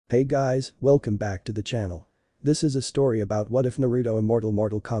Hey guys, welcome back to the channel. This is a story about what if Naruto Immortal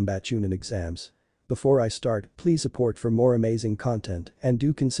Mortal Kombat chunin exams. Before I start, please support for more amazing content and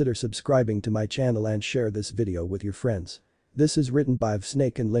do consider subscribing to my channel and share this video with your friends. This is written by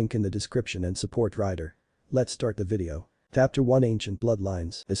VFSNAKE and link in the description and support writer. Let's start the video. Chapter 1 Ancient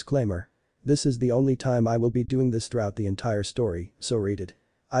Bloodlines. Disclaimer. This is the only time I will be doing this throughout the entire story, so read it.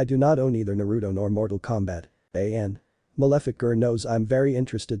 I do not own either Naruto nor Mortal Kombat. An. Malefic Girl knows I'm very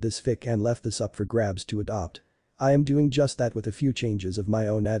interested this fic and left this up for grabs to adopt. I am doing just that with a few changes of my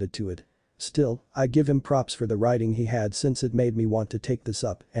own added to it. Still, I give him props for the writing he had since it made me want to take this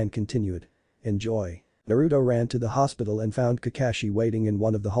up and continue it. Enjoy. Naruto ran to the hospital and found Kakashi waiting in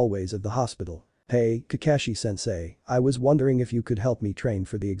one of the hallways of the hospital. Hey, Kakashi-sensei, I was wondering if you could help me train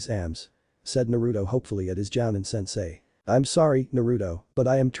for the exams. Said Naruto hopefully at his Jounin-sensei. I'm sorry, Naruto, but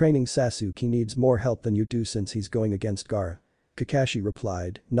I am training Sasuke. He needs more help than you do since he's going against Gaara. Kakashi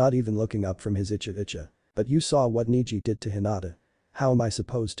replied, not even looking up from his icha. But you saw what Neji did to Hinata. How am I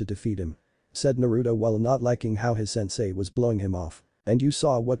supposed to defeat him? Said Naruto while not liking how his sensei was blowing him off. And you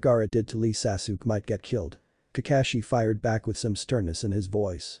saw what Gaara did to Lee. Sasuke might get killed. Kakashi fired back with some sternness in his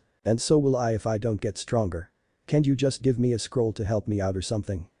voice. And so will I if I don't get stronger. Can't you just give me a scroll to help me out or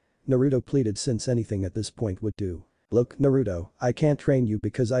something? Naruto pleaded since anything at this point would do. Look, Naruto, I can't train you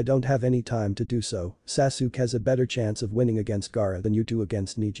because I don't have any time to do so. Sasuke has a better chance of winning against Gaara than you do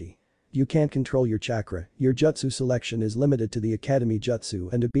against Neji. You can't control your chakra, your jutsu selection is limited to the academy jutsu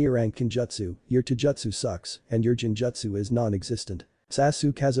and a B rank kinjutsu, your taijutsu sucks, and your jinjutsu is non-existent.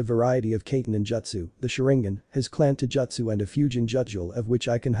 Sasuke has a variety of kaiten and jutsu, the Sharingan, his clan taijutsu and a few jinjutsu of which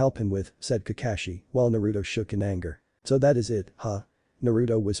I can help him with, said Kakashi, while Naruto shook in anger. So that is it, huh?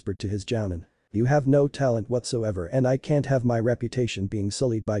 Naruto whispered to his Jounin. You have no talent whatsoever and I can't have my reputation being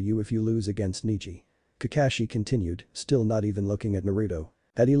sullied by you if you lose against Neji. Kakashi continued, still not even looking at Naruto.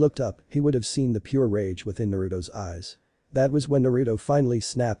 Had he looked up, he would have seen the pure rage within Naruto's eyes. That was when Naruto finally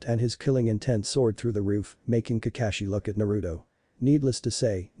snapped and his killing intent soared through the roof, making Kakashi look at Naruto. Needless to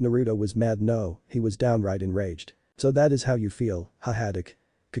say, Naruto was mad. No, he was downright enraged. So that is how you feel, huh Haddock?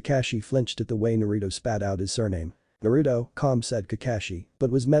 Kakashi flinched at the way Naruto spat out his surname. Naruto, calm said Kakashi,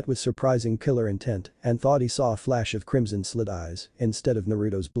 but was met with surprising killer intent and thought he saw a flash of crimson slit eyes instead of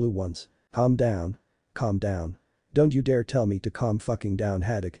Naruto's blue ones. Calm down. Calm down. Don't you dare tell me to calm fucking down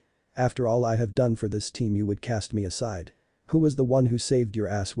Haddock. After all I have done for this team you would cast me aside. Who was the one who saved your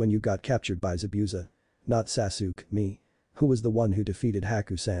ass when you got captured by Zabuza? Not Sasuke, me. Who was the one who defeated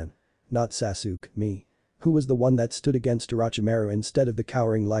Haku-san? Not Sasuke, me. Who was the one that stood against Orochimaru instead of the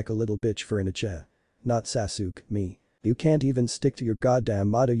cowering like a little bitch for Inoue? Not Sasuke, me. You can't even stick to your goddamn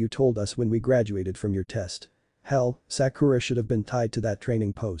motto you told us when we graduated from your test. Hell, Sakura should have been tied to that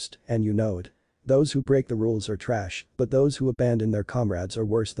training post, and you know it. Those who break the rules are trash, but those who abandon their comrades are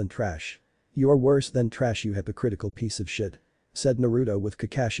worse than trash. You're worse than trash you hypocritical piece of shit. Said Naruto with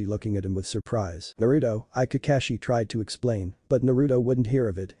Kakashi looking at him with surprise. Naruto, Kakashi tried to explain, but Naruto wouldn't hear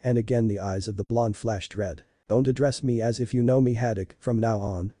of it and again the eyes of the blonde flashed red. Don't address me as if you know me Haddock, from now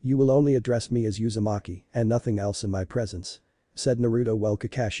on, you will only address me as Uzumaki and nothing else in my presence. Said Naruto while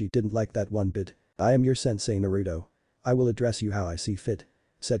Kakashi didn't like that one bit. I am your sensei Naruto. I will address you how I see fit.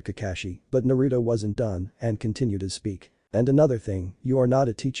 Said Kakashi, but Naruto wasn't done and continued to speak. And another thing, you are not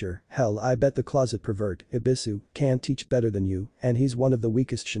a teacher, hell I bet the closet pervert, Ibisu, can teach better than you and he's one of the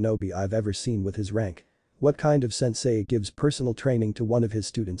weakest shinobi I've ever seen with his rank. What kind of sensei gives personal training to one of his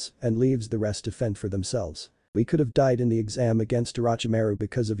students and leaves the rest to fend for themselves? We could have died in the exam against Orochimaru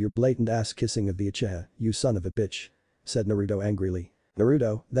because of your blatant ass kissing of the Uchiha, you son of a bitch. Said Naruto angrily.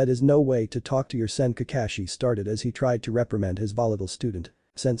 Naruto, that is no way to talk to your sen Kakashi started as he tried to reprimand his volatile student.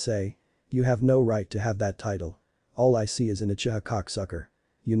 Sensei. You have no right to have that title. All I see is an Uchiha cocksucker.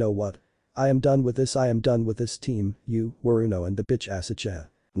 You know what? I am done with this team, you, Waruno and the bitch ass Uchiha.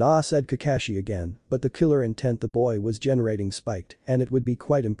 Nah said Kakashi again, but the killer intent the boy was generating spiked and it would be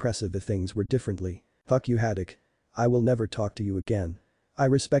quite impressive if things were differently. Fuck you Haddock. I will never talk to you again. I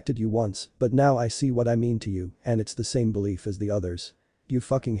respected you once, but now I see what I mean to you and it's the same belief as the others. You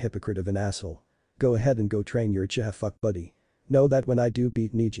fucking hypocrite of an asshole. Go ahead and go train your Uchiha fuck buddy. Know that when I do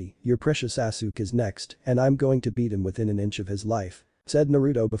beat Neji, your precious Sasuke is next and I'm going to beat him within an inch of his life. Said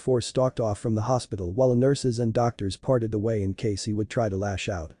Naruto before stalked off from the hospital while nurses and doctors parted the way in case he would try to lash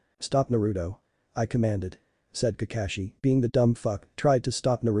out. Stop Naruto. I commanded. Said Kakashi, being the dumb fuck, tried to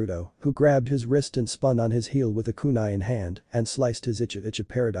stop Naruto, who grabbed his wrist and spun on his heel with a kunai in hand and sliced his Icha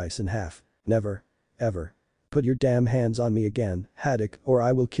paradise in half. Never. Ever. Put your damn hands on me again, Haddock, or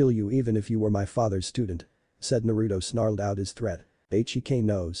I will kill you even if you were my father's student. Said Naruto snarled out his threat. HEK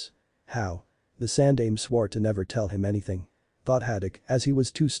knows. How? The Sandame swore to never tell him anything. thought Haddock as he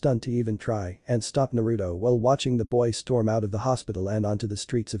was too stunned to even try and stop Naruto while watching the boy storm out of the hospital and onto the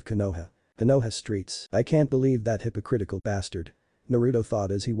streets of Konoha. Konoha streets, I can't believe that hypocritical bastard. Naruto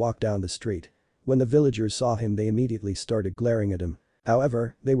thought as he walked down the street. When the villagers saw him they immediately started glaring at him.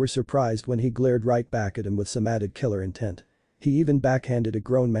 However, they were surprised when he glared right back at him with some added killer intent. He even backhanded a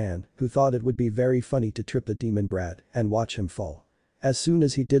grown man who thought it would be very funny to trip the demon brat and watch him fall. As soon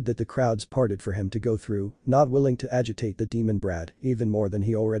as he did that the crowds parted for him to go through, not willing to agitate the demon brat even more than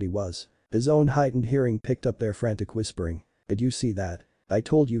he already was. His own heightened hearing picked up their frantic whispering. Did you see that? I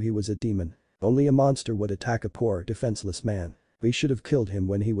told you he was a demon. Only a monster would attack a poor, defenseless man. We should have killed him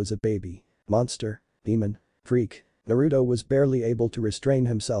when he was a baby. Monster? Demon? Freak? Naruto was barely able to restrain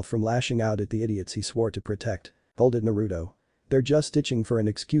himself from lashing out at the idiots he swore to protect. Hold it, Naruto. They're just itching for an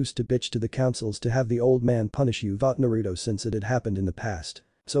excuse to bitch to the councils to have the old man punish you, thought Naruto, since it had happened in the past.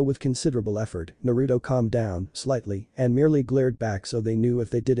 So with considerable effort, Naruto calmed down slightly and merely glared back so they knew if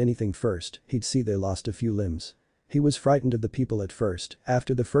they did anything first, he'd see they lost a few limbs. He was frightened of the people at first,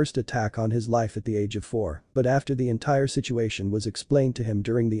 after the first attack on his life at the age of 4, but after the entire situation was explained to him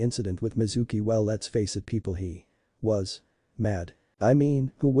during the incident with Mizuki, well, let's face it, people, he was mad. I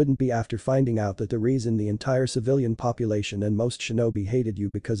mean, who wouldn't be after finding out that the reason the entire civilian population and most shinobi hated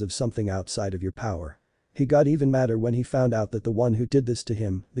you because of something outside of your power. He got even madder when he found out that the one who did this to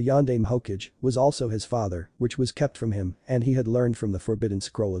him, the Yondaime Hokage, was also his father, which was kept from him and he had learned from the forbidden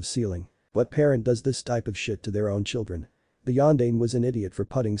scroll of sealing. What parent does this type of shit to their own children? The Yondaime was an idiot for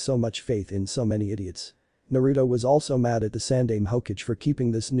putting so much faith in so many idiots. Naruto was also mad at the Sandaime Hokage for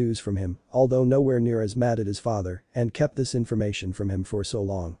keeping this news from him, although nowhere near as mad at his father, and kept this information from him for so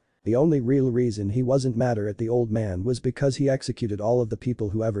long. The only real reason he wasn't madder at the old man was because he executed all of the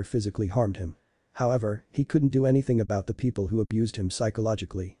people who ever physically harmed him. However, he couldn't do anything about the people who abused him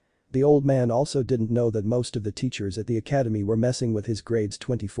psychologically. The old man also didn't know that most of the teachers at the academy were messing with his grades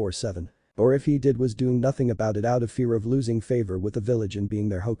 24/7. Or if he did, was doing nothing about it out of fear of losing favor with the village and being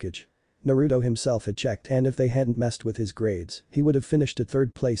their Hokage. Naruto himself had checked, and if they hadn't messed with his grades, he would have finished at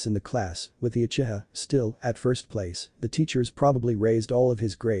 3rd place in the class, with the Uchiha still at 1st place. The teachers probably raised all of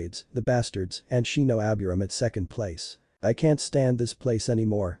his grades, the bastards, and Shino Aburam at 2nd place. I can't stand this place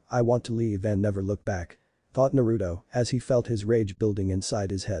anymore, I want to leave and never look back. Thought Naruto as he felt his rage building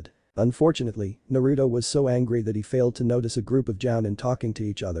inside his head. Unfortunately, Naruto was so angry that he failed to notice a group of jounin talking to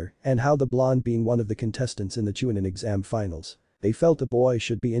each other and how the blonde being one of the contestants in the chunin exam finals. They felt the boy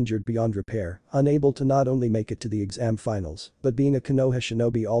should be injured beyond repair, unable to not only make it to the exam finals, but being a Konoha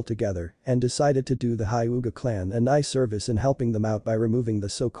shinobi altogether, and decided to do the Hyuga clan a nice service in helping them out by removing the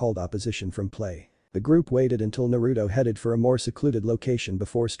so-called opposition from play. The group waited until Naruto headed for a more secluded location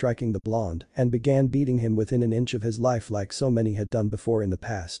before striking the blonde and began beating him within an inch of his life like so many had done before in the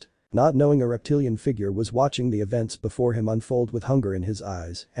past. Not knowing a reptilian figure was watching the events before him unfold with hunger in his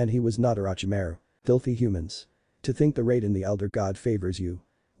eyes, and he was not Orochimaru. Filthy humans. To think the Raiden the Elder God favors you.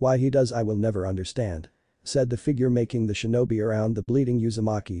 Why he does I will never understand. Said the figure, making the shinobi around the bleeding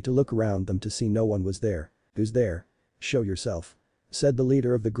Uzumaki to look around them to see no one was there. Who's there? Show yourself. Said the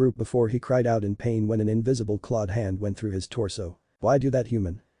leader of the group before he cried out in pain when an invisible clawed hand went through his torso. Why do that,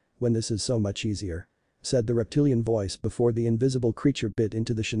 human? When this is so much easier. Said the reptilian voice before the invisible creature bit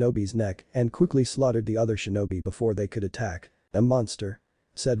into the shinobi's neck and quickly slaughtered the other shinobi before they could attack. A monster.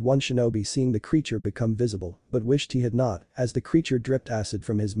 Said one shinobi, seeing the creature become visible, but wished he had not, as the creature dripped acid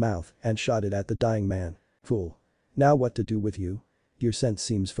from his mouth and shot it at the dying man. Fool. Now what to do with you? Your scent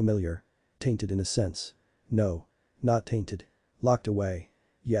seems familiar. Tainted in a sense. No. Not tainted. Locked away.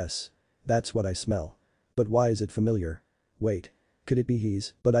 Yes. That's what I smell. But why is it familiar? Wait. Could it be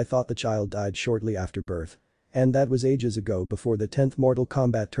he's? But I thought the child died shortly after birth. And that was ages ago, before the 10th Mortal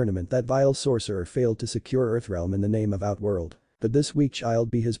Kombat tournament that vile sorcerer failed to secure Earthrealm in the name of Outworld. Could this weak child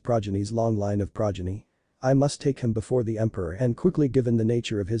be his progeny's long line of progeny? I must take him before the Emperor and quickly, given the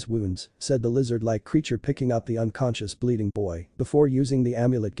nature of his wounds, said the lizard-like creature, picking up the unconscious bleeding boy before using the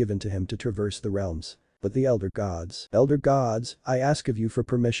amulet given to him to traverse the realms. But the Elder Gods, I ask of you for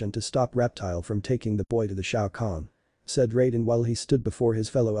permission to stop Reptile from taking the boy to the Shao Kahn. Said Raiden while he stood before his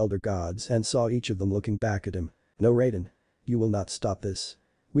fellow Elder Gods and saw each of them looking back at him. No, Raiden. You will not stop this.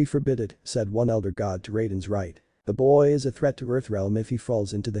 We forbid it, said one Elder God to Raiden's right. The boy is a threat to Earthrealm if he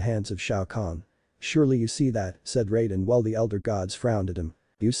falls into the hands of Shao Kahn. Surely you see that, said Raiden while the Elder Gods frowned at him.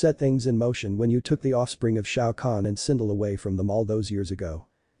 You set things in motion when you took the offspring of Shao Kahn and Sindel away from them all those years ago.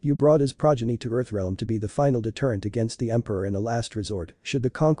 You brought his progeny to Earthrealm to be the final deterrent against the Emperor in a last resort should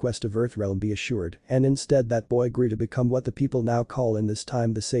the conquest of Earthrealm be assured, and instead that boy grew to become what the people now call in this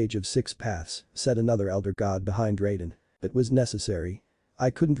time the Sage of Six Paths, said another Elder God behind Raiden. It was necessary. I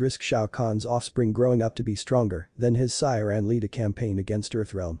couldn't risk Shao Kahn's offspring growing up to be stronger than his sire and lead a campaign against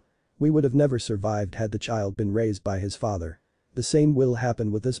Earthrealm. We would have never survived had the child been raised by his father. The same will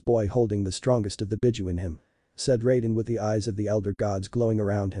happen with this boy holding the strongest of the Biju in him," said Raiden with the eyes of the elder gods glowing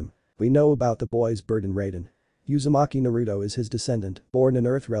around him. "We know about the boy's burden, Raiden. Uzumaki Naruto is his descendant, born in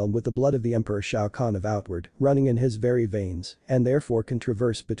Earthrealm with the blood of the Emperor Shao Kahn of Outward running in his very veins and therefore can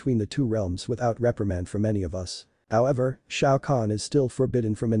traverse between the two realms without reprimand from any of us. However, Shao Kahn is still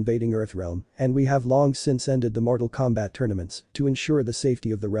forbidden from invading Earthrealm, and we have long since ended the Mortal Kombat tournaments to ensure the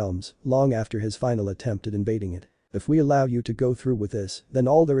safety of the realms, long after his final attempt at invading it. If we allow you to go through with this, then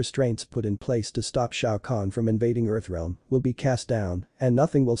all the restraints put in place to stop Shao Kahn from invading Earthrealm will be cast down, and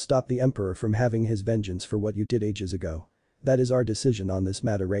nothing will stop the Emperor from having his vengeance for what you did ages ago. That is our decision on this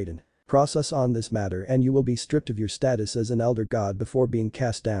matter, Raiden. Cross us on this matter and you will be stripped of your status as an elder god before being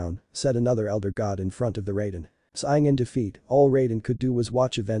cast down," said another elder god in front of the Raiden. Sighing in defeat, all Raiden could do was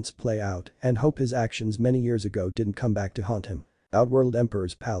watch events play out and hope his actions many years ago didn't come back to haunt him. Outworld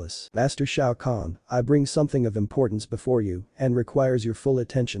Emperor's Palace. "Master Shao Kahn, I bring something of importance before you and requires your full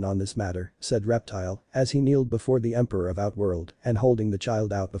attention on this matter," said Reptile as he kneeled before the Emperor of Outworld and holding the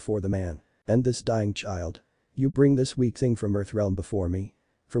child out before the man. "And this dying child? You bring this weak thing from Earthrealm before me?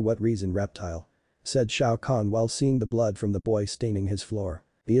 For what reason, Reptile?" said Shao Kahn while seeing the blood from the boy staining his floor.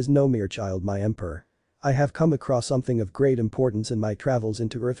 "He is no mere child, my Emperor. I have come across something of great importance in my travels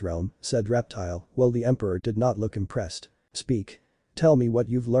into Earthrealm," said Reptile while the Emperor did not look impressed. "Speak. Tell me what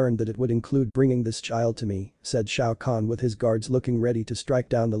you've learned that it would include bringing this child to me," said Shao Kahn with his guards looking ready to strike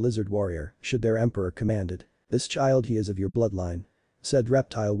down the lizard warrior should their Emperor command it. "This child, he is of your bloodline," said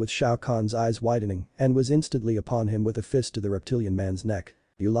Reptile with Shao Kahn's eyes widening and was instantly upon him with a fist to the reptilian man's neck.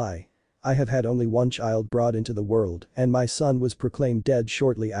 "You lie. I have had only one child brought into the world and my son was proclaimed dead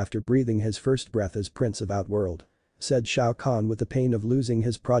shortly after breathing his first breath as Prince of Outworld," said Shao Kahn with the pain of losing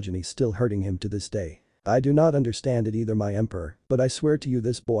his progeny still hurting him to this day. "I do not understand it either, my Emperor, but I swear to you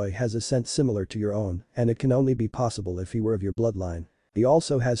this boy has a scent similar to your own and it can only be possible if he were of your bloodline. He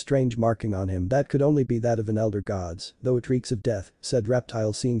also has strange marking on him that could only be that of an elder gods, though it reeks of death," said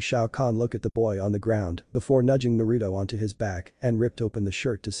Reptile seeing Shao Kahn look at the boy on the ground before nudging Naruto onto his back and ripped open the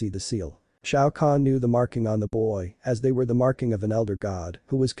shirt to see the seal. Shao Kahn knew the marking on the boy as they were the marking of an elder god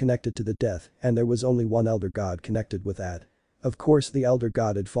who was connected to the death and there was only one elder god connected with that. Of course the elder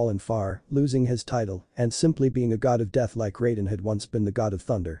god had fallen far, losing his title and simply being a god of death like Raiden had once been the god of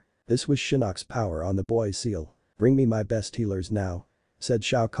thunder. This was Shinnok's power on the boy's seal. "Bring me my best healers now," said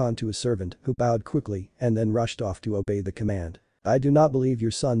Shao Kahn to a servant who bowed quickly and then rushed off to obey the command. "I do not believe your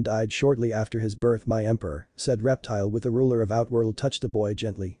son died shortly after his birth, my Emperor," said Reptile with the ruler of Outworld touch the boy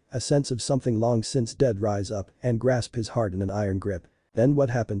gently, a sense of something long since dead rise up and grasp his heart in an iron grip. "Then what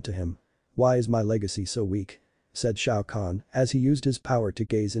happened to him? Why is my legacy so weak?" said Shao Kahn as he used his power to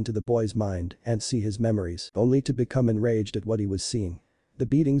gaze into the boy's mind and see his memories only to become enraged at what he was seeing. The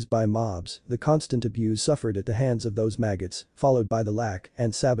beatings by mobs, the constant abuse suffered at the hands of those maggots, followed by the lack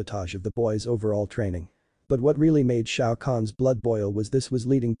and sabotage of the boy's overall training. But what really made Shao Kahn's blood boil was this was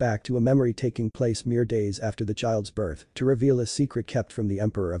leading back to a memory taking place mere days after the child's birth to reveal a secret kept from the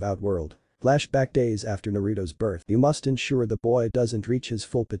Emperor of Outworld. Flashback days after Naruto's birth. "You must ensure the boy doesn't reach his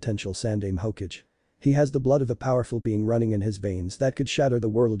full potential, Sandaime Hokage. He has the blood of a powerful being running in his veins that could shatter the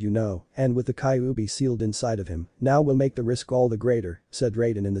world you know, and with the Kyuubi sealed inside of him, now will make the risk all the greater," said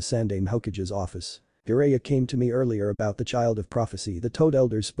Raiden in the Sandaime Hokage's office. "Jiraiya came to me earlier about the child of prophecy the Toad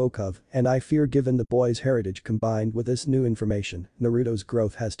Elders spoke of, and I fear given the boy's heritage combined with this new information, Naruto's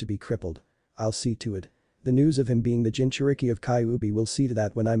growth has to be crippled. I'll see to it. The news of him being the Jinchuriki of Kyuubi will see to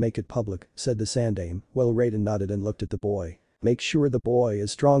that when I make it public," said the Sandaime, while Raiden nodded and looked at the boy. "Make sure the boy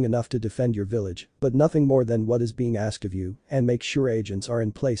is strong enough to defend your village, but nothing more than what is being asked of you, and make sure agents are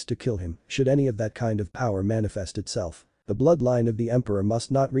in place to kill him should any of that kind of power manifest itself. The bloodline of the Emperor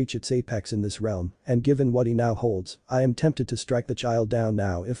must not reach its apex in this realm, and given what he now holds, I am tempted to strike the child down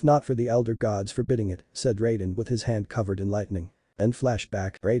now if not for the elder gods forbidding it," said Raiden with his hand covered in lightning. Then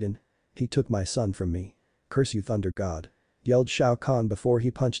flashback. "Raiden. He took my son from me. Curse you, Thunder God," yelled Shao Kahn before he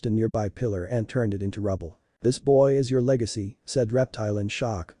punched a nearby pillar and turned it into rubble. "This boy is your legacy," said Reptile in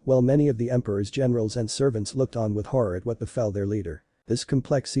shock, while many of the Emperor's generals and servants looked on with horror at what befell their leader. "This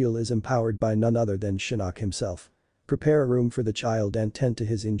complex seal is empowered by none other than Shinnok himself. Prepare a room for the child and tend to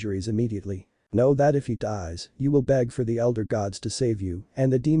his injuries immediately. Know that if he dies, you will beg for the elder gods to save you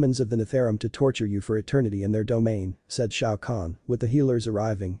and the demons of the Netherim to torture you for eternity in their domain," said Shao Kahn, with the healers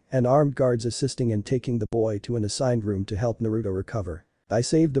arriving and armed guards assisting in taking the boy to an assigned room to help Naruto recover. "I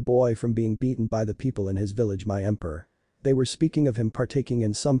saved the boy from being beaten by the people in his village, my Emperor. They were speaking of him partaking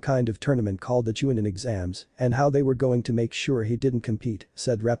in some kind of tournament called the chunin exams and how they were going to make sure he didn't compete,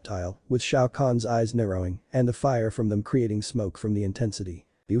 said Reptile, with Shao Kahn's eyes narrowing and the fire from them creating smoke from the intensity.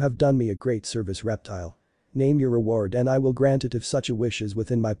 You have done me a great service, Reptile. Name your reward and I will grant it if such a wish is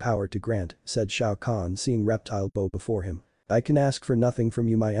within my power to grant, said Shao Kahn, seeing Reptile bow before him. I can ask for nothing from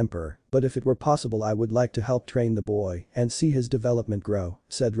you, my emperor, but if it were possible I would like to help train the boy and see his development grow,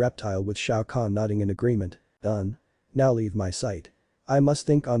 said Reptile, with Shao Kahn nodding in agreement. Done. Now leave my sight. I must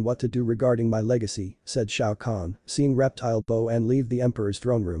think on what to do regarding my legacy, said Shao Kahn, seeing Reptile bow and leave the emperor's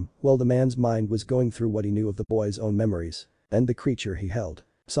throne room while the man's mind was going through what he knew of the boy's own memories and the creature he held.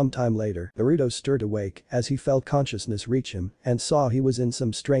 Sometime later, Naruto stirred awake as he felt consciousness reach him and saw he was in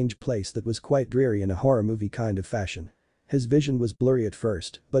some strange place that was quite dreary in a horror movie kind of fashion. His vision was blurry at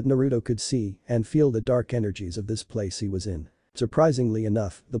first, but Naruto could see and feel the dark energies of this place he was in. Surprisingly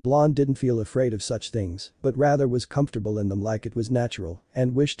enough, the blonde didn't feel afraid of such things, but rather was comfortable in them like it was natural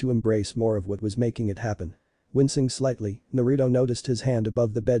and wished to embrace more of what was making it happen. Wincing slightly, Naruto noticed his hand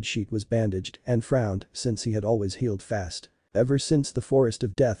above the bed sheet was bandaged and frowned since he had always healed fast. Ever since the forest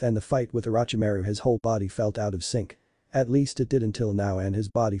of death and the fight with Orochimaru, his whole body felt out of sync. At least it did until now, and his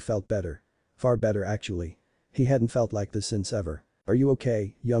body felt better. Far better actually. He hadn't felt like this since ever. Are you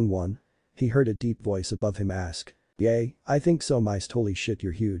okay, young one? He heard a deep voice above him ask. Yay, I think so, Meist. Holy shit,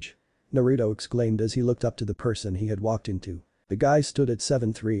 you're huge. Naruto exclaimed as he looked up to the person he had walked into. The guy stood at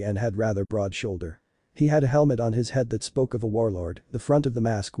 7'3" and had rather broad shoulder. He had a helmet on his head that spoke of a warlord, the front of the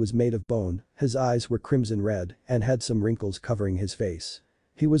mask was made of bone, his eyes were crimson red and had some wrinkles covering his face.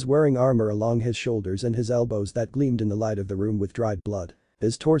 He was wearing armor along his shoulders and his elbows that gleamed in the light of the room with dried blood.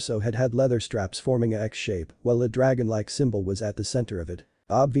 His torso had leather straps forming a X shape while a dragon-like symbol was at the center of it.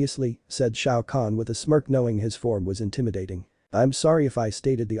 Obviously, said Shao Kahn with a smirk, knowing his form was intimidating. I'm sorry if I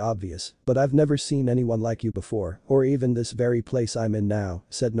stated the obvious, but I've never seen anyone like you before, or even this very place I'm in now,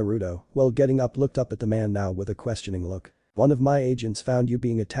 said Naruto, while getting up looked up at the man now with a questioning look. One of my agents found you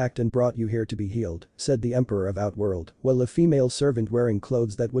being attacked and brought you here to be healed, said the Emperor of Outworld, while a female servant wearing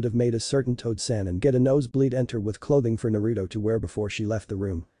clothes that would have made a certain Toad-san get a nosebleed enter with clothing for Naruto to wear before she left the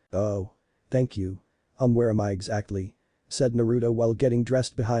room. Oh. Thank you. Where am I exactly? Said Naruto while getting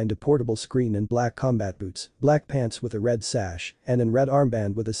dressed behind a portable screen in black combat boots, black pants with a red sash, and a red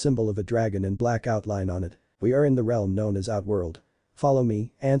armband with a symbol of a dragon in black outline on it. We are in the realm known as Outworld. Follow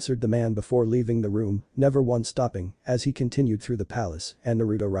me, answered the man before leaving the room, never once stopping as he continued through the palace and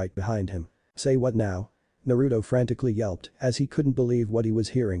Naruto right behind him. Say what now? Naruto frantically yelped as he couldn't believe what he was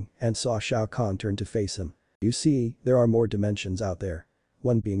hearing and saw Shao Kahn turn to face him. You see, there are more dimensions out there.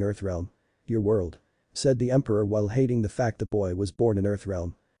 One being Earthrealm. Your world. Said the Emperor while hating the fact the boy was born in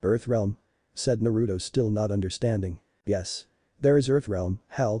Earthrealm. Earthrealm? Said Naruto, still not understanding. Yes. There is Earthrealm,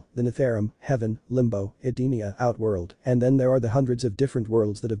 Hell, the Netherim, Heaven, Limbo, Edenia, Outworld, and then there are the hundreds of different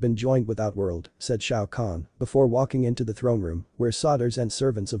worlds that have been joined with Outworld, said Shao Kahn, before walking into the throne room, where Sodders and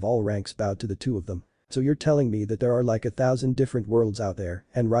servants of all ranks bowed to the two of them. So you're telling me that there are like 1,000 different worlds out there,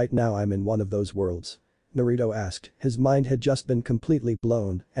 and right now I'm in one of those worlds? Naruto asked, his mind had just been completely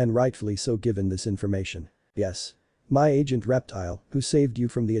blown, and rightfully so given this information. Yes. My agent Reptile, who saved you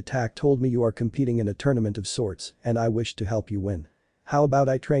from the attack, told me you are competing in a tournament of sorts, and I wish to help you win. How about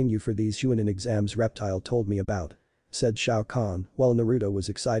I train you for these chunin exams Reptile told me about? Said Shao Kahn, while Naruto was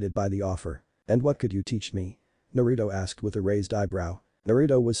excited by the offer. And what could you teach me? Naruto asked with a raised eyebrow.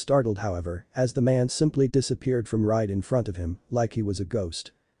 Naruto was startled, however, as the man simply disappeared from right in front of him, like he was a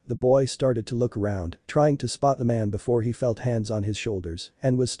ghost. The boy started to look around, trying to spot the man before he felt hands on his shoulders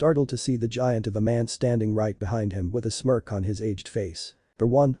and was startled to see the giant of a man standing right behind him with a smirk on his aged face. For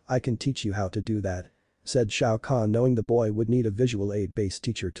one, I can teach you how to do that. Said Shao Kahn, knowing the boy would need a visual aid-based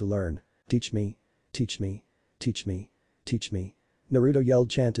teacher to learn. Teach me. Teach me. Teach me. Teach me. Naruto yelled,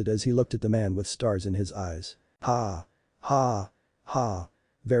 chanted as he looked at the man with stars in his eyes. Ha. Ha. Ha.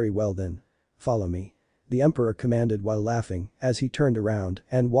 Very well then. Follow me. The Emperor commanded while laughing as he turned around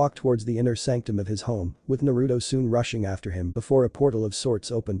and walked towards the inner sanctum of his home, with Naruto soon rushing after him before a portal of sorts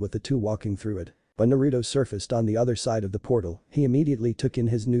opened with the two walking through it. When Naruto surfaced on the other side of the portal, he immediately took in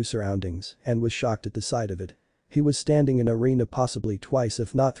his new surroundings and was shocked at the sight of it. He was standing in an arena possibly twice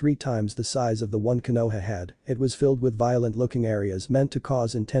if not 3 times the size of the one Konoha had. It was filled with violent-looking areas meant to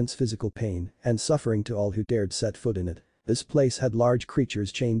cause intense physical pain and suffering to all who dared set foot in it. This place had large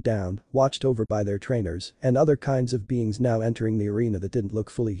creatures chained down, watched over by their trainers, and other kinds of beings now entering the arena that didn't look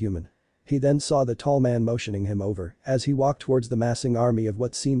fully human. He then saw the tall man motioning him over as he walked towards the massing army of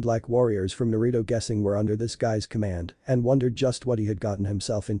what seemed like warriors from Naruto, guessing were under this guy's command, and wondered just what he had gotten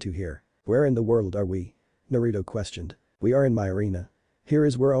himself into here. Where in the world are we? Naruto questioned. We are in my arena. Here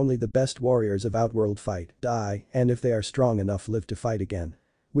is where only the best warriors of Outworld fight, die, and if they are strong enough live to fight again.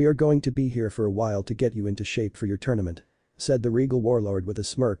 We are going to be here for a while to get you into shape for your tournament," said the regal warlord with a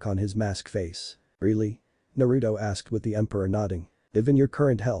smirk on his mask face. "Really?" Naruto asked with the emperor nodding. "Given your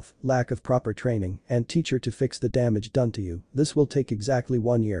current health, lack of proper training, and teacher to fix the damage done to you, this will take exactly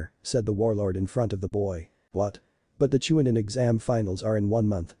 1 year," said the warlord in front of the boy. "What? But the chunin exam finals are in 1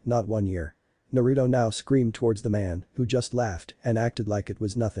 month, not 1 year." Naruto now screamed towards the man, who just laughed and acted like it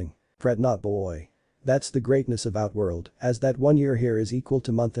was nothing. "Fret not, boy. That's the greatness of Outworld, as that 1 year here is equal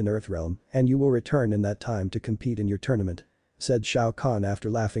to month in Earthrealm, and you will return in that time to compete in your tournament," said Shao Kahn after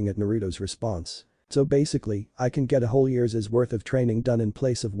laughing at Naruto's response. "So basically, I can get a whole year's worth of training done in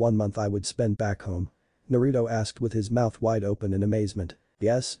place of 1 month I would spend back home?" Naruto asked with his mouth wide open in amazement.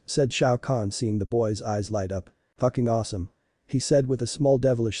 "Yes," said Shao Kahn seeing the boy's eyes light up. "Fucking awesome," he said with a small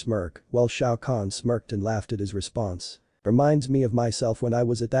devilish smirk, while Shao Kahn smirked and laughed at his response. "Reminds me of myself when I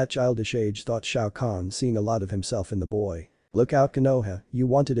was at that childish age," thought Shao Kahn seeing a lot of himself in the boy. "Look out Konoha, you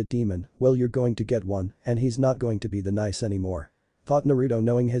wanted a demon, well you're going to get one, and he's not going to be the nice anymore," thought Naruto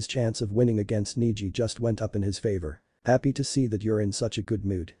knowing his chance of winning against Neji just went up in his favor. "Happy to see that you're in such a good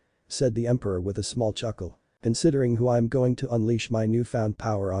mood," said the emperor with a small chuckle. "Considering who I'm going to unleash my newfound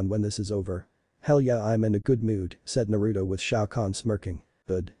power on when this is over." "Hell yeah, I'm in a good mood," said Naruto with Shao Kahn smirking.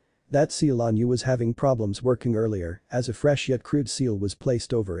 "Good. That seal on you was having problems working earlier, as a fresh yet crude seal was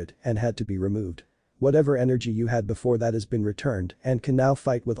placed over it and had to be removed. Whatever energy you had before that has been returned and can now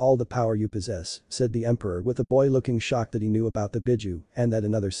fight with all the power you possess," said the emperor with the boy looking shocked that he knew about the Biju and that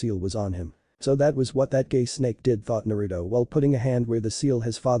another seal was on him. "So that was what that gay snake did," thought Naruto while putting a hand where the seal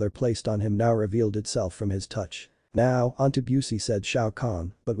his father placed on him now revealed itself from his touch. "Now, onto Busey," said Shao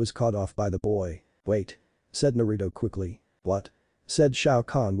Kahn, but was caught off by the boy. "Wait," said Naruto quickly. "What?" said Shao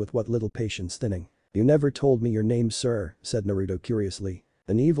Kahn with what little patience thinning. "You never told me your name, sir," said Naruto curiously.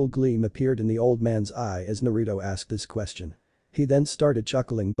 An evil gleam appeared in the old man's eye as Naruto asked this question. He then started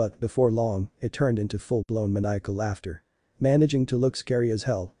chuckling but before long, it turned into full-blown maniacal laughter. Managing to look scary as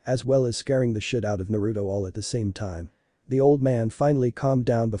hell, as well as scaring the shit out of Naruto all at the same time. The old man finally calmed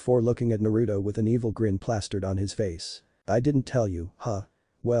down before looking at Naruto with an evil grin plastered on his face. "I didn't tell you, huh?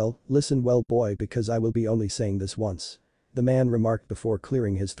 Well, listen well boy because I will be only saying this once," the man remarked before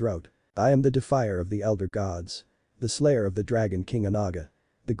clearing his throat. "I am the defier of the elder gods. The slayer of the dragon king Onaga.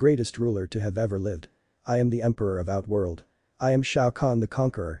 The greatest ruler to have ever lived. I am the emperor of Outworld. I am Shao Kahn the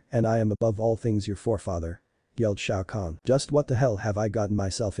conqueror and I am above all things your forefather," yelled Shao Kahn. "Just what the hell have I gotten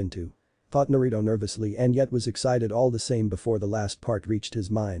myself into?" thought Naruto nervously and yet was excited all the same before the last part reached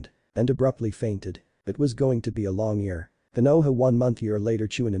his mind. And abruptly fainted. It was going to be a long year. Konoha 1 month year later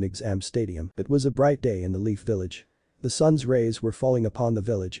Chunin exam stadium. It was a bright day in the Leaf Village. The sun's rays were falling upon the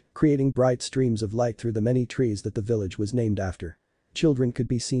village, creating bright streams of light through the many trees that the village was named after. Children could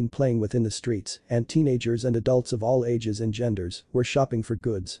be seen playing within the streets and teenagers and adults of all ages and genders were shopping for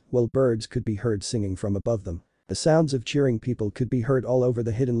goods while birds could be heard singing from above them. The sounds of cheering people could be heard all over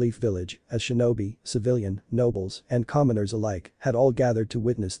the Hidden Leaf Village as shinobi, civilian, nobles, and commoners alike had all gathered to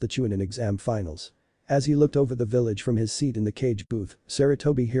witness the Chunin exam finals. As he looked over the village from his seat in the cage booth,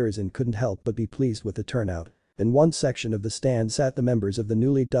 Sarutobi Hiruzen couldn't help but be pleased with the turnout. In one section of the stand sat the members of the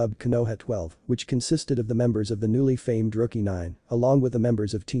newly dubbed Konoha 12, which consisted of the members of the newly famed Rookie 9, along with the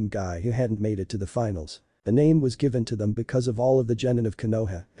members of Team Guy who hadn't made it to the finals. The name was given to them because of all of the genin of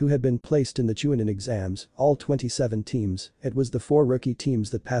Konoha who had been placed in the Chunin exams, all 27 teams. It was the 4 rookie teams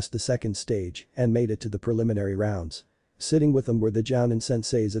that passed the second stage and made it to the preliminary rounds. Sitting with them were the Jounin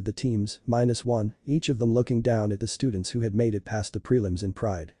senseis of the teams, -1, each of them looking down at the students who had made it past the prelims in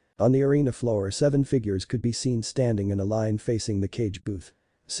pride. On the arena floor 7 figures could be seen standing in a line facing the cage booth.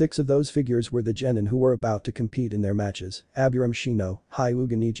 6 of those figures were the genin who were about to compete in their matches, Aburam Shino,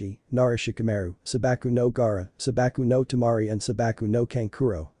 Hyuga Niji, Nara Shikamaru, Sabaku no Gara, Sabaku no Tamari and Sabaku no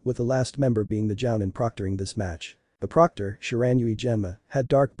Kankuro, with the last member being the Jounin proctoring this match. The proctor, Shiranui Genma, had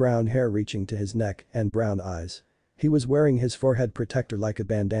dark brown hair reaching to his neck and brown eyes. He was wearing his forehead protector like a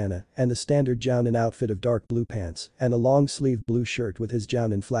bandana and the standard Jounin outfit of dark blue pants and a long-sleeved blue shirt with his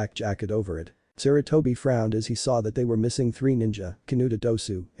Jounin flak jacket over it. Sarutobi frowned as he saw that they were missing 3 ninja, Kanuta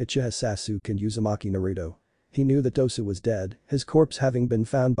Dosu, Uchiha Sasuke and Uzumaki Naruto. He knew that Dosu was dead, his corpse having been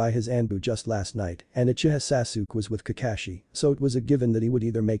found by his Anbu just last night, and Uchiha Sasuke was with Kakashi, so it was a given that he would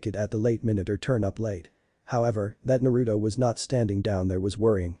either make it at the late minute or turn up late. However, that Naruto was not standing down there was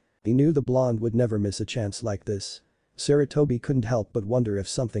worrying. He knew the blonde would never miss a chance like this. Sarutobi couldn't help but wonder if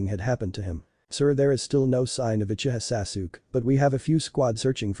something had happened to him. "Sir, there is still no sign of Uchiha Sasuke, but we have a few squad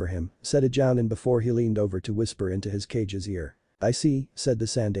searching for him," said a Jounin before he leaned over to whisper into his cage's ear. "I see," said the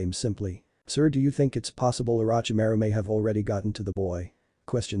Sandaime simply. "Sir, do you think it's possible Orochimaru may have already gotten to the boy?"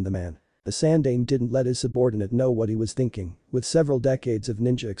 questioned the man. The Sandaime didn't let his subordinate know what he was thinking. With several decades of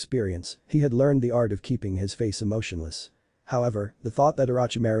ninja experience, he had learned the art of keeping his face emotionless. However, the thought that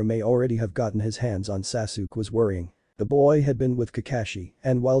Orochimaru may already have gotten his hands on Sasuke was worrying. The boy had been with Kakashi,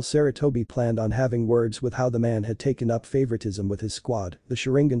 and while Sarutobi planned on having words with how the man had taken up favoritism with his squad, the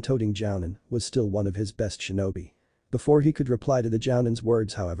Sharingan-toting Jounin was still one of his best shinobi. Before he could reply to the Jounin's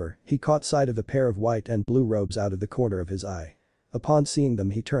words, however, he caught sight of a pair of white and blue robes out of the corner of his eye. Upon seeing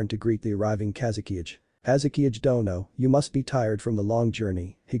them, he turned to greet the arriving Kazekage. "Kazekage Dono, you must be tired from the long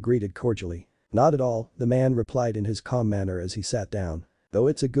journey," he greeted cordially. "Not at all," the man replied in his calm manner as he sat down. "Though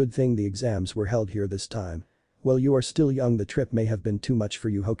it's a good thing the exams were held here this time. Well, you are still young, the trip may have been too much for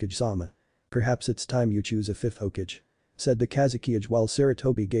you, Hokage-sama. Perhaps it's time you choose a fifth Hokage," said the Kazekage while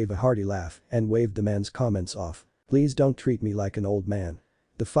Sarutobi gave a hearty laugh and waved the man's comments off. "Please don't treat me like an old man.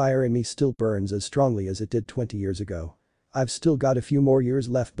 The fire in me still burns as strongly as it did 20 years ago. I've still got a few more years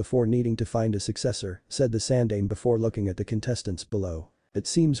left before needing to find a successor," said the Sandaime before looking at the contestants below. "It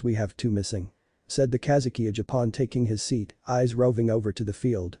seems we have two missing," said the Kazekage upon taking his seat, eyes roving over to the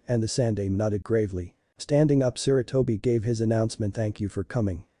field, and the Sandaime nodded gravely. Standing up, Sarutobi gave his announcement. "Thank you for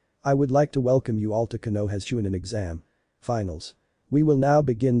coming. I would like to welcome you all to Konoha's Chunin exam finals. We will now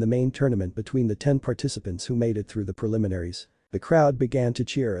begin the main tournament between the 10 participants who made it through the preliminaries." The crowd began to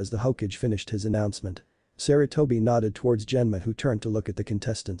cheer as the Hokage finished his announcement. Sarutobi nodded towards Genma, who turned to look at the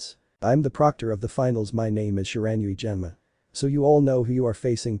contestants. "I'm the proctor of the finals. My name is Shiranui Genma. So you all know who you are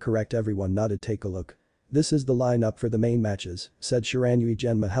facing, correct?" Everyone nodded. "Take a look. This is the lineup for the main matches," said Shiranui.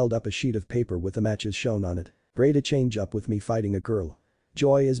 Genma held up a sheet of paper with the matches shown on it. "Ready to change up with me fighting a girl?"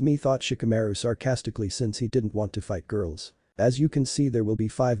 "Joy is me," thought Shikamaru sarcastically, since he didn't want to fight girls. "As you can see, there will be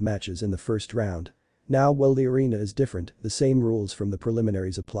 5 matches in the first round. Now, well, the arena is different, the same rules from the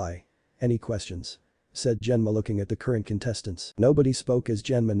preliminaries apply. Any questions?" said Genma looking at the current contestants. Nobody spoke as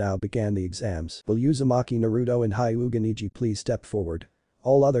Genma now began the exams. "Will Uzumaki, Naruto and Hyuga Neji please step forward?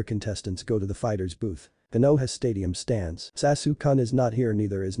 All other contestants go to the fighters booth." Konoha Stadium stands. "Sasuke-kun is not here,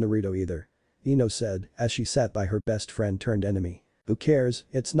 neither is Naruto either," Ino said as she sat by her best friend turned enemy. "Who cares,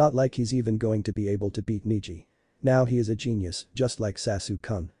 it's not like he's even going to be able to beat Neji. Now he is a genius, just like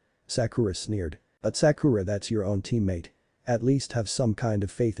Sasuke-kun." Sakura sneered. "But Sakura, that's your own teammate. At least have some kind of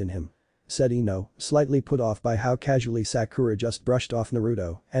faith in him," said Ino, slightly put off by how casually Sakura just brushed off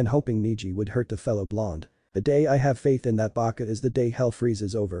Naruto and hoping Neji would hurt the fellow blonde. "The day I have faith in that baka is the day hell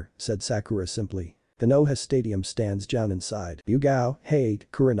freezes over," said Sakura simply. Konoha Stadium stands. Down inside. Yugao, Hade,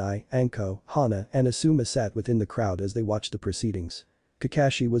 Kurenai, Anko, Hana and Asuma sat within the crowd as they watched the proceedings.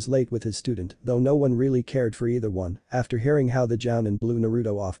 Kakashi was late with his student, though no one really cared for either one after hearing how the Jounin blew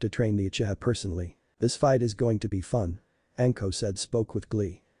Naruto off to train the Uchiha personally. "This fight is going to be fun," Anko spoke with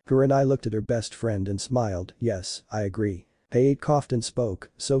glee. Kurenai looked at her best friend and smiled. "Yes, I agree." Hade coughed and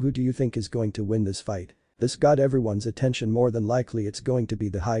spoke. "So who do you think is going to win this fight?" This got everyone's attention. "More than likely it's going to be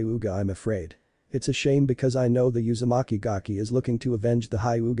the Hyuga, I'm afraid. It's a shame because I know the Uzumaki Gaki is looking to avenge the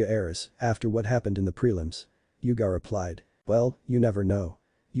Hyuga heiress after what happened in the prelims," Yuga replied. "Well, you never know.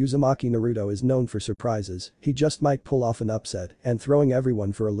 Uzumaki Naruto is known for surprises, he just might pull off an upset and throwing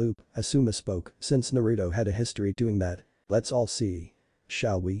everyone for a loop," Asuma spoke, since Naruto had a history doing that. "Let's all see.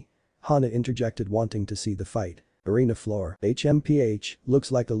 Shall we?" Hana interjected, wanting to see the fight. Arena floor. HMPH, looks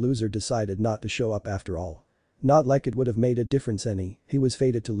like the loser decided not to show up after all. "Not like it would have made a difference any, he was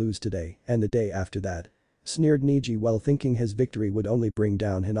fated to lose today and the day after that," sneered Neji while thinking his victory would only bring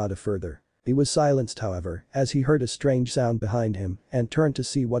down Hinata further. He was silenced, however, as he heard a strange sound behind him and turned to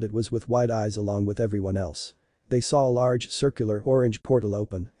see what it was with wide eyes along with everyone else. They saw a large circular orange portal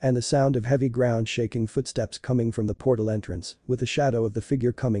open and the sound of heavy ground shaking footsteps coming from the portal entrance, with the shadow of the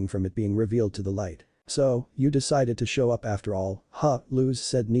figure coming from it being revealed to the light. "So, you decided to show up after all, huh?" Lose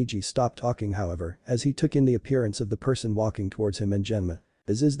said. Neji stopped talking, however, as he took in the appearance of the person walking towards him and Genma.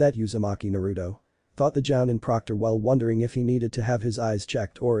 Is that Uzumaki Naruto?" thought the Jounin proctor while wondering if he needed to have his eyes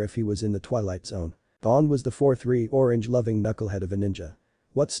checked or if he was in the twilight zone. Dawn was the 4-3 orange-loving knucklehead of a ninja.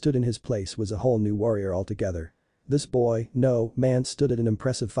 What stood in his place was a whole new warrior altogether. This boy, no, man stood at an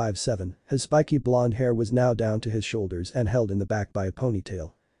impressive 5'7", his spiky blonde hair was now down to his shoulders and held in the back by a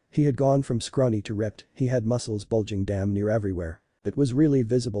ponytail. He had gone from scrawny to ripped, he had muscles bulging damn near everywhere. It was really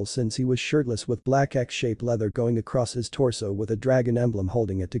visible since he was shirtless with black X-shaped leather going across his torso with a dragon emblem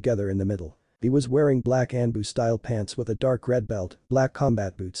holding it together in the middle. He was wearing black Anbu-style pants with a dark red belt, black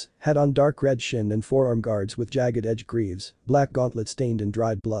combat boots, had on dark red shin and forearm guards with jagged edge greaves, black gauntlet stained in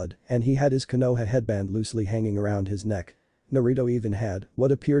dried blood, and he had his Konoha headband loosely hanging around his neck. Naruto even had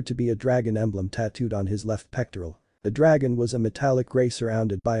what appeared to be a dragon emblem tattooed on his left pectoral. The dragon was a metallic gray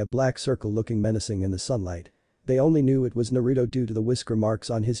surrounded by a black circle looking menacing in the sunlight. They only knew it was Naruto due to the whisker marks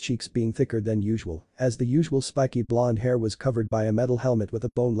on his cheeks being thicker than usual, as the usual spiky blonde hair was covered by a metal helmet with a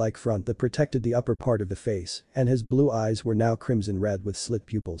bone-like front that protected the upper part of the face, and his blue eyes were now crimson red with slit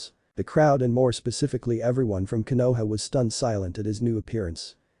pupils. The crowd and more specifically everyone from Konoha was stunned silent at his new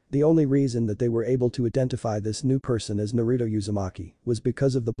appearance. The only reason that they were able to identify this new person as Naruto Uzumaki was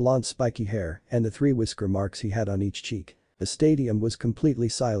because of the blonde spiky hair and the 3 whisker marks he had on each cheek. The stadium was completely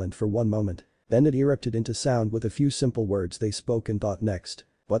silent for one moment. Then it erupted into sound with a few simple words they spoke and thought next.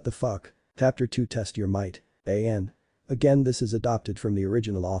 What the fuck? Chapter 2 Test Your Might. AN. Again, this is adopted from the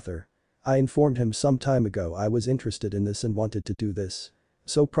original author. I informed him some time ago I was interested in this and wanted to do this.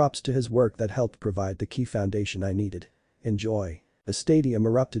 So props to his work that helped provide the key foundation I needed. Enjoy. The stadium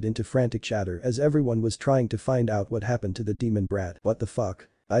erupted into frantic chatter as everyone was trying to find out what happened to the demon brat. What the fuck?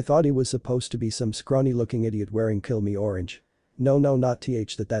 I thought he was supposed to be some scrawny looking idiot wearing Kill Me Orange. No, not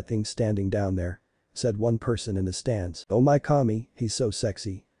that thing standing down there, said one person in the stands. Oh my Kami, he's so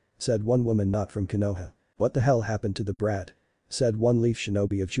sexy, said one woman not from Konoha. What the hell happened to the brat? Said one leaf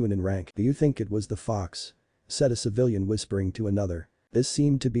shinobi of chunin rank. Do you think it was the fox? Said a civilian whispering to another. This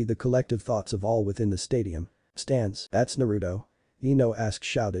seemed to be the collective thoughts of all within the stadium. Stands. That's Naruto? Ino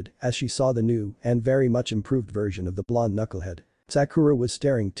shouted as she saw the new and very much improved version of the blonde knucklehead. Sakura was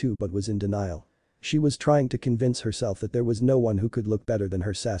staring too but was in denial. She was trying to convince herself that there was no one who could look better than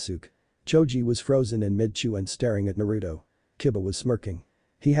her Sasuke. Choji was frozen in mid-chew and staring at Naruto. Kiba was smirking.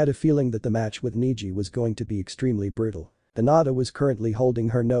 He had a feeling that the match with Neji was going to be extremely brutal. Hinata was currently holding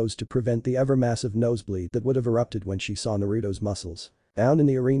her nose to prevent the ever-massive nosebleed that would have erupted when she saw Naruto's muscles. Down in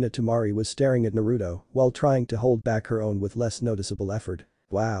the arena, Temari was staring at Naruto while trying to hold back her own with less noticeable effort.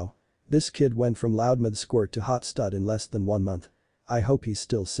 Wow. This kid went from loudmouth squirt to hot stud in less than 1 month. I hope he's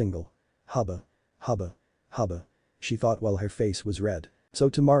still single. Hubba. She thought while her face was red. So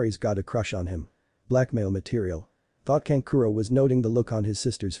Temari's got a crush on him. Blackmail material. Thought Kankuro was noting the look on his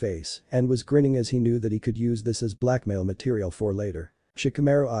sister's face and was grinning as he knew that he could use this as blackmail material for later.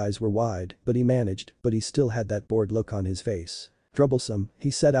 Shikamaru's eyes were wide, but he still had that bored look on his face. Troublesome,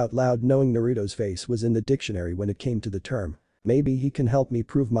 he said out loud knowing Naruto's face was in the dictionary when it came to the term. Maybe he can help me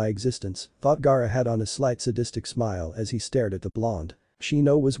prove my existence, thought Gaara had on a slight sadistic smile as he stared at the blonde.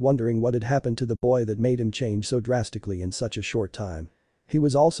 Shino was wondering what had happened to the boy that made him change so drastically in such a short time. He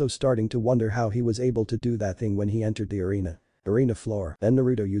was also starting to wonder how he was able to do that thing when he entered the arena. Arena floor. Then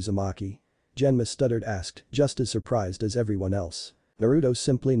Naruto Uzumaki? Genma stuttered asked, just as surprised as everyone else. Naruto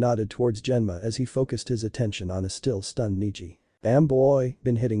simply nodded towards Genma as he focused his attention on a still stunned Neji. Damn boy,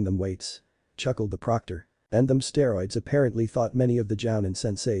 been hitting them weights. Chuckled the proctor. And them steroids apparently thought many of the Jounin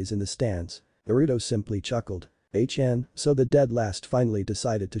senseis in the stands. Naruto simply chuckled. HN, so the dead last finally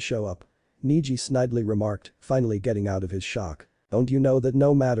decided to show up. Neji snidely remarked, finally getting out of his shock. Don't you know that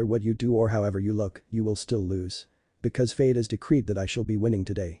no matter what you do or however you look, you will still lose? Because fate has decreed that I shall be winning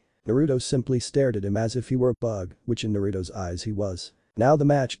today. Naruto simply stared at him as if he were a bug, which in Naruto's eyes he was. Now the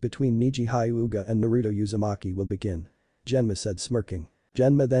match between Neji Hyuga and Naruto Uzumaki will begin. Genma said smirking.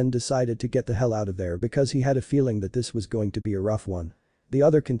 Genma then decided to get the hell out of there because he had a feeling that this was going to be a rough one. The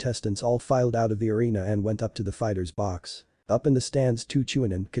other contestants all filed out of the arena and went up to the fighter's box. Up in the stands, two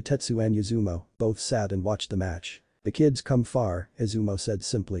Chunin, Katetsu and Izumo, both sat and watched the match. The kid's come far, Izumo said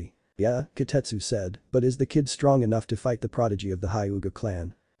simply. Yeah, Katetsu said, but is the kid strong enough to fight the prodigy of the Hyuga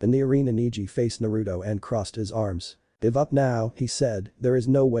clan? In the arena, Neji faced Naruto and crossed his arms. Give up now, he said, there is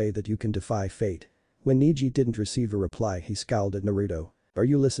no way that you can defy fate. When Neji didn't receive a reply, he scowled at Naruto. Are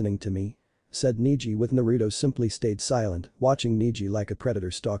you listening to me? Said Neji with Naruto simply stayed silent, watching Neji like a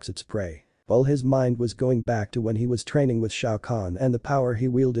predator stalks its prey. While his mind was going back to when he was training with Shao Kahn and the power he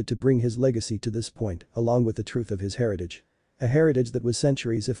wielded to bring his legacy to this point, along with the truth of his heritage. A heritage that was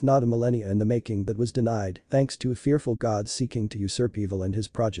centuries if not a millennia in the making that was denied thanks to a fearful god seeking to usurp evil and his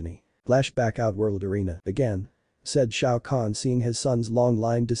progeny. Flashback Outworld Arena. Again. Said Shao Kahn seeing his son's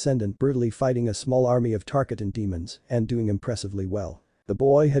long-line descendant brutally fighting a small army of Tarkatan demons and doing impressively well. The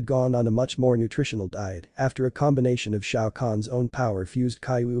boy had gone on a much more nutritional diet after a combination of Shao Kahn's own power fused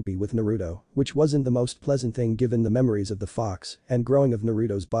Kyuubi with Naruto, which wasn't the most pleasant thing given the memories of the fox and growing of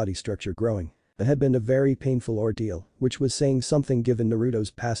Naruto's body structure growing. It had been a very painful ordeal, which was saying something given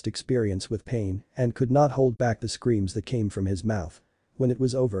Naruto's past experience with pain and could not hold back the screams that came from his mouth. When it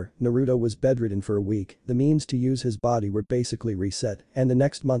was over, Naruto was bedridden for a week, the means to use his body were basically reset, and the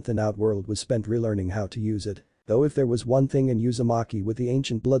next month in Outworld was spent relearning how to use it. Though if there was one thing in Uzumaki with the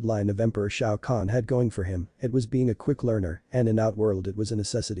ancient bloodline of Emperor Shao Kahn had going for him, it was being a quick learner, and in Outworld it was a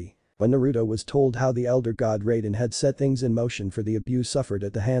necessity. When Naruto was told how the elder god Raiden had set things in motion for the abuse suffered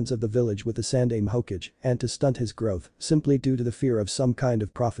at the hands of the village with the Sandaime Hokage and to stunt his growth simply due to the fear of some kind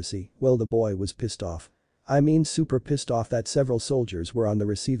of prophecy, well, the boy was pissed off. I mean super pissed off that several soldiers were on the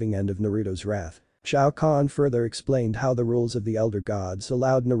receiving end of Naruto's wrath. Shao Kahn further explained how the rules of the Elder Gods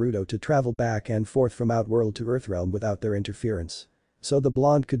allowed Naruto to travel back and forth from Outworld to Earthrealm without their interference. So the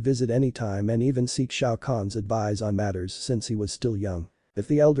blonde could visit anytime and even seek Shao Kahn's advice on matters since he was still young. If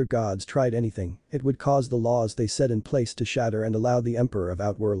the Elder Gods tried anything, it would cause the laws they set in place to shatter and allow the Emperor of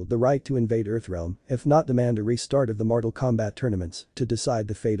Outworld the right to invade Earthrealm, if not demand a restart of the Mortal Kombat tournaments to decide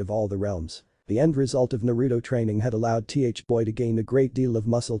the fate of all the realms. The end result of Naruto training had allowed Boy to gain a great deal of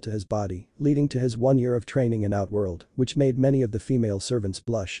muscle to his body, leading to his 1 year of training in Outworld, which made many of the female servants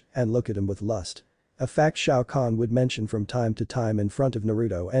blush and look at him with lust. A fact Shao Kahn would mention from time to time in front of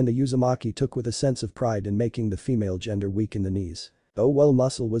Naruto, and the Uzumaki took with a sense of pride in making the female gender weak in the knees. Though well,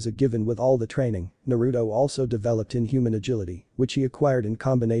 muscle was a given with all the training, Naruto also developed inhuman agility, which he acquired in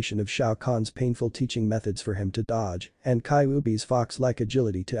combination of Shao Kahn's painful teaching methods for him to dodge and Kyuubi's fox-like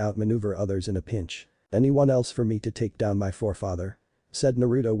agility to outmaneuver others in a pinch. "Anyone else for me to take down my forefather?" said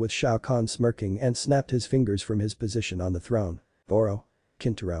Naruto with Shao Kahn smirking and snapped his fingers from his position on the throne. "Boro,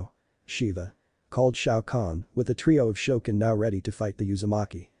 Kintaro, Shiva," called Shao Kahn, with a trio of Shokin now ready to fight the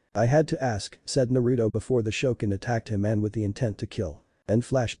Uzumaki. "I had to ask," said Naruto before the Shokin attacked him and with the intent to kill. Then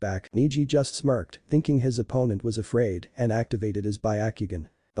flashback, Neji just smirked, thinking his opponent was afraid and activated his Byakugan.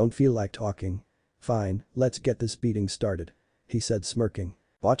 "Don't feel like talking? Fine, let's get this beating started," he said smirking.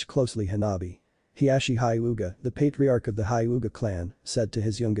 "Watch closely, Hanabi." Hiashi Hyuga, the patriarch of the Hyuga clan, said to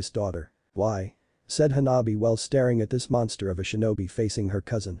his youngest daughter. "Why?" said Hanabi while staring at this monster of a shinobi facing her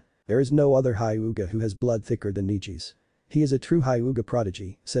cousin. "There is no other Hyuga who has blood thicker than Neji's. He is a true Hyuga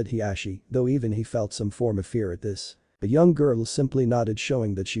prodigy," said Hiashi, though even he felt some form of fear at this. The young girl simply nodded,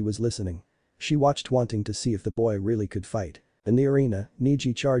 showing that she was listening. She watched, wanting to see if the boy really could fight. In the arena,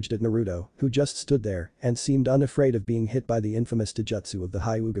 Neji charged at Naruto, who just stood there and seemed unafraid of being hit by the infamous taijutsu of the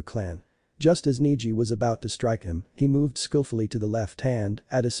Hyuga clan. Just as Neji was about to strike him, he moved skillfully to the left hand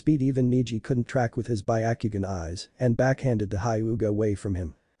at a speed even Neji couldn't track with his Byakugan eyes and backhanded the Hyuga away from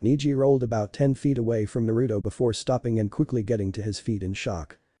him. Neji rolled about 10 feet away from Naruto before stopping and quickly getting to his feet in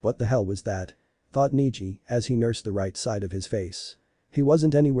shock. "What the hell was that?" thought Neji as he nursed the right side of his face. He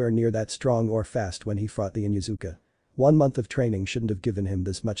wasn't anywhere near that strong or fast when he fought the Inuzuka. 1 month of training shouldn't have given him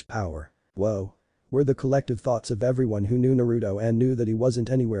this much power. Whoa. Were the collective thoughts of everyone who knew Naruto and knew that he wasn't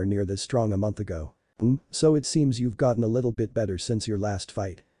anywhere near this strong a month ago. So it seems you've gotten a little bit better since your last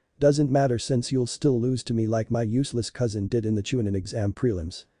fight. Doesn't matter since you'll still lose to me like my useless cousin did in the chunin exam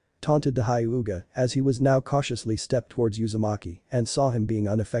prelims," taunted the Hyuga as he was now cautiously stepped towards Uzumaki and saw him being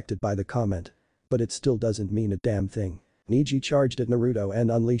unaffected by the comment. "But it still doesn't mean a damn thing." Neji charged at Naruto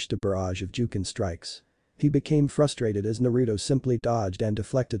and unleashed a barrage of Juken strikes. He became frustrated as Naruto simply dodged and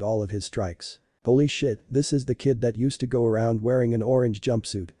deflected all of his strikes. "Holy shit, this is the kid that used to go around wearing an orange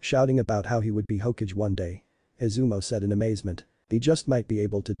jumpsuit, shouting about how he would be Hokage one day," Izumo said in amazement. "He just might be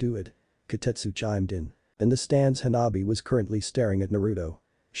able to do it." Katetsu chimed in. In the stands, Hanabi was currently staring at Naruto.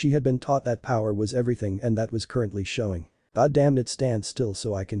 She had been taught that power was everything and that was currently showing. "God damn it, stand still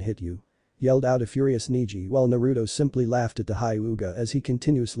so I can hit you," yelled out a furious Neji while Naruto simply laughed at the Hyuga as he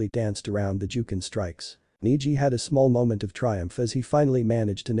continuously danced around the Juken strikes. Neji had a small moment of triumph as he finally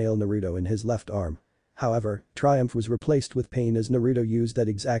managed to nail Naruto in his left arm. However, triumph was replaced with pain as Naruto used that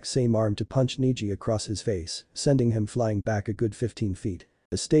exact same arm to punch Neji across his face, sending him flying back a good 15 feet.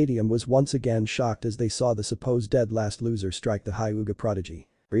 The stadium was once again shocked as they saw the supposed dead last loser strike the Hyuga prodigy.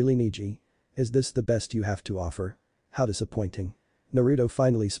 "Really, Neji? Is this the best you have to offer? How disappointing." Naruto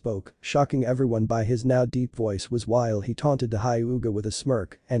finally spoke, shocking everyone by his now deep voice was while he taunted the Hyuga with a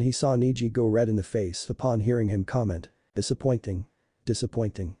smirk and he saw Neji go red in the face upon hearing him comment. "Disappointing.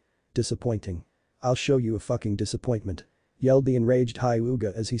 Disappointing. Disappointing. I'll show you a fucking disappointment," yelled the enraged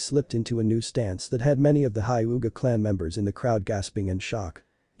Hyuga as he slipped into a new stance that had many of the Hyuga clan members in the crowd gasping in shock.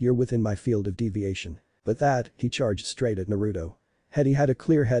 "You're within my field of deviation." With that, he charged straight at Naruto. Had he had a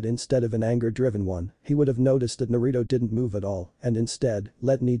clear head instead of an anger-driven one, he would have noticed that Naruto didn't move at all and instead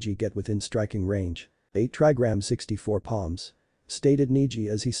let Neji get within striking range. 8 trigram 64 palms. Stated Neji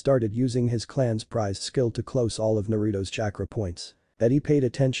as he started using his clan's prized skill to close all of Naruto's chakra points. Had he paid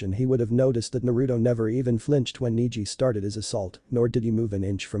attention, he would have noticed that Naruto never even flinched when Neji started his assault, nor did he move an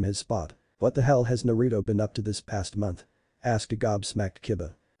inch from his spot. "What the hell has Naruto been up to this past month?" asked a gobsmacked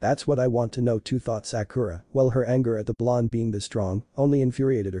Kiba. "That's what I want to know too," thought Sakura, while her anger at the blonde being this strong only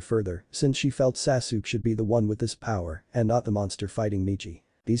infuriated her further since she felt Sasuke should be the one with this power and not the monster fighting Neji.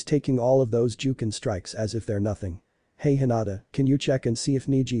 He's taking all of those Juken strikes as if they're nothing. "Hey Hinata, can you check and see if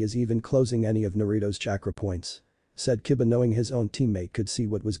Neji is even closing any of Naruto's chakra points?" said Kiba, knowing his own teammate could see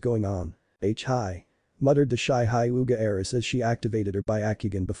what was going on. "Hi," muttered the shy Hyuga heiress as she activated her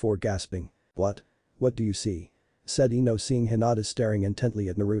Byakugan before gasping. "What? What do you see? Said Ino, seeing Hinata staring intently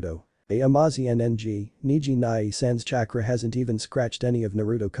at Naruto. Amazi NNG, Niji Nai-san's chakra hasn't even scratched any of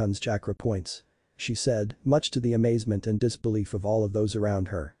Naruto-kun's chakra points. She said, much to the amazement and disbelief of all of those around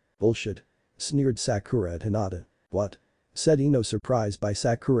her. Bullshit. Sneered Sakura at Hinata. What? Said Ino, surprised by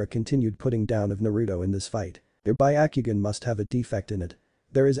Sakura continued putting down of Naruto in this fight. Your Byakugan must have a defect in it.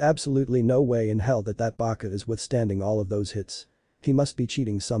 There is absolutely no way in hell that Baka is withstanding all of those hits. He must be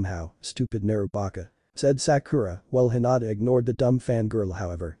cheating somehow, stupid Naru Baka. Said Sakura, while Hinata ignored the dumb fangirl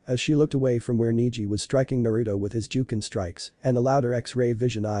however, as she looked away from where Niji was striking Naruto with his Juken strikes and allowed her X-ray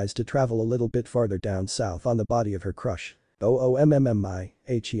vision eyes to travel a little bit farther down south on the body of her crush. He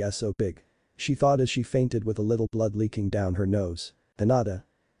is so big. She thought as she fainted with a little blood leaking down her nose. Hinata.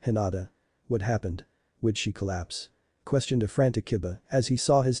 What happened? Would she collapse? Questioned a frantic Kiba as he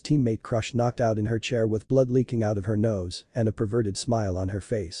saw his teammate crush knocked out in her chair with blood leaking out of her nose and a perverted smile on her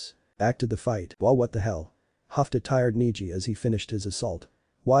face. Back to the fight. Well, what the hell? Huffed a tired Niji as he finished his assault.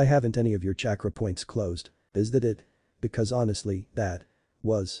 Why haven't any of your chakra points closed? Is that it? Because honestly, that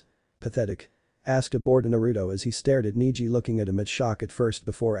was pathetic. Asked a bored Naruto as he stared at Niji, looking at him at shock at first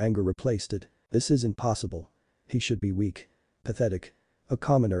before anger replaced it. This isn't possible. He should be weak. Pathetic. A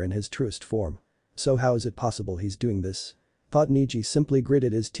commoner in his truest form. So how is it possible he's doing this? Thought Niji, simply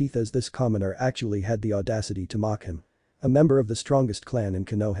gritted his teeth as this commoner actually had the audacity to mock him. A member of the strongest clan in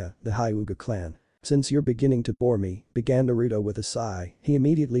Konoha, the Hyuga clan. Since you're beginning to bore me, began Naruto with a sigh. He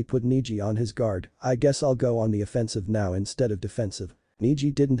immediately put Niji on his guard. I guess I'll go on the offensive now instead of defensive.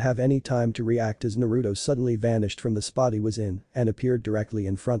 Niji didn't have any time to react as Naruto suddenly vanished from the spot he was in and appeared directly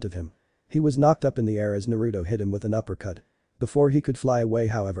in front of him. He was knocked up in the air as Naruto hit him with an uppercut. Before he could fly away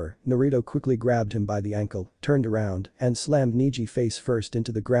however, Naruto quickly grabbed him by the ankle, turned around, and slammed Niji face first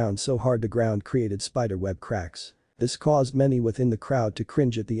into the ground so hard the ground created spiderweb cracks. This caused many within the crowd to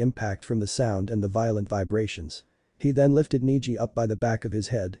cringe at the impact from the sound and the violent vibrations. He then lifted Niji up by the back of his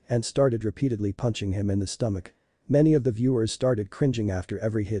head and started repeatedly punching him in the stomach. Many of the viewers started cringing after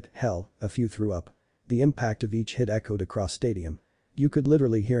every hit, hell, a few threw up. The impact of each hit echoed across stadium. You could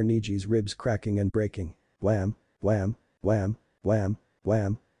literally hear Niji's ribs cracking and breaking. Wham, wham, wham, wham,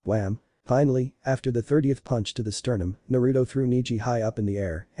 wham, wham. Finally, after the 30th punch to the sternum, Naruto threw Niji high up in the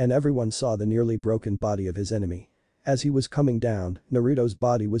air and everyone saw the nearly broken body of his enemy. As he was coming down, Naruto's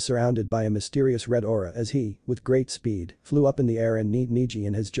body was surrounded by a mysterious red aura as he, with great speed, flew up in the air and kneed Niji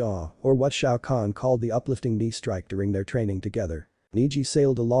in his jaw, or what Shao Kahn called the uplifting knee strike during their training together. Niji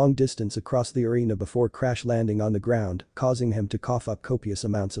sailed a long distance across the arena before crash landing on the ground, causing him to cough up copious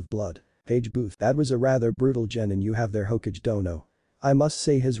amounts of blood. Page Booth, that was a rather brutal genin you have there, Hokage Dono. I must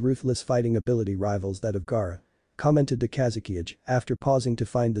say his ruthless fighting ability rivals that of Gaara. Commented to Kazukiage after pausing to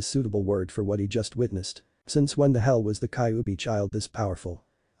find the suitable word for what he just witnessed. Since when the hell was the Kyuubi child this powerful?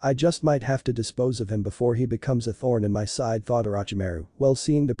 I just might have to dispose of him before he becomes a thorn in my side, thought Orochimaru, while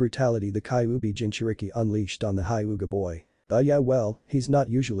seeing the brutality the Kyuubi Jinchuriki unleashed on the Hyuga boy. Yeah, well, he's not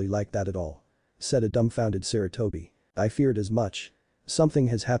usually like that at all. Said a dumbfounded Sarutobi. I feared as much. Something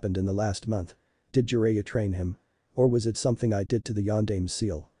has happened in the last month. Did Jiraiya train him? Or was it something I did to the Yondame's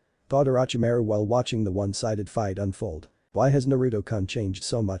seal? Thought Orochimaru while watching the one-sided fight unfold. Why has Naruto-kun changed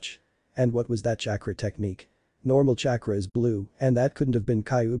so much? And what was that chakra technique? Normal chakra is blue, and that couldn't have been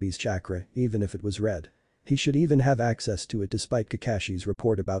Kyuubi's chakra, even if it was red. He should even have access to it despite Kakashi's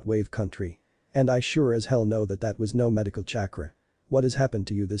report about Wave Country. And I sure as hell know that was no medical chakra. What has happened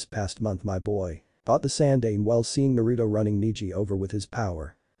to you this past month, my boy? Thought the Sandane while seeing Naruto running Niji over with his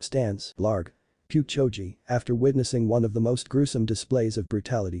power. Stance, Larg. Puked Choji, after witnessing one of the most gruesome displays of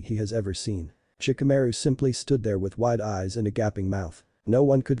brutality he has ever seen. Shikamaru simply stood there with wide eyes and a gaping mouth. No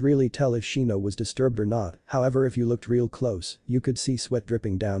one could really tell if Shino was disturbed or not, however if you looked real close, you could see sweat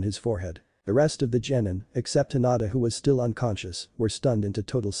dripping down his forehead. The rest of the genin, except Hinata who was still unconscious, were stunned into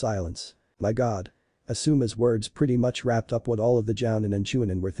total silence. My god. Asuma's words pretty much wrapped up what all of the Jounin and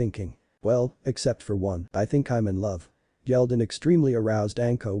Chunin were thinking. Well, except for one, I think I'm in love. Yelled an extremely aroused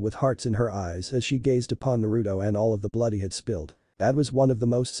Anko with hearts in her eyes as she gazed upon Naruto and all of the blood he had spilled. That was one of the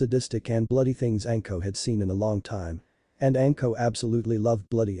most sadistic and bloody things Anko had seen in a long time. And Anko absolutely loved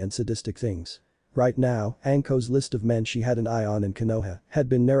bloody and sadistic things. Right now, Anko's list of men she had an eye on in Konoha had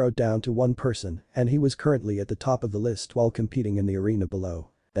been narrowed down to one person and he was currently at the top of the list while competing in the arena below.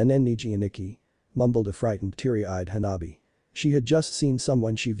 Then Niji Aniki. Mumbled a frightened teary-eyed Hanabi. She had just seen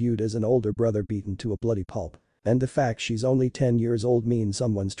someone she viewed as an older brother beaten to a bloody pulp. And the fact she's only 10 years old means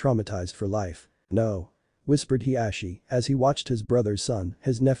someone's traumatized for life. No. Whispered Hiashi as he watched his brother's son,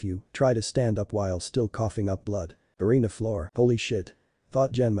 his nephew, try to stand up while still coughing up blood. Arena floor, holy shit.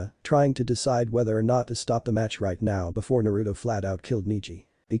 Thought Genma, trying to decide whether or not to stop the match right now before Naruto flat out killed Niji.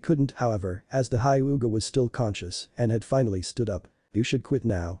 He couldn't, however, as the Hyuga was still conscious and had finally stood up. "You should quit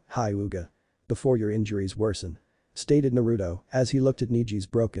now, Hyuga. Before your injuries worsen," stated Naruto as he looked at Niji's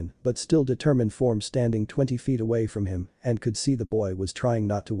broken but still determined form standing 20 feet away from him and could see the boy was trying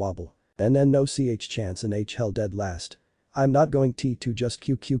not to wobble. "And then no ch chance and hell dead last. I'm not going to just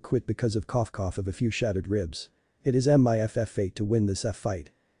QQ quit because of cough of a few shattered ribs. It is my fate to win this fight."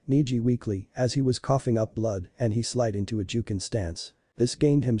 Niji weakly as he was coughing up blood and he slid into a Jukin stance. This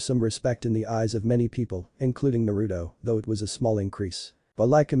gained him some respect in the eyes of many people, including Naruto, though it was a small increase.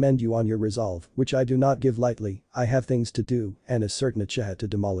 "While I commend you on your resolve, which I do not give lightly, I have things to do and a certain Uchiha to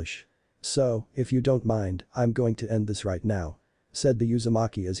demolish. So, if you don't mind, I'm going to end this right now," said the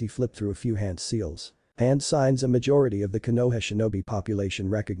Uzumaki as he flipped through a few hand seals. Hand signs a majority of the Konoha shinobi population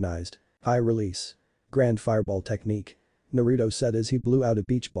recognized. "High release. Grand fireball technique," Naruto said as he blew out a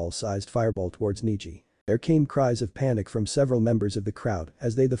beach ball-sized fireball towards Niji. There came cries of panic from several members of the crowd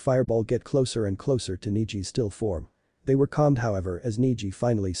as the fireball get closer and closer to Niji's still form. They were calmed however as Niji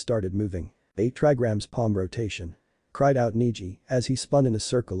finally started moving. 8 trigrams palm rotation, cried out Niji as he spun in a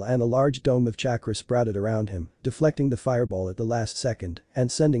circle and a large dome of chakra sprouted around him, deflecting the fireball at the last second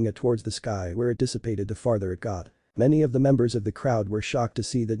and sending it towards the sky where it dissipated the farther it got. Many of the members of the crowd were shocked to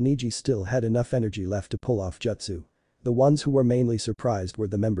see that Niji still had enough energy left to pull off jutsu. The ones who were mainly surprised were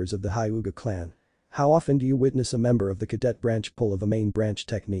the members of the Hyuga clan. How often do you witness a member of the cadet branch pull of a main branch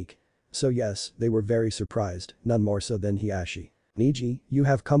technique? So yes, they were very surprised, none more so than Hiashi. "Niji, you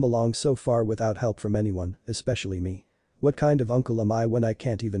have come along so far without help from anyone, especially me. What kind of uncle am I when I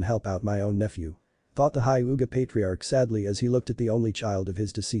can't even help out my own nephew?" thought the Hyuga patriarch sadly as he looked at the only child of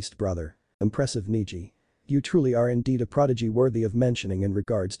his deceased brother. "Impressive Niji. You truly are indeed a prodigy worthy of mentioning in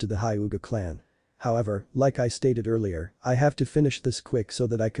regards to the Hyuga clan. However, like I stated earlier, I have to finish this quick so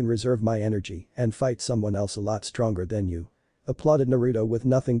that I can reserve my energy and fight someone else a lot stronger than you," applauded Naruto with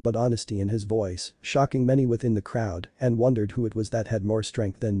nothing but honesty in his voice, shocking many within the crowd and wondered who it was that had more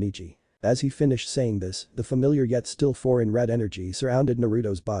strength than Niji. As he finished saying this, the familiar yet still foreign red energy surrounded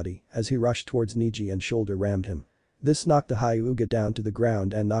Naruto's body as he rushed towards Niji and shoulder rammed him. This knocked the Hyuga down to the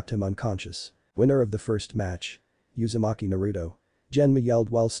ground and knocked him unconscious. Winner of the first match. Uzumaki Naruto. Genma yelled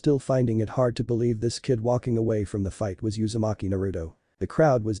while still finding it hard to believe this kid walking away from the fight was Uzumaki Naruto. The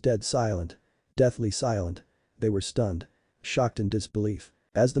crowd was dead silent. Deathly silent. They were stunned. Shocked in disbelief.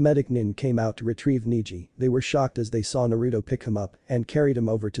 As the medic Nin came out to retrieve Niji, they were shocked as they saw Naruto pick him up and carried him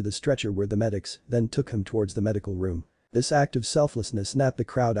over to the stretcher where the medics then took him towards the medical room. This act of selflessness snapped the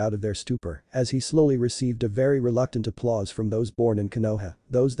crowd out of their stupor as he slowly received a very reluctant applause from those born in Konoha,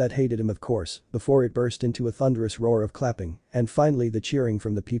 those that hated him of course, before it burst into a thunderous roar of clapping and finally the cheering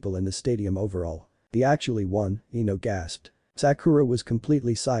from the people in the stadium overall. "He actually won," Ino gasped. Sakura was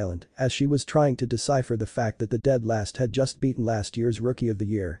completely silent as she was trying to decipher the fact that the dead last had just beaten last year's Rookie of the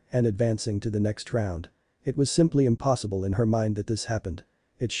Year and advancing to the next round. It was simply impossible in her mind that this happened.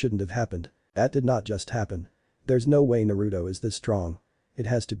 It shouldn't have happened. That did not just happen. There's no way Naruto is this strong. It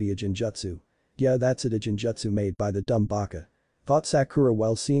has to be a Jinjutsu. Yeah, that's it, a Jinjutsu made by the dumb baka. Thought Sakura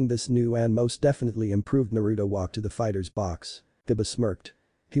while seeing this new and most definitely improved Naruto walk to the fighter's box. Kiba smirked.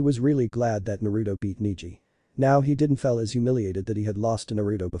 He was really glad that Naruto beat Niji. Now he didn't feel as humiliated that he had lost to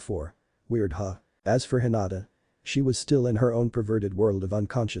Naruto before. Weird huh? As for Hinata. She was still in her own perverted world of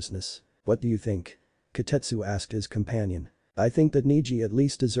unconsciousness. "What do you think?" Katetsu asked his companion. "I think that Niji at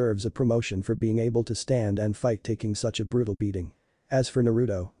least deserves a promotion for being able to stand and fight taking such a brutal beating. As for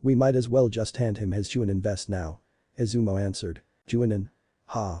Naruto, we might as well just hand him his chunin vest now," Izumo answered. "Chunin?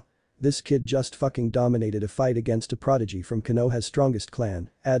 Ha. This kid just fucking dominated a fight against a prodigy from Konoha's strongest clan,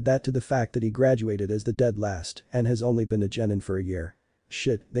 add that to the fact that he graduated as the dead last and has only been a genin for a year.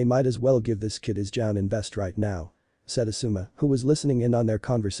 Shit, they might as well give this kid his jounin vest right now," said Asuma, who was listening in on their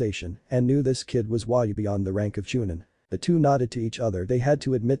conversation and knew this kid was way beyond the rank of chunin. The two nodded to each other. They had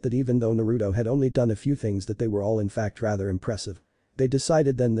to admit that even though Naruto had only done a few things that they were all in fact rather impressive. They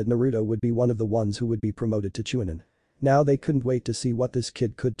decided then that Naruto would be one of the ones who would be promoted to chunin. Now they couldn't wait to see what this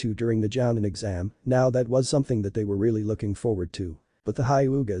kid could do during the jounin exam, now that was something that they were really looking forward to. But the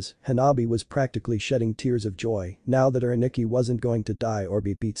Hyugas, Hanabi was practically shedding tears of joy now that her Nikki wasn't going to die or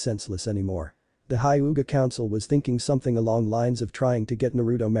be beat senseless anymore. The Hyuga council was thinking something along lines of trying to get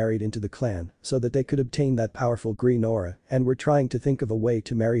Naruto married into the clan so that they could obtain that powerful green aura and were trying to think of a way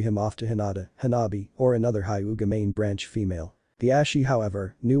to marry him off to Hinata, Hanabi, or another Hyuga main branch female. The Ashi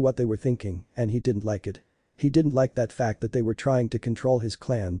however knew what they were thinking and he didn't like it. He didn't like that fact that they were trying to control his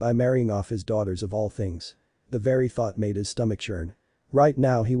clan by marrying off his daughters of all things. The very thought made his stomach churn. Right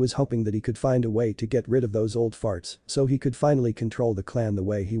now he was hoping that he could find a way to get rid of those old farts so he could finally control the clan the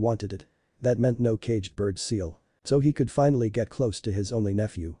way he wanted it. That meant no caged bird seal. so he could finally get close to his only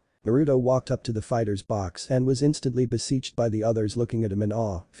nephew. Naruto walked up to the fighter's box and was instantly besieged by the others looking at him in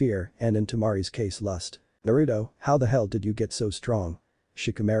awe, fear, and in Tamari's case lust. "Naruto, how the hell did you get so strong?"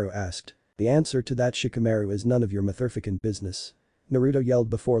 Shikamaru asked. "The answer to that, Shikamaru, is none of your motherfucking business," Naruto yelled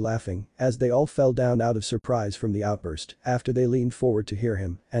before laughing as they all fell down out of surprise from the outburst after they leaned forward to hear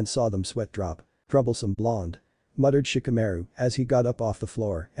him and saw them sweat drop. "Troublesome blonde," muttered Shikamaru as he got up off the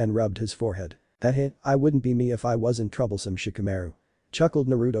floor and rubbed his forehead. I wouldn't be me if I wasn't troublesome, Shikamaru," chuckled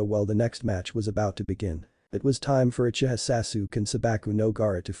Naruto while the next match was about to begin. It was time for Uchiha Sasuke and Sabaku no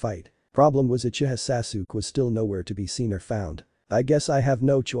Gaara to fight. Problem was Uchiha Sasuke was still nowhere to be seen or found. "I guess I have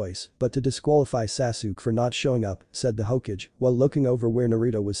no choice but to disqualify Sasuke for not showing up," said the Hokage while looking over where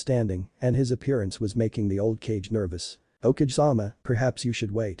Naruto was standing, and his appearance was making the old Kage nervous. "Hokage-sama, perhaps you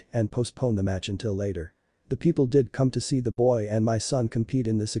should wait and postpone the match until later. The people did come to see the boy and my son compete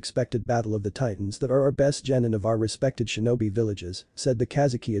in this expected battle of the titans that are our best genin of our respected shinobi villages," said the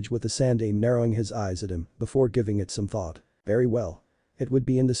Kazekage with the Sandaime narrowing his eyes at him before giving it some thought. "Very well. It would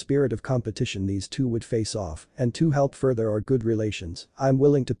be in the spirit of competition these two would face off and to help further our good relations, I'm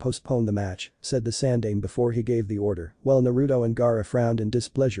willing to postpone the match," said the Sandaime before he gave the order, while Naruto and Gaara frowned in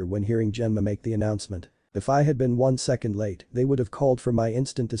displeasure when hearing Genma make the announcement. "If I had been 1 second late, they would have called for my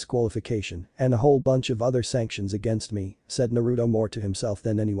instant disqualification and a whole bunch of other sanctions against me," said Naruto more to himself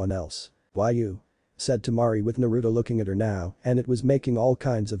than anyone else. "Why you?" said Tamari with Naruto looking at her now and it was making all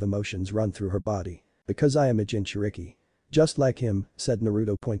kinds of emotions run through her body. "Because I am a Jinchuriki." "Just like him," said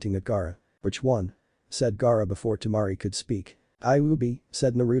Naruto pointing at Gaara. "Which one?" said Gaara before Tamari could speak. "Iubi,"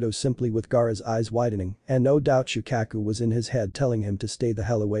 said Naruto simply with Gaara's eyes widening and no doubt Shukaku was in his head telling him to stay the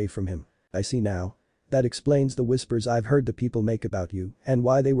hell away from him. "I see now. That explains the whispers I've heard the people make about you and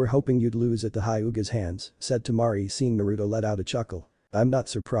why they were hoping you'd lose at the Hyuga's hands," said Tamari seeing Naruto let out a chuckle. "I'm not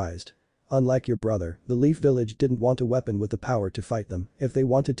surprised. Unlike your brother, the Leaf Village didn't want a weapon with the power to fight them if they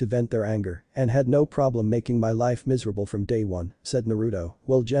wanted to vent their anger and had no problem making my life miserable from day one," said Naruto,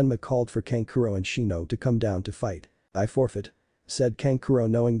 while Genma called for Kankuro and Shino to come down to fight. "I forfeit," said Kankuro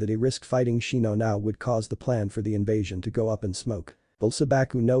knowing that a risk fighting Shino now would cause the plan for the invasion to go up in smoke. "Will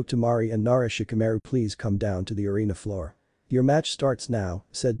Sabaku no Tamari and Nara Shikamaru please come down to the arena floor?" "Your match starts now,"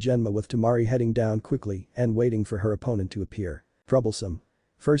 said Genma with Tamari heading down quickly and waiting for her opponent to appear. "Troublesome.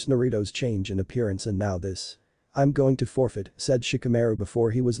 First Naruto's change in appearance and now this." "I'm going to forfeit," said Shikamaru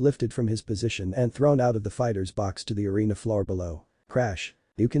before he was lifted from his position and thrown out of the fighter's box to the arena floor below. Crash.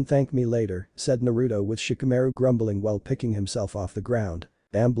 "You can thank me later," said Naruto with Shikamaru grumbling while picking himself off the ground.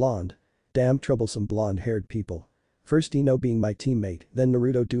 "Damn blonde. Damn troublesome blonde-haired people. First Ino being my teammate, then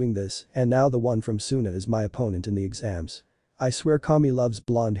Naruto doing this, and now the one from Suna is my opponent in the exams. I swear Kami loves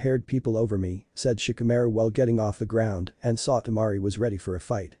blonde-haired people over me," said Shikamaru while getting off the ground and saw Tamari was ready for a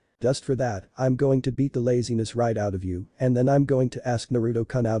fight. "Just for that, I'm going to beat the laziness right out of you and then I'm going to ask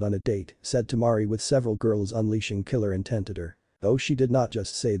Naruto-kun out on a date," said Tamari with several girls unleashing killer intent at her. "Oh, she did not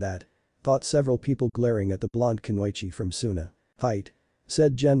just say that," thought several people glaring at the blonde Kunoichi from Suna. "Fight,"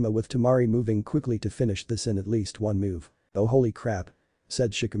 said Genma with Tamari moving quickly to finish this in at least one move. "Oh holy crap,"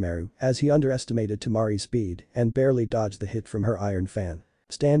 said Shikamaru as he underestimated Tamari's speed and barely dodged the hit from her iron fan.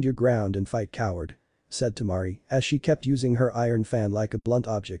 "Stand your ground and fight, coward," said Tamari as she kept using her iron fan like a blunt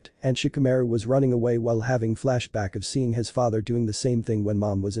object and Shikamaru was running away while having flashback of seeing his father doing the same thing when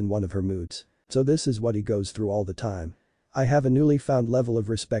mom was in one of her moods. So this is what he goes through all the time. "I have a newly found level of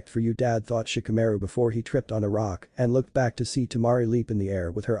respect for you, dad," thought Shikamaru before he tripped on a rock and looked back to see Tamari leap in the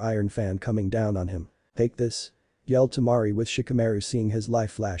air with her iron fan coming down on him. "Take this," yelled Tamari with Shikamaru seeing his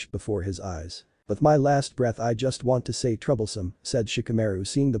life flash before his eyes. "With my last breath I just want to say troublesome," said Shikamaru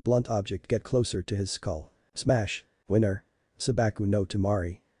seeing the blunt object get closer to his skull. "Smash. Winner. Sabaku no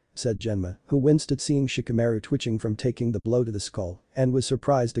Tamari," said Genma, who winced at seeing Shikamaru twitching from taking the blow to the skull and was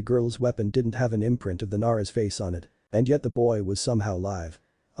surprised the girl's weapon didn't have an imprint of the Nara's face on it. And yet the boy was somehow alive.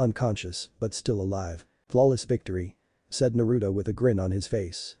 Unconscious, but still alive. "Flawless victory," said Naruto with a grin on his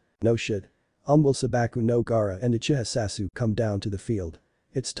face. "No shit. Will Sabaku no Gaara and Uchiha Sasuke come down to the field?"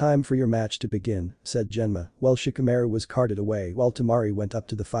 "It's time for your match to begin," said Genma, while Shikamaru was carted away while Tamari went up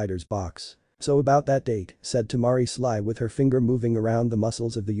to the fighter's box. "So about that date," said Tamari sly with her finger moving around the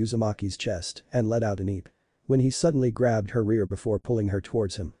muscles of the Uzumaki's chest and let out an eep. When he suddenly grabbed her rear before pulling her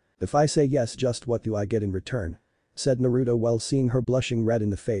towards him. "If I say yes, just what do I get in return?" said Naruto while seeing her blushing red in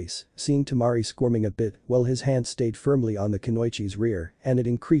the face, seeing Tamari squirming a bit while his hand stayed firmly on the Kunoichi's rear and it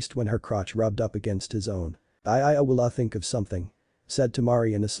increased when her crotch rubbed up against his own. I will think of something," said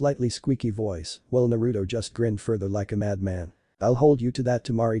Tamari in a slightly squeaky voice while Naruto just grinned further like a madman. "I'll hold you to that,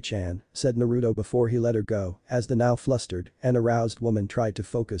 Tamari-chan," said Naruto before he let her go as the now flustered and aroused woman tried to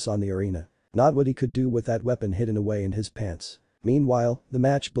focus on the arena. Not what he could do with that weapon hidden away in his pants. Meanwhile, the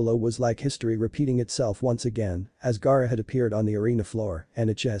match below was like history repeating itself once again, as Gaara had appeared on the arena floor and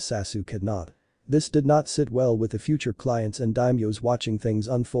Uchiha Sasuke had not. This did not sit well with the future clients and daimyos watching things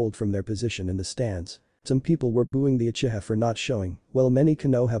unfold from their position in the stands. Some people were booing the Uchiha for not showing, while many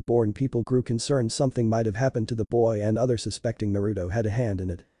Konoha-born people grew concerned something might have happened to the boy and others suspecting Naruto had a hand in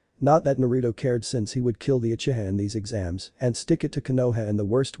it. Not that Naruto cared, since he would kill the Uchiha in these exams and stick it to Konoha in the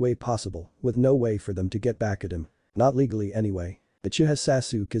worst way possible, with no way for them to get back at him. Not legally anyway. Uchiha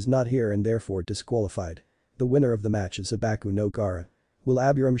Sasuke is not here and therefore disqualified. The winner of the match is Sabaku no Gaara. Will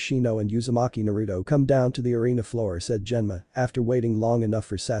Aburame Shino and Uzumaki Naruto come down to the arena floor, said Genma, after waiting long enough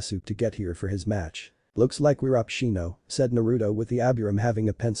for Sasuke to get here for his match. Looks like we're up, Shino, said Naruto, with the Aburame having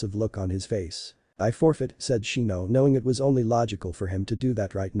a pensive look on his face. I forfeit, said Shino, knowing it was only logical for him to do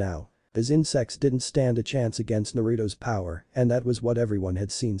that right now. His insects didn't stand a chance against Naruto's power, and that was what everyone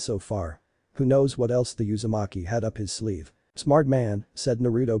had seen so far. Who knows what else the Uzumaki had up his sleeve. Smart man, said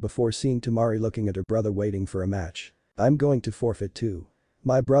Naruto before seeing Temari looking at her brother waiting for a match. I'm going to forfeit too.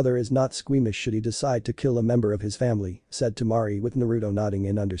 My brother is not squeamish should he decide to kill a member of his family, said Temari, with Naruto nodding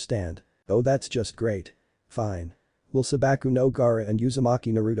in understand. Oh, that's just great. Fine. Will Sabaku no Gaara and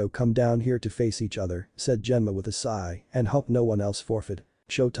Uzumaki Naruto come down here to face each other, said Genma with a sigh, and hope no one else forfeit.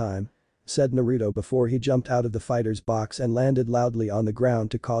 Showtime. Said Naruto before he jumped out of the fighter's box and landed loudly on the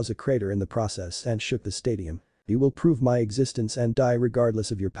ground to cause a crater in the process and shook the stadium. You will prove my existence and die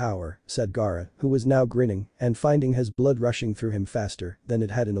regardless of your power, said Gaara, who was now grinning and finding his blood rushing through him faster than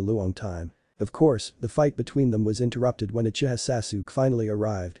it had in a long time. Of course, the fight between them was interrupted when Uchiha Sasuke finally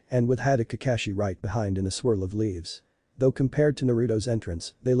arrived and with Hada Kakashi right behind in a swirl of leaves. Though compared to Naruto's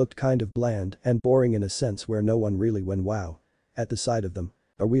entrance, they looked kind of bland and boring in a sense where no one really went wow. At the sight of them.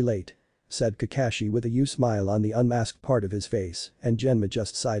 Are we late? Said Kakashi with a smile on the unmasked part of his face, and Genma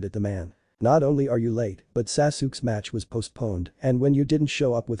just sighed at the man. Not only are you late, but Sasuke's match was postponed, and when you didn't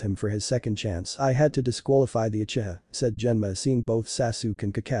show up with him for his second chance I had to disqualify the Uchiha, said Genma, seeing both Sasuke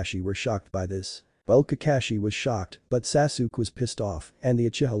and Kakashi were shocked by this. Well, Kakashi was shocked, but Sasuke was pissed off, and the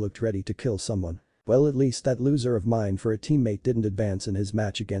Uchiha looked ready to kill someone. Well, at least that loser of mine for a teammate didn't advance in his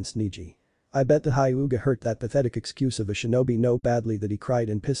match against Neji. I bet the Hyuga hurt that pathetic excuse of a shinobi no badly that he cried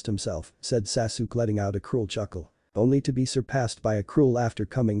and pissed himself, said Sasuke, letting out a cruel chuckle. Only to be surpassed by a cruel laughter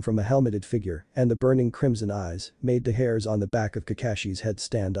coming from a helmeted figure, and the burning crimson eyes made the hairs on the back of Kakashi's head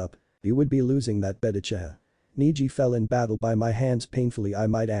stand up. You would be losing that bet, Uchiha. Neji fell in battle by my hands painfully, I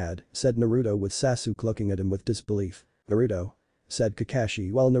might add, said Naruto, with Sasuke looking at him with disbelief. Naruto? Said Kakashi,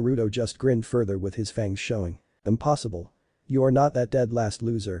 while Naruto just grinned further with his fangs showing. Impossible. You are not that dead last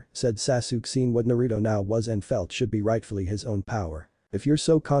loser, said Sasuke, seeing what Naruto now was and felt should be rightfully his own power. If you're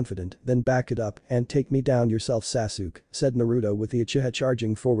so confident, then back it up and take me down yourself, Sasuke, said Naruto, with the Uchiha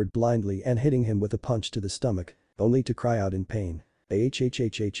charging forward blindly and hitting him with a punch to the stomach, only to cry out in pain.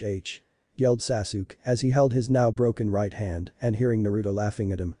 Hhhhh. Yelled Sasuke as he held his now broken right hand and hearing Naruto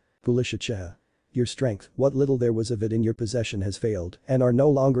laughing at him. Foolish Uchiha. Your strength, what little there was of it in your possession, has failed and are no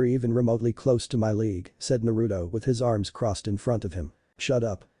longer even remotely close to my league, said Naruto with his arms crossed in front of him. Shut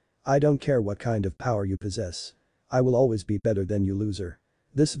up. I don't care what kind of power you possess. I will always be better than you, loser.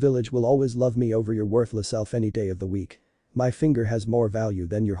 This village will always love me over your worthless self any day of the week. My finger has more value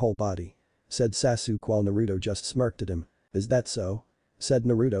than your whole body. Said Sasuke while Naruto just smirked at him. Is that so? Said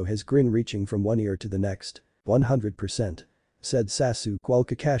Naruto, his grin reaching from one ear to the next. 100%. Said Sasuke while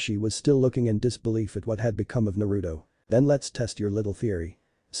Kakashi was still looking in disbelief at what had become of Naruto. Then let's test your little theory.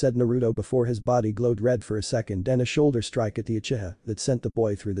 Said Naruto before his body glowed red for a second and a shoulder strike at the Uchiha that sent the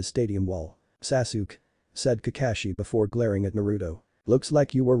boy through the stadium wall. Sasuke. Said Kakashi before glaring at Naruto. Looks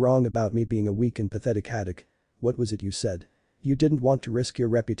like you were wrong about me being a weak and pathetic haddock. What was it you said? You didn't want to risk your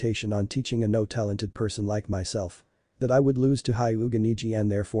reputation on teaching a no-talented person like myself. That I would lose to Hyuga Neji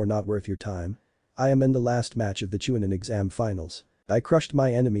and therefore not worth your time. I am in the last match of the chunin exam finals. I crushed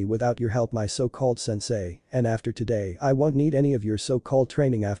my enemy without your help, my so-called sensei, and after today I won't need any of your so-called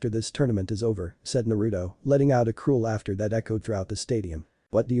training after this tournament is over, said Naruto, letting out a cruel laughter that echoed throughout the stadium.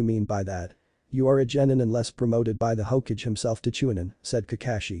 What do you mean by that? You are a genin unless promoted by the Hokage himself to chunin, said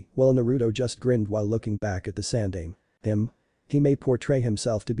Kakashi, while Naruto just grinned while looking back at the Sandaime. Him? He may portray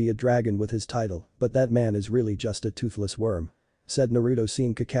himself to be a dragon with his title, but that man is really just a toothless worm. Said Naruto,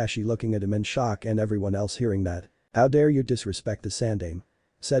 seeing Kakashi looking at him in shock and everyone else hearing that. How dare you disrespect the Sandaime?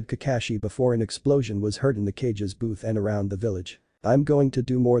 Said Kakashi before an explosion was heard in the cage's booth and around the village. I'm going to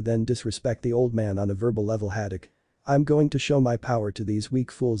do more than disrespect the old man on a verbal level, haddock. I'm going to show my power to these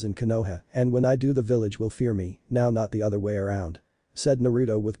weak fools in Konoha, and when I do the village will fear me, now not the other way around. said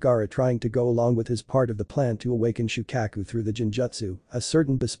Naruto with Gaara trying to go along with his part of the plan to awaken Shukaku through the Genjutsu a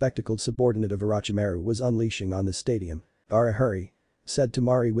certain bespectacled subordinate of Orochimaru was unleashing on the stadium. "Gaara, hurry," said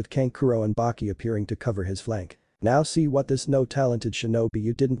Temari with Kankuro and Baki appearing to cover his flank. "Now see what this no-talented shinobi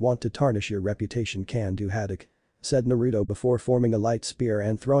you didn't want to tarnish your reputation can do, Haddock," said Naruto before forming a light spear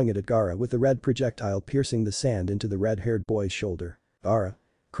and throwing it at Gaara with the red projectile piercing the sand into the red-haired boy's shoulder. "Gaara!"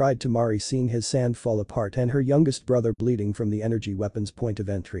 cried Temari seeing his sand fall apart and her youngest brother bleeding from the energy weapon's point of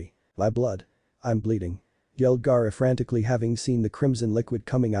entry. "My blood. I'm bleeding," yelled Gaara frantically having seen the crimson liquid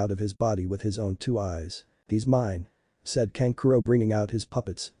coming out of his body with his own two eyes. "These mine," said Kankuro bringing out his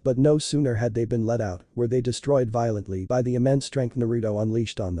puppets, but no sooner had they been let out were they destroyed violently by the immense strength Naruto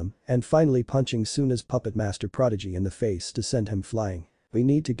unleashed on them and finally punching Suna's puppet master prodigy in the face to send him flying. "We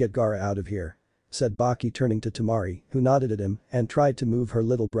need to get Gaara out of here," said Baki turning to Temari, who nodded at him and tried to move her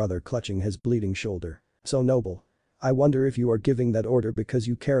little brother clutching his bleeding shoulder. "So noble. I wonder if you are giving that order because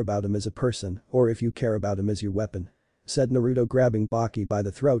you care about him as a person or if you care about him as your weapon," said Naruto grabbing Baki by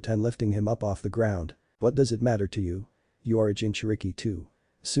the throat and lifting him up off the ground. "What does it matter to you? You are a Jinchuriki too.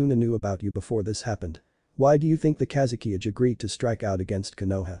 Suna knew about you before this happened. Why do you think the Kazekage agreed to strike out against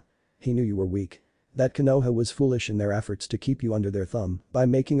Konoha? He knew you were weak. That Konoha was foolish in their efforts to keep you under their thumb by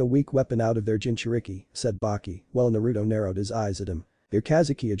making a weak weapon out of their Jinchuriki," said Baki, while Naruto narrowed his eyes at him. "Your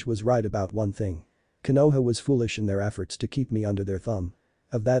Kazekage was right about one thing. Konoha was foolish in their efforts to keep me under their thumb.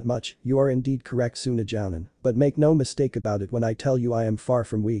 Of that much, you are indeed correct, Suna Jounin, but make no mistake about it when I tell you I am far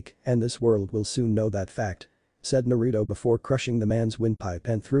from weak and this world will soon know that fact," said Naruto before crushing the man's windpipe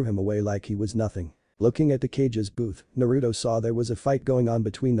and threw him away like he was nothing. Looking at the cage's booth, Naruto saw there was a fight going on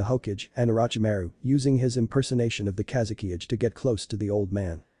between the Hokage and Orochimaru, using his impersonation of the Kazekage to get close to the old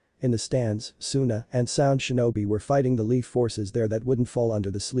man. In the stands, Suna and Sound Shinobi were fighting the leaf forces there that wouldn't fall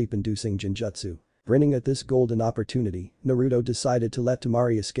under the sleep-inducing Genjutsu. Grinning at this golden opportunity, Naruto decided to let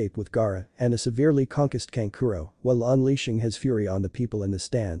Temari escape with Gaara and a severely concussed Kankuro while unleashing his fury on the people in the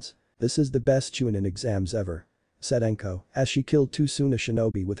stands. "This is the best chunin exams ever," said Enko as she killed two Suna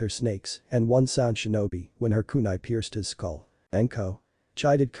shinobi with her snakes and one Sound shinobi when her kunai pierced his skull. "Enko?"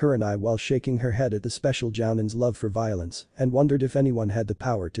 chided Kurenai while shaking her head at the special Jounin's love for violence and wondered if anyone had the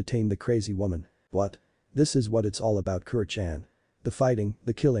power to tame the crazy woman. "What? This is what it's all about, Kuro-chan. The fighting,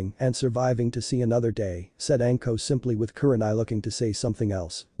 the killing and surviving to see another day," said Anko simply with Kurenai looking to say something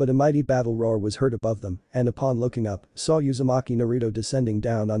else, but a mighty battle roar was heard above them and upon looking up, saw Uzumaki Naruto descending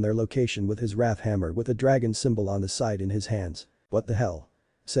down on their location with his wrath hammer with a dragon symbol on the side in his hands. "What the hell?"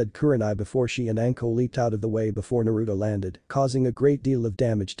 said Kurenai before she and Anko leaped out of the way before Naruto landed, causing a great deal of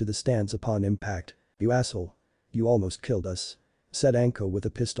damage to the stands upon impact. "You asshole. You almost killed us," said Anko with a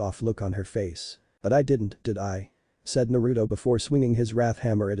pissed off look on her face. "But I didn't, did I?" said Naruto before swinging his wrath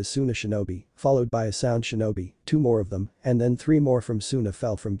hammer at a Suna shinobi, followed by a Sound shinobi, two more of them, and then three more from Suna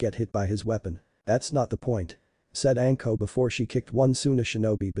fell from get hit by his weapon. "That's not the point," said Anko before she kicked one Suna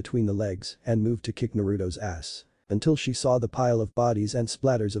shinobi between the legs and moved to kick Naruto's ass. Until she saw the pile of bodies and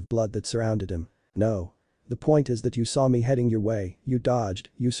splatters of blood that surrounded him. "No. The point is that you saw me heading your way, you dodged,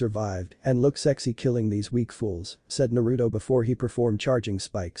 you survived, and look sexy killing these weak fools," said Naruto before he performed charging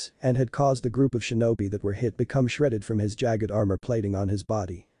spikes and had caused the group of shinobi that were hit become shredded from his jagged armor plating on his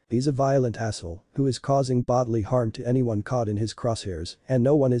body. "He's a violent asshole who is causing bodily harm to anyone caught in his crosshairs and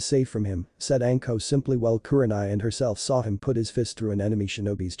no one is safe from him," said Anko simply while Kurenai and herself saw him put his fist through an enemy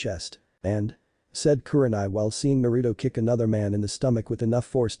shinobi's chest. "And?" said Kurenai while seeing Naruto kick another man in the stomach with enough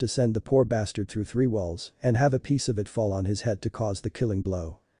force to send the poor bastard through three walls and have a piece of it fall on his head to cause the killing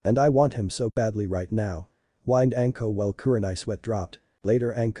blow. "And I want him so badly right now," whined Anko while Kurenai sweat dropped.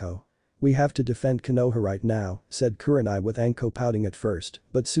 "Later, Anko. We have to defend Konoha right now," said Kurenai with Anko pouting at first,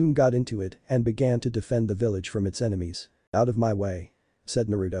 but soon got into it and began to defend the village from its enemies. "Out of my way," said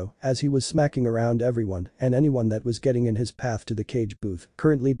Naruto as he was smacking around everyone and anyone that was getting in his path to the cage booth,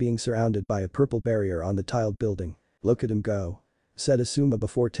 currently being surrounded by a purple barrier on the tiled building. "Look at him go," said Asuma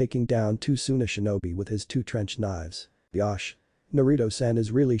before taking down two Suna shinobi with his two trench knives. "Yosh. Naruto-san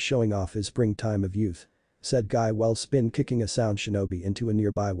is really showing off his springtime of youth," said Guy while spin kicking a Sound shinobi into a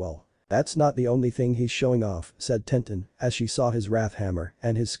nearby wall. "That's not the only thing he's showing off," said Tenten as she saw his wrath hammer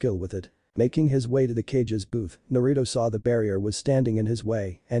and his skill with it. Making his way to the cage's booth, Naruto saw the barrier was standing in his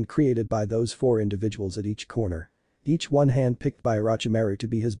way and created by those four individuals at each corner. Each one hand-picked by Orochimaru to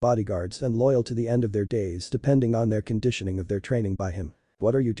be his bodyguards and loyal to the end of their days depending on their conditioning of their training by him.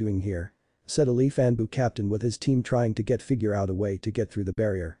 "What are you doing here?" said a Leaf Anbu captain with his team trying to figure out a way to get through the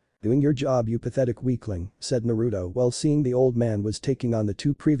barrier. "Doing your job, you pathetic weakling," said Naruto while seeing the old man was taking on the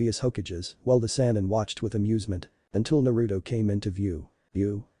two previous Hokages while the Sannin watched with amusement until Naruto came into view.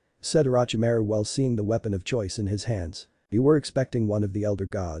 "You?" said Orochimaru while seeing the weapon of choice in his hands. You were expecting one of the elder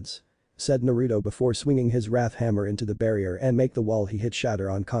gods," said Naruto before swinging his wrath hammer into the barrier and make the wall he hit shatter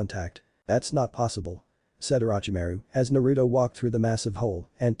on contact. "That's not possible," said Orochimaru as Naruto walked through the massive hole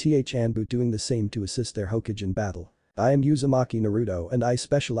and Anbu doing the same to assist their Hokage in battle. "I am Uzumaki Naruto and I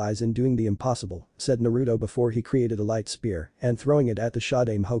specialize in doing the impossible," said Naruto before he created a light spear and throwing it at the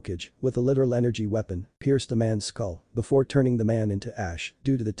Shodaime Hokage with a literal energy weapon pierced the man's skull before turning the man into ash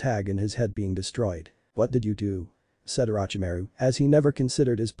due to the tag in his head being destroyed. "What did you do?" said Orochimaru as he never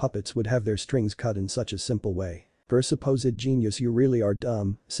considered his puppets would have their strings cut in such a simple way. "For a supposed genius you really are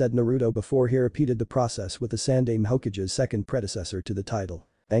dumb," said Naruto before he repeated the process with the Sandaime Hokage's second predecessor to the title.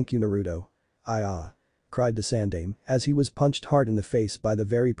 "Thank you Naruto." Cried the Sandaime as he was punched hard in the face by the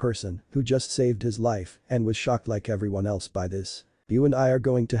very person who just saved his life and was shocked like everyone else by this. "You and I are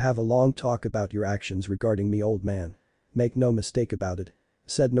going to have a long talk about your actions regarding me old man. Make no mistake about it,"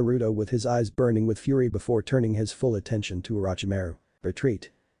 said Naruto with his eyes burning with fury before turning his full attention to Orochimaru.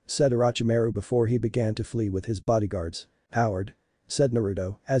 "Retreat," said Orochimaru before he began to flee with his bodyguards. "Coward," said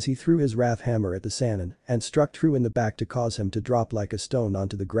Naruto as he threw his wrath hammer at the Sannin and struck true in the back to cause him to drop like a stone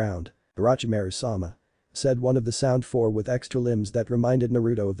onto the ground. "Orochimaru-sama," said one of the Sound Four with extra limbs that reminded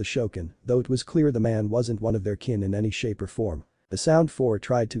Naruto of the Shokin, though it was clear the man wasn't one of their kin in any shape or form. The Sound Four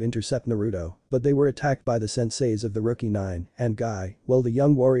tried to intercept Naruto, but they were attacked by the senseis of the Rookie Nine and Guy, while the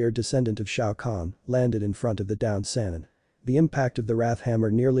young warrior descendant of Shao Kahn landed in front of the downed Sannin. The impact of the wrath hammer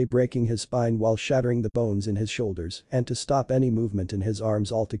nearly breaking his spine while shattering the bones in his shoulders and to stop any movement in his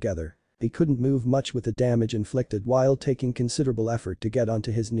arms altogether. He couldn't move much with the damage inflicted while taking considerable effort to get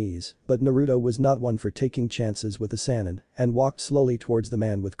onto his knees, but Naruto was not one for taking chances with the Sannin and walked slowly towards the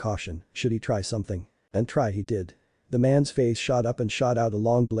man with caution, should he try something? And try he did. The man's face shot up and shot out a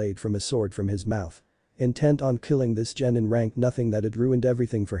long blade from a sword from his mouth. Intent on killing this genin rank nothing that had ruined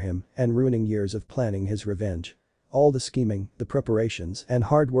everything for him and ruining years of planning his revenge. All the scheming, the preparations and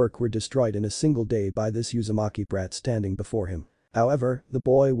hard work were destroyed in a single day by this Uzumaki brat standing before him. However, the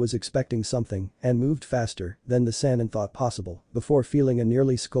boy was expecting something and moved faster than the Sannin thought possible before feeling a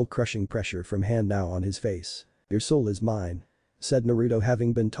nearly skull-crushing pressure from hand now on his face. "Your soul is mine," said Naruto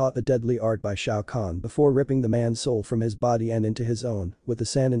having been taught the deadly art by Shao Kahn before ripping the man's soul from his body and into his own, with the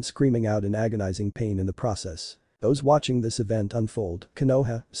Sannin screaming out in agonizing pain in the process. Those watching this event unfold,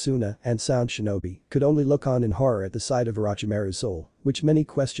 Konoha, Suna and Sound Shinobi, could only look on in horror at the sight of Orochimaru's soul, which many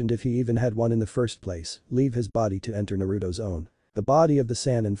questioned if he even had one in the first place, leave his body to enter Naruto's own. The body of the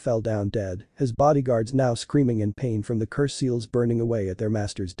Sannin fell down dead, his bodyguards now screaming in pain from the curse seals burning away at their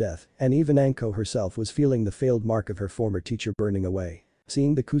master's death, and even Anko herself was feeling the failed mark of her former teacher burning away.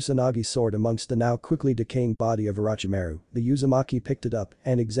 Seeing the Kusanagi sword amongst the now quickly decaying body of Orochimaru, the Uzumaki picked it up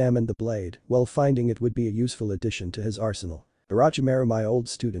and examined the blade, while finding it would be a useful addition to his arsenal. "Orochimaru my old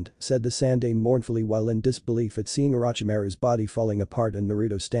student," said the Sandaime mournfully while in disbelief at seeing Orochimaru's body falling apart and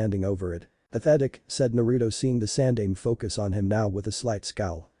Naruto standing over it. "Pathetic," said Naruto seeing the Sandaime focus on him now with a slight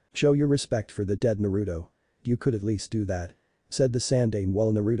scowl. "Show your respect for the dead Naruto. You could at least do that," said the Sandaime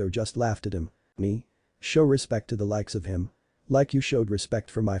while Naruto just laughed at him. "Me? Show respect to the likes of him? Like you showed respect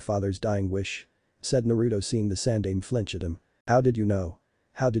for my father's dying wish?" said Naruto seeing the Sandaime flinch at him. "How did you know?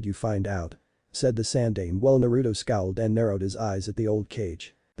 How did you find out?" said the Sandaime while Naruto scowled and narrowed his eyes at the old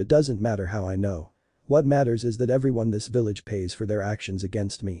cage. "It doesn't matter how I know. What matters is that everyone in this village pays for their actions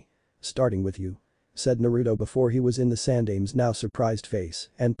against me. Starting with you," said Naruto before he was in the Sandaime's now surprised face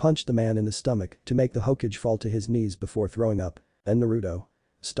and punched the man in the stomach to make the Hokage fall to his knees before throwing up. "And Naruto.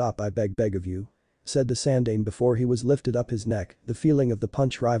 Stop I beg of you," said the Sandaime before he was lifted up his neck, the feeling of the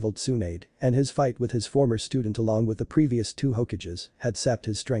punch rivaled Tsunade and his fight with his former student along with the previous two Hokages had sapped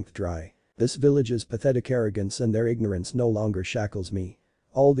his strength dry. "This village's pathetic arrogance and their ignorance no longer shackles me.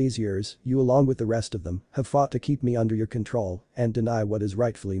 All these years, you along with the rest of them, have fought to keep me under your control and deny what is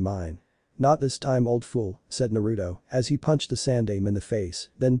rightfully mine." "Not this time old fool," said Naruto as he punched the Sandaime in the face,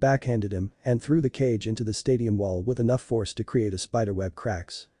 then backhanded him and threw the cage into the stadium wall with enough force to create a spiderweb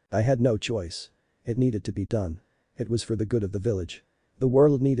cracks. "I had no choice. It needed to be done. It was for the good of the village. The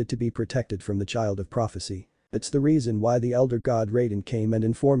world needed to be protected from the child of prophecy. It's the reason why the elder god Raiden came and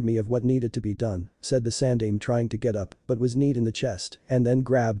informed me of what needed to be done," said the Sandaime trying to get up but was kneed in the chest and then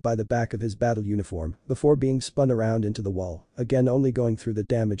grabbed by the back of his battle uniform before being spun around into the wall, again only going through the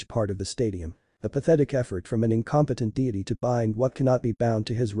damaged part of the stadium. "A pathetic effort from an incompetent deity to bind what cannot be bound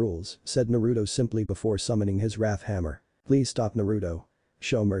to his rules," said Naruto simply before summoning his wrath hammer. "Please stop Naruto.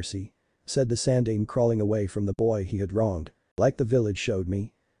 Show mercy," said the Sandaime crawling away from the boy he had wronged. "Like the village showed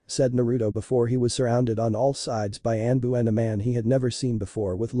me," said Naruto before he was surrounded on all sides by Anbu and a man he had never seen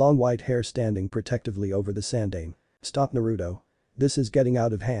before with long white hair standing protectively over the Sandaime. "Stop Naruto. "This is getting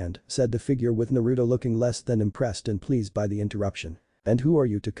out of hand," said the figure with Naruto looking less than impressed and pleased by the interruption. "And who are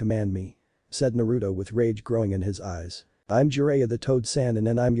you to command me?" said Naruto with rage growing in his eyes. "I'm Jiraiya the Toad Sannin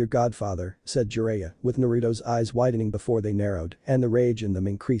and I'm your godfather," said Jiraiya, with Naruto's eyes widening before they narrowed and the rage in them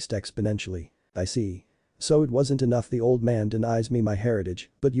increased exponentially. "I see. So it wasn't enough the old man denies me my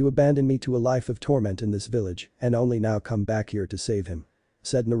heritage, but you abandon me to a life of torment in this village and only now come back here to save him,"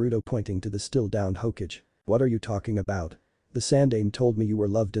 said Naruto pointing to the still downed Hokage. "What are you talking about? The Sandaime told me you were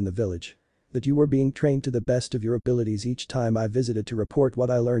loved in the village. That you were being trained to the best of your abilities each time I visited to report what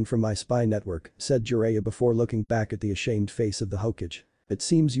I learned from my spy network," said Jiraiya before looking back at the ashamed face of the Hokage. "It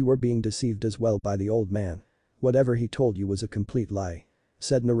seems you were being deceived as well by the old man. Whatever he told you was a complete lie,"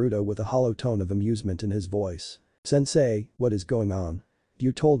 said Naruto with a hollow tone of amusement in his voice. "Sensei, what is going on?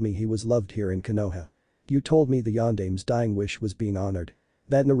 You told me he was loved here in Konoha. You told me the Yondaime's dying wish was being honored.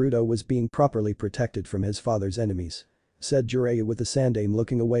 That Naruto was being properly protected from his father's enemies," said Jiraiya with the Sandaime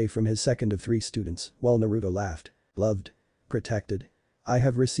looking away from his second of 3 students while Naruto laughed. "Loved? Protected? I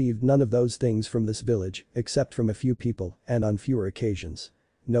have received none of those things from this village except from a few people and on fewer occasions.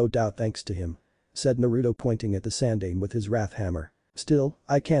 No doubt thanks to him," said Naruto pointing at the Sandaime with his wrath hammer. "Still,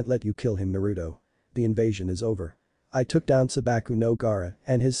 I can't let you kill him, Naruto. The invasion is over. I took down Sabaku no Gaara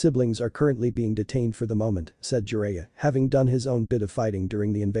and his siblings are currently being detained for the moment," said Jiraiya, having done his own bit of fighting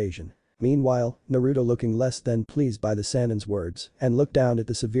during the invasion. Meanwhile, Naruto looking less than pleased by the Sannin's words and looked down at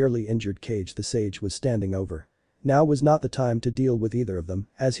the severely injured Kage the sage was standing over. Now was not the time to deal with either of them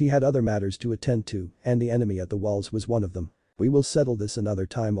as he had other matters to attend to and the enemy at the walls was one of them. "We will settle this another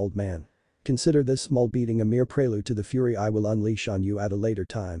time, old man. Consider this small beating a mere prelude to the fury I will unleash on you at a later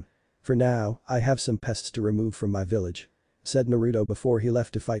time. For now, I have some pests to remove from my village," said Naruto before he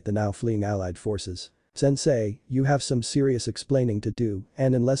left to fight the now fleeing allied forces. "Sensei, you have some serious explaining to do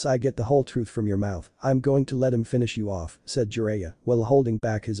and unless I get the whole truth from your mouth, I'm going to let him finish you off," said Jiraiya while holding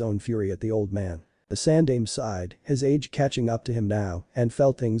back his own fury at the old man. The Sandaime sighed, his age catching up to him now and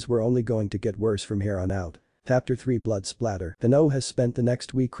felt things were only going to get worse from here on out. Chapter 3 Blood Splatter. Konoha has spent the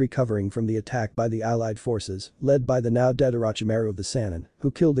next week recovering from the attack by the allied forces led by the now dead Orochimaru of the Sannin,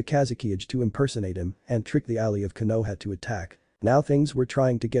 who killed the Kazekage to impersonate him and trick the ally of Konoha to attack. Now things were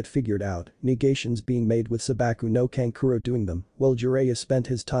trying to get figured out, negations being made with Sabaku no Kankuro doing them, while Jiraiya spent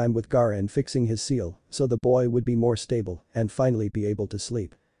his time with Gaara and fixing his seal so the boy would be more stable and finally be able to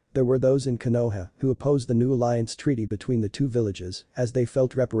sleep. There were those in Konoha who opposed the new alliance treaty between the two villages as they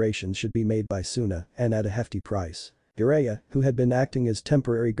felt reparations should be made by Suna and at a hefty price. Jiraiya, who had been acting as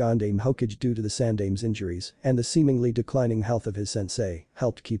temporary Gondaime Hokage due to the Sandaime's injuries and the seemingly declining health of his sensei,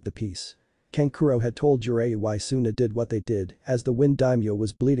 helped keep the peace. Kankuro had told Jiraiya why Suna did what they did as the Wind Daimyo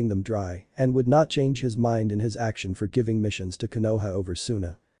was bleeding them dry and would not change his mind in his action for giving missions to Konoha over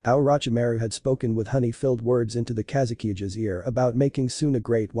Suna. How Orochimaru had spoken with honey-filled words into the Kazekige's ear about making Suna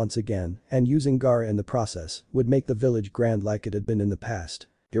great once again and using Gaara in the process would make the village grand like it had been in the past.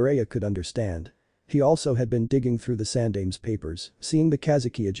 Jiraiya could understand. He also had been digging through the Sandaime's papers, seeing the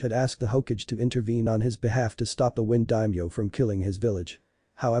Kazekige had asked the Hokage to intervene on his behalf to stop the Wind Daimyo from killing his village.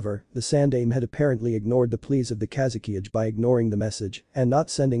 However, the Sandaime had apparently ignored the pleas of the Kazekige by ignoring the message and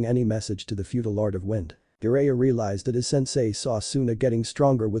not sending any message to the feudal Lord of Wind. Jiraiya realized that his sensei saw Suna getting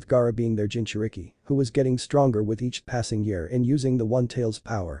stronger with Gaara being their Jinchuriki, who was getting stronger with each passing year in using the One Tail's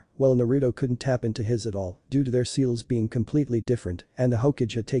power, while Naruto couldn't tap into his at all due to their seals being completely different and the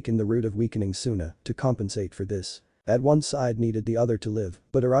Hokage had taken the route of weakening Suna to compensate for this. That one side needed the other to live,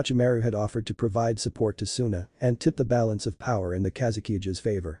 but Orochimaru had offered to provide support to Suna and tip the balance of power in the Kazekige's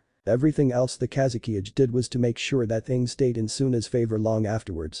favor. Everything else the Kazekige did was to make sure that things stayed in Suna's favor long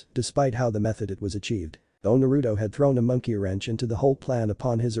afterwards, despite how the method it was achieved. Though Naruto had thrown a monkey wrench into the whole plan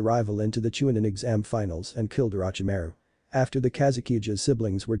upon his arrival into the chunin exam finals and killed Orochimaru. After the Kazekige's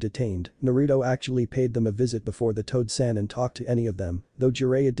siblings were detained, Naruto actually paid them a visit before the Toad Sannin talked to any of them, though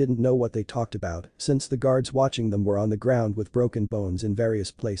Jiraiya didn't know what they talked about since the guards watching them were on the ground with broken bones in various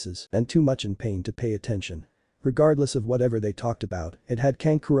places and too much in pain to pay attention. Regardless of whatever they talked about, it had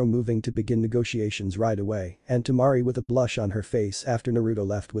Kankuro moving to begin negotiations right away and Temari with a blush on her face after Naruto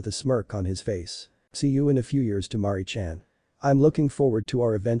left with a smirk on his face. "See you in a few years, Temari-chan. I'm looking forward to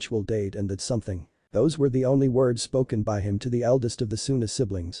our eventual date and that's something." Those were the only words spoken by him to the eldest of the Suna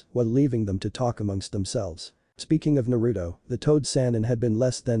siblings while leaving them to talk amongst themselves. Speaking of Naruto, the Toad Sannin had been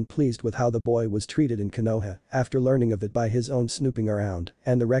less than pleased with how the boy was treated in Konoha after learning of it by his own snooping around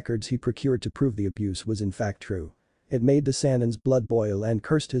and the records he procured to prove the abuse was in fact true. It made the Sannin's blood boil and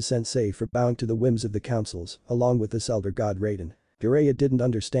cursed his sensei for bowing to the whims of the councils along with this elder god Raiden. Jiraiya didn't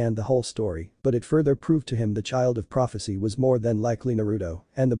understand the whole story, but it further proved to him the child of prophecy was more than likely Naruto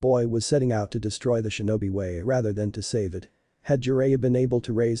and the boy was setting out to destroy the shinobi way rather than to save it. Had Jiraiya been able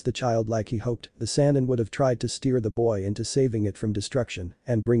to raise the child like he hoped, the Sannin would have tried to steer the boy into saving it from destruction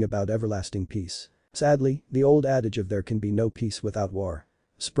and bring about everlasting peace. Sadly, the old adage of there can be no peace without war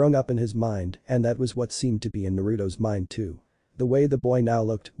sprung up in his mind, and that was what seemed to be in Naruto's mind too. The way the boy now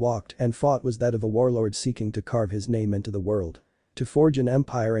looked, walked, and fought was that of a warlord seeking to carve his name into the world. To forge an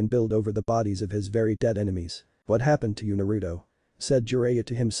empire and build over the bodies of his very dead enemies. "What happened to you, Naruto?" said Jiraiya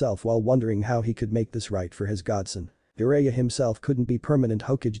to himself while wondering how he could make this right for his godson. Jiraiya himself couldn't be permanent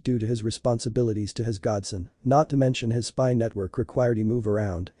Hokage due to his responsibilities to his godson, not to mention his spy network required he move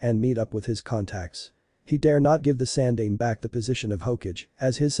around and meet up with his contacts. He dare not give the Sandaime back the position of Hokage,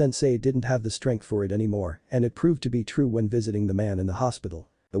 as his sensei didn't have the strength for it anymore, and it proved to be true when visiting the man in the hospital.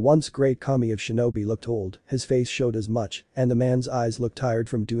 The once great kami of shinobi looked old, his face showed as much, and the man's eyes looked tired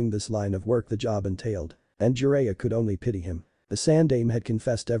from doing this line of work the job entailed. And Jiraiya could only pity him. The Sandaime had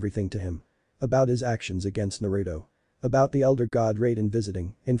confessed everything to him. About his actions against Naruto. About the Elder God Raiden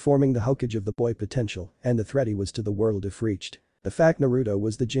visiting, informing the Hokage of the boy potential, and the threat he was to the world if reached. The fact Naruto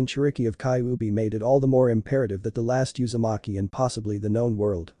was the Jinchuriki of Kyuubi made it all the more imperative that the last Uzumaki and possibly the known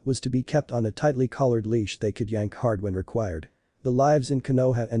world was to be kept on a tightly collared leash they could yank hard when required. The lives in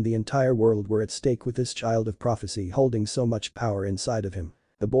Konoha and the entire world were at stake with this child of prophecy holding so much power inside of him.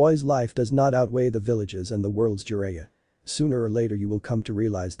 The boy's life does not outweigh the village's and the world's, Jiraiya. Sooner or later you will come to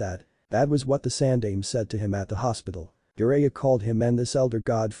realize that. That was what the Sandaime said to him at the hospital. Jiraiya called him and this elder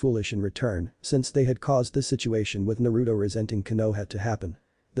god foolish in return, since they had caused this situation with Naruto resenting Konoha to happen.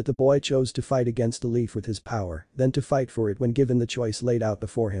 That the boy chose to fight against the leaf with his power, then to fight for it when given the choice laid out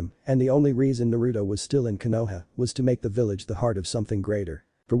before him, and the only reason Naruto was still in Konoha was to make the village the heart of something greater.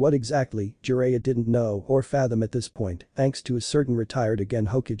 For what exactly, Jiraiya didn't know or fathom at this point, thanks to a certain retired again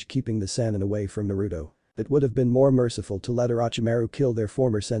Hokage keeping the Sannin away from Naruto. It would have been more merciful to let Orochimaru kill their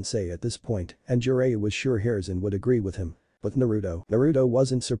former sensei at this point, and Jiraiya was sure Hiruzen would agree with him. But Naruto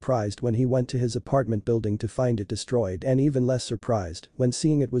wasn't surprised when he went to his apartment building to find it destroyed, and even less surprised when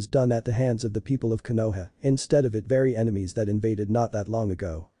seeing it was done at the hands of the people of Konoha instead of its very enemies that invaded not that long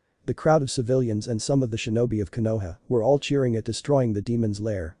ago. The crowd of civilians and some of the shinobi of Konoha were all cheering at destroying the demon's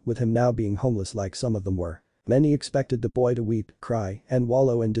lair, with him now being homeless like some of them were. Many expected the boy to weep, cry, and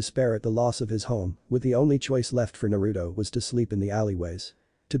wallow in despair at the loss of his home, with the only choice left for Naruto was to sleep in the alleyways.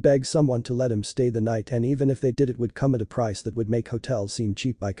 To beg someone to let him stay the night, and even if they did it would come at a price that would make hotels seem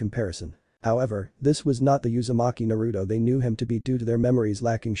cheap by comparison. However, this was not the Uzumaki Naruto they knew him to be due to their memories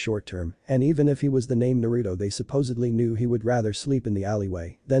lacking short-term, and even if he was the name Naruto they supposedly knew, he would rather sleep in the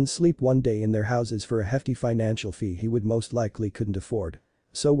alleyway than sleep one day in their houses for a hefty financial fee he would most likely couldn't afford.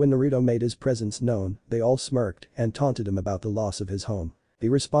 So when Naruto made his presence known, they all smirked and taunted him about the loss of his home. He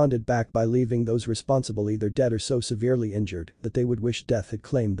responded back by leaving those responsible either dead or so severely injured that they would wish death had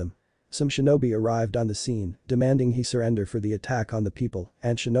claimed them. Some shinobi arrived on the scene, demanding he surrender for the attack on the people,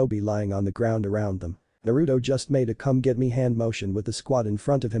 and shinobi lying on the ground around them. Naruto just made a come-get-me hand motion with the squad in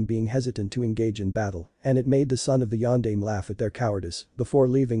front of him being hesitant to engage in battle, and it made the son of the Yondaime laugh at their cowardice before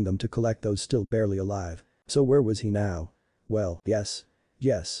leaving them to collect those still barely alive. So where was he now? Well, yes.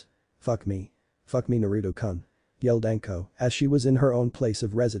 Fuck me, Naruto-kun, yelled Anko as she was in her own place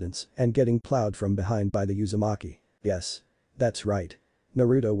of residence and getting plowed from behind by the Uzumaki. Yes. That's right.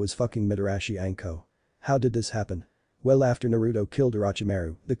 Naruto was fucking Mitarashi Anko. How did this happen? Well, after Naruto killed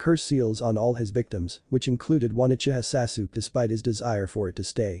Orochimaru, the curse seals on all his victims, which included one Uchiha Sasuke despite his desire for it to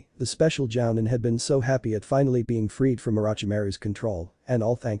stay. The special Jounin had been so happy at finally being freed from Orochimaru's control, and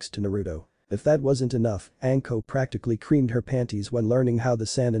all thanks to Naruto. If that wasn't enough, Anko practically creamed her panties when learning how the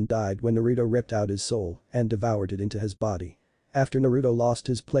Sannin died when Naruto ripped out his soul and devoured it into his body. After Naruto lost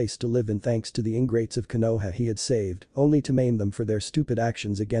his place to live in thanks to the ingrates of Konoha he had saved, only to maim them for their stupid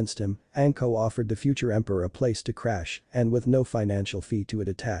actions against him, Anko offered the future emperor a place to crash, and with no financial fee to it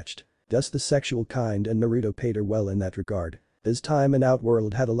attached. Just the sexual kind, and Naruto paid her well in that regard. His time in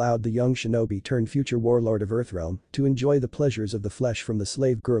Outworld had allowed the young shinobi turned future warlord of Earthrealm to enjoy the pleasures of the flesh from the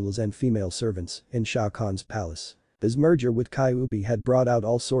slave girls and female servants in Shao Kahn's palace. His merger with Kyuubi had brought out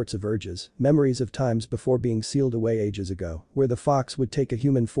all sorts of urges, memories of times before being sealed away ages ago, where the fox would take a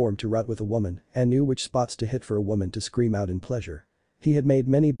human form to rut with a woman and knew which spots to hit for a woman to scream out in pleasure. He had made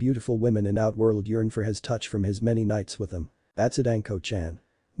many beautiful women in Outworld yearn for his touch from his many nights with them. That's it, Anko-chan.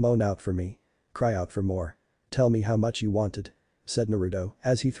 Moan out for me. Cry out for more. Tell me how much you want it, said Naruto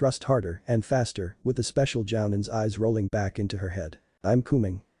as he thrust harder and faster with the special Jounin's eyes rolling back into her head. I'm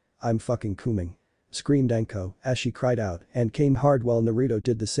coming. I'm fucking coming, screamed Anko as she cried out and came hard while Naruto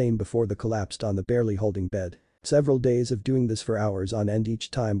did the same before the collapsed on the barely holding bed. Several days of doing this for hours on end each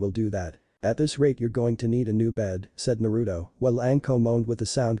time will do that. At this rate you're going to need a new bed, said Naruto while Anko moaned with the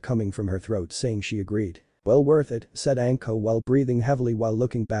sound coming from her throat saying she agreed. Well worth it, said Anko while breathing heavily while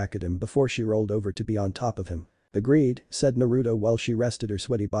looking back at him before she rolled over to be on top of him. Agreed, said Naruto while she rested her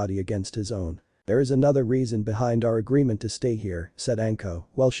sweaty body against his own. There is another reason behind our agreement to stay here, said Anko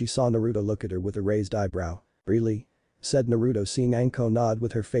while she saw Naruto look at her with a raised eyebrow. Really? Said Naruto seeing Anko nod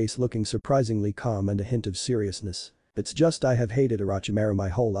with her face looking surprisingly calm and a hint of seriousness. It's just I have hated Orochimaru my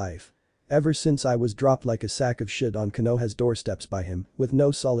whole life. Ever since I was dropped like a sack of shit on Konoha's doorsteps by him, with no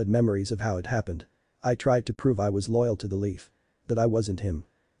solid memories of how it happened. I tried to prove I was loyal to the Leaf. That I wasn't him.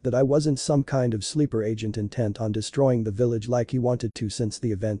 That I wasn't some kind of sleeper agent intent on destroying the village like he wanted to since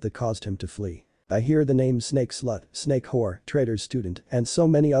the event that caused him to flee. I hear the names snake slut, snake whore, traitor's student, and so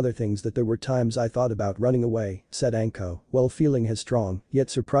many other things that there were times I thought about running away, said Anko, while feeling his strong, yet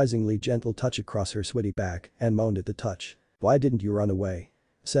surprisingly gentle touch across her sweaty back, and moaned at the touch. Why didn't you run away?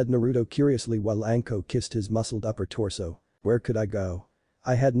 Said Naruto curiously while Anko kissed his muscled upper torso. Where could I go?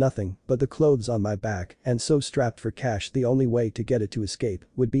 I had nothing but the clothes on my back and so strapped for cash the only way to get it to escape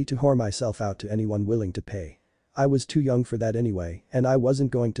would be to whore myself out to anyone willing to pay. I was too young for that anyway and I wasn't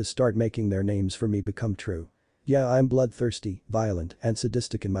going to start making their names for me become true. Yeah, I'm bloodthirsty, violent, and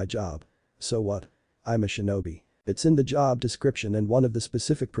sadistic in my job. So what? I'm a shinobi. It's in the job description and one of the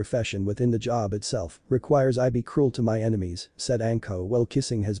specific profession within the job itself requires I be cruel to my enemies, said Anko while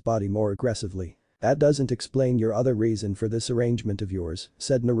kissing his body more aggressively. That doesn't explain your other reason for this arrangement of yours,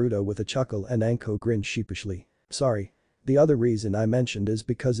 said Naruto with a chuckle and Anko grinned sheepishly. Sorry. The other reason I mentioned is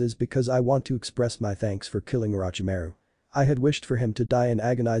because I want to express my thanks for killing Orochimaru. I had wished for him to die an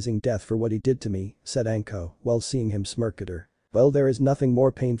agonizing death for what he did to me, said Anko while seeing him smirk at her. Well, there is nothing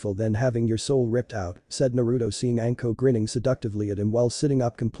more painful than having your soul ripped out, said Naruto seeing Anko grinning seductively at him while sitting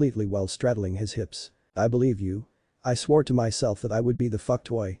up completely while straddling his hips. I believe you. I swore to myself that I would be the fuck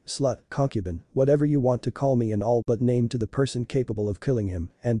toy, slut, concubine, whatever you want to call me and all but name to the person capable of killing him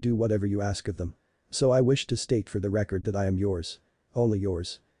and do whatever you ask of them. So I wish to state for the record that I am yours. Only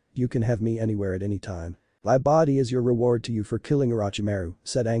yours. You can have me anywhere at any time. My body is your reward to you for killing Orochimaru,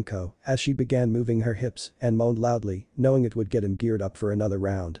 said Anko as she began moving her hips and moaned loudly, knowing it would get him geared up for another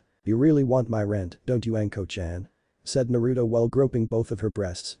round. You really want my rent, don't you Anko-chan? Said Naruto while groping both of her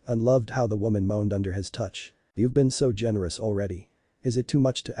breasts and loved how the woman moaned under his touch. You've been so generous already. Is it too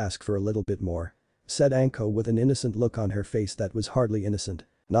much to ask for a little bit more? Said Anko with an innocent look on her face that was hardly innocent.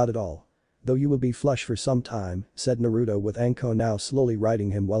 Not at all. Though you will be flush for some time, said Naruto with Anko now slowly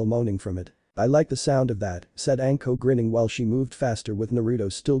riding him while moaning from it. I like the sound of that, said Anko grinning while she moved faster with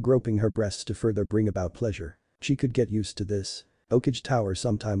Naruto still groping her breasts to further bring about pleasure. She could get used to this. Okage Tower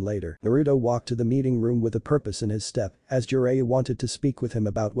sometime later. Naruto walked to the meeting room with a purpose in his step as Jiraiya wanted to speak with him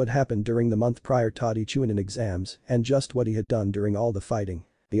about what happened during the month prior to chunin exams and just what he had done during all the fighting.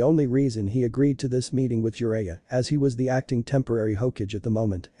 The only reason he agreed to this meeting with Jiraiya as he was the acting temporary Hokage at the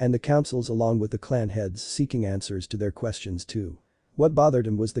moment and the councils along with the clan heads seeking answers to their questions too. What bothered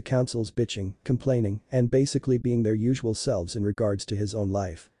him was the council's bitching, complaining, and basically being their usual selves in regards to his own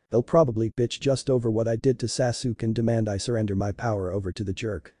life. They'll probably bitch just over what I did to Sasuke and demand I surrender my power over to the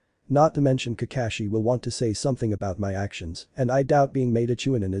jerk. Not to mention Kakashi will want to say something about my actions, and I doubt being made a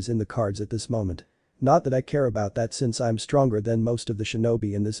chunin is in the cards at this moment. Not that I care about that since I'm stronger than most of the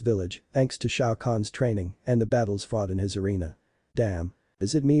shinobi in this village, thanks to Shao Kahn's training and the battles fought in his arena. Damn.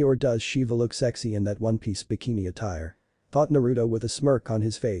 Is it me or does Shiva look sexy in that one-piece bikini attire? Thought Naruto with a smirk on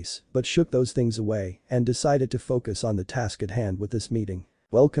his face, but shook those things away and decided to focus on the task at hand with this meeting.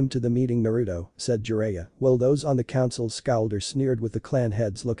 Welcome to the meeting Naruto, said Jiraiya, while those on the council scowled or sneered with the clan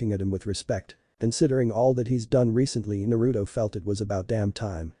heads looking at him with respect. Considering all that he's done recently, Naruto felt it was about damn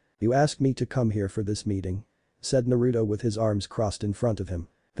time. You asked me to come here for this meeting? Said Naruto with his arms crossed in front of him.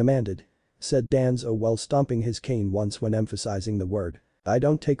 Commanded. Said Danzo while stomping his cane once when emphasizing the word. I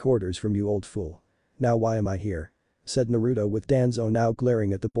don't take orders from you old fool. Now why am I here? Said Naruto with Danzo now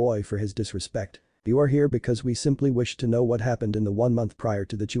glaring at the boy for his disrespect. You are here because we simply wish to know what happened in the 1 month prior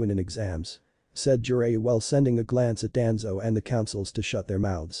to the chunin exams. Said Jiraiya while sending a glance at Danzo and the councils to shut their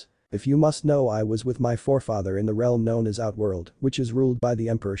mouths. If you must know, I was with my forefather in the realm known as Outworld, which is ruled by the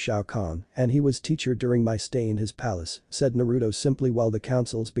Emperor Shao Kahn, and he was teacher during my stay in his palace, said Naruto simply while the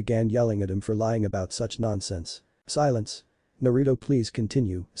councils began yelling at him for lying about such nonsense. Silence. Naruto, please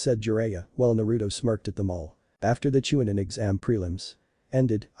continue, said Jiraiya while Naruto smirked at them all. After the chunin exam prelims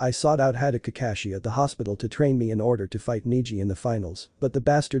ended, I sought out Hada Kakashi at the hospital to train me in order to fight Neji in the finals, but the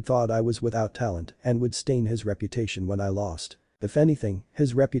bastard thought I was without talent and would stain his reputation when I lost. If anything,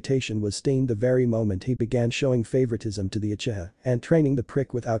 his reputation was stained the very moment he began showing favoritism to the Uchiha and training the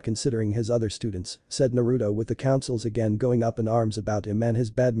prick without considering his other students, said Naruto with the councils again going up in arms about him and his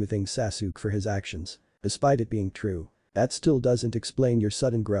badmouthing Sasuke for his actions. Despite it being true. That still doesn't explain your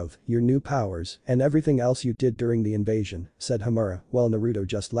sudden growth, your new powers, and everything else you did during the invasion, said Homura, while Naruto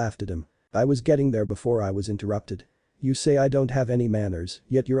just laughed at him. I was getting there before I was interrupted. You say I don't have any manners,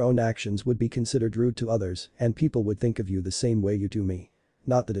 yet your own actions would be considered rude to others, and people would think of you the same way you do me.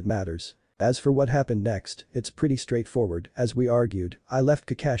 Not that it matters. As for what happened next, it's pretty straightforward. As we argued, I left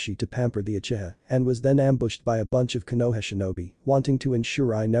Kakashi to pamper the Uchiha and was then ambushed by a bunch of Konoha shinobi, wanting to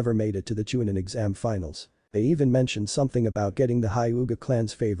ensure I never made it to the chunin exam finals. They even mentioned something about getting the Hyuga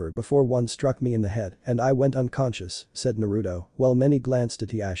clan's favor before one struck me in the head and I went unconscious, said Naruto, while many glanced at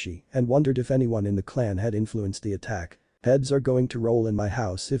Hiashi and wondered if anyone in the clan had influenced the attack. Heads are going to roll in my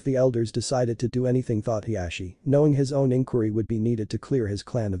house if the elders decided to do anything, thought Hiashi, knowing his own inquiry would be needed to clear his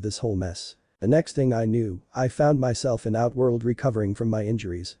clan of this whole mess. The next thing I knew, I found myself in Outworld recovering from my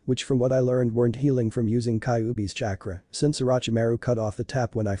injuries, which from what I learned weren't healing from using Kyuubi's chakra, since Orochimaru cut off the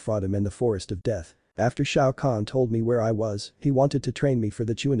tap when I fought him in the Forest of Death. After Shao Kahn told me where I was, he wanted to train me for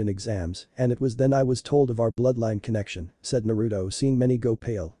the Chunin exams, and it was then I was told of our bloodline connection, said Naruto, seeing many go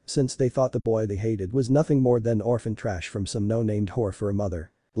pale, since they thought the boy they hated was nothing more than orphan trash from some no-named whore for a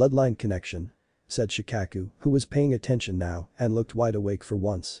mother. Bloodline connection? Said Shikaku, who was paying attention now and looked wide awake for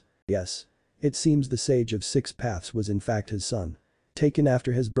once. Yes. It seems the Sage of Six Paths was in fact his son. Taken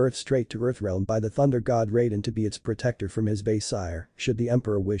after his birth straight to Earthrealm by the Thunder God Raiden to be its protector from his base sire, should the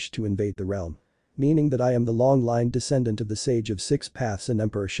Emperor wish to invade the realm. Meaning that I am the long-line descendant of the Sage of Six Paths and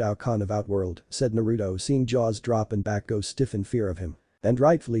Emperor Shao Kahn of Outworld, said Naruto, seeing jaws drop and back go stiff in fear of him. And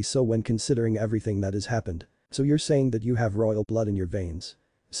rightfully so when considering everything that has happened. So you're saying that you have royal blood in your veins?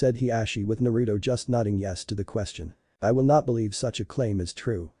 Said Hiashi, with Naruto just nodding yes to the question. I will not believe such a claim is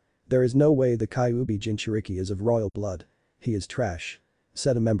true. There is no way the Kyuubi Jinchuriki is of royal blood. He is trash.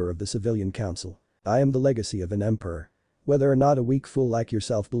 Said a member of the civilian council. I am the legacy of an emperor. Whether or not a weak fool like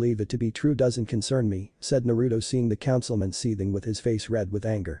yourself believe it to be true doesn't concern me, said Naruto, seeing the councilman seething with his face red with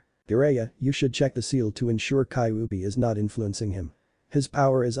anger. Jiraiya, you should check the seal to ensure Kyuubi is not influencing him. His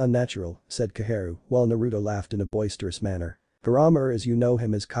power is unnatural, said Kaharu, while Naruto laughed in a boisterous manner. Kurama, as you know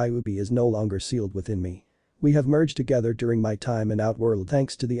him as Kyuubi, is no longer sealed within me. We have merged together during my time in Outworld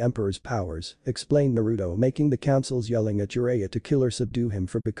thanks to the Emperor's powers, explained Naruto, making the councils yelling at Jiraiya to kill or subdue him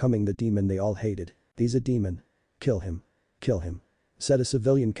for becoming the demon they all hated. He's a demon. Kill him. Kill him. Said a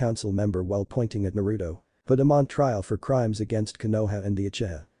civilian council member while pointing at Naruto. Put him on trial for crimes against Konoha and the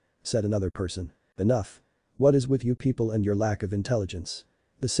Uchiha. Said another person. Enough. What is with you people and your lack of intelligence?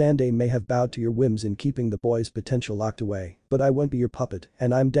 The Sandaime may have bowed to your whims in keeping the boy's potential locked away, but I won't be your puppet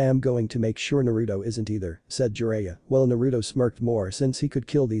and I'm damn going to make sure Naruto isn't either, said Jiraiya, while Naruto smirked more since he could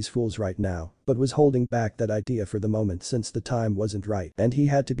kill these fools right now, but was holding back that idea for the moment since the time wasn't right and he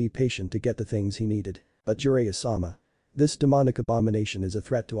had to be patient to get the things he needed. But Jiraiya-sama. This demonic abomination is a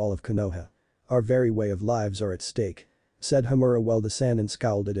threat to all of Konoha. Our very way of lives are at stake. Said Homura while the Sannin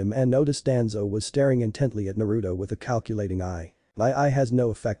scowled at him and noticed Danzo was staring intently at Naruto with a calculating eye. My eye has no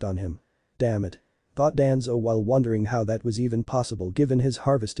effect on him. Damn it. Thought Danzo while wondering how that was even possible given his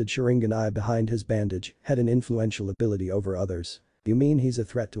harvested Sharingan eye behind his bandage had an influential ability over others. You mean he's a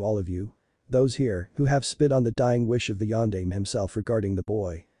threat to all of you? Those here who have spit on the dying wish of the Yondaime himself regarding the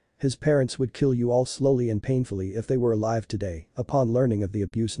boy. His parents would kill you all slowly and painfully if they were alive today upon learning of the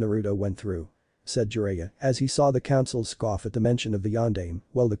abuse Naruto went through. Said Jiraiya as he saw the council scoff at the mention of the Yondaime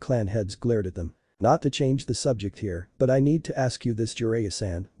while the clan heads glared at them. Not to change the subject here, but I need to ask you this,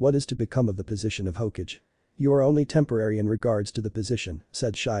 Jiraiya-san, what is to become of the position of Hokage? You are only temporary in regards to the position,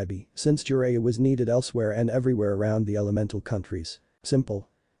 said Shibi, since Jiraiya was needed elsewhere and everywhere around the elemental countries. Simple.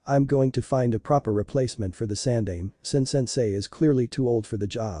 I'm going to find a proper replacement for the Sandaime, since Sensei is clearly too old for the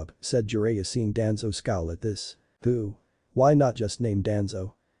job, said Jiraiya, seeing Danzo scowl at this. Who? Why not just name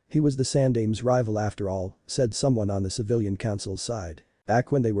Danzo? He was the Sandaime's rival after all, said someone on the civilian council's side.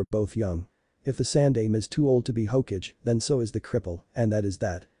 Back when they were both young. If the Sandaime is too old to be Hokage, then so is the cripple, and that is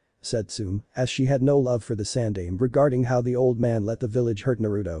that. Said Tsume, as she had no love for the Sandaime regarding how the old man let the village hurt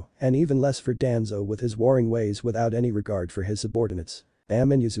Naruto, and even less for Danzo with his warring ways without any regard for his subordinates. Damn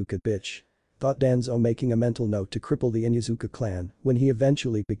Inyazuka bitch. Thought Danzo, making a mental note to cripple the Inyazuka clan when he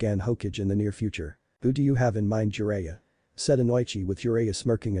eventually began Hokage in the near future. Who do you have in mind, Jiraiya? Said Inoichi with Jiraiya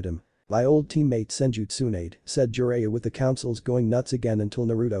smirking at him. My old teammate Senju Tsunade, said Jiraiya with the councils going nuts again until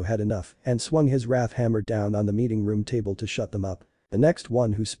Naruto had enough and swung his wrath hammer down on the meeting room table to shut them up. The next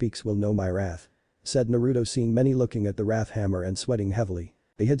one who speaks will know my wrath. Said Naruto, seeing many looking at the wrath hammer and sweating heavily.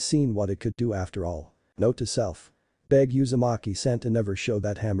 They had seen what it could do after all. Note to self. Beg Uzumaki-san to never show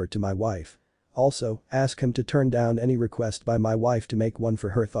that hammer to my wife. Also, ask him to turn down any request by my wife to make one for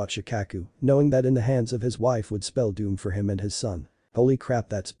her, thought Shikaku, knowing that in the hands of his wife would spell doom for him and his son. Holy crap,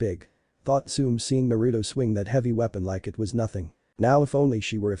 that's big. thought Tsume seeing Naruto swing that heavy weapon like it was nothing. Now if only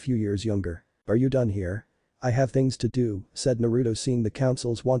she were a few years younger. Are you done here? I have things to do, said Naruto seeing the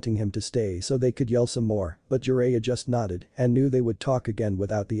councils wanting him to stay so they could yell some more, but Jiraiya just nodded and knew they would talk again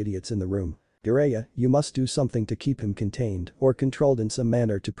without the idiots in the room. Jiraiya, you must do something to keep him contained or controlled in some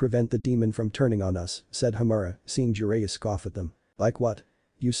manner to prevent the demon from turning on us, said Homura, seeing Jiraiya scoff at them. Like what?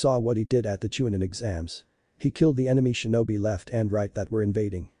 You saw what he did at the chunin exams. He killed the enemy shinobi left and right that were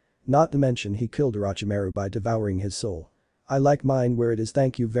invading. Not to mention he killed Orochimaru by devouring his soul. I like mine where it is,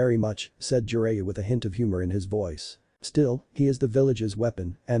 thank you very much, said Jiraiya with a hint of humor in his voice. Still, he is the village's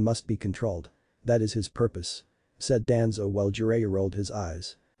weapon and must be controlled. That is his purpose. Said Danzo while Jiraiya rolled his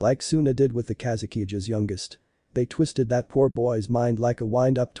eyes. Like Suna did with the Kazukige's youngest. They twisted that poor boy's mind like a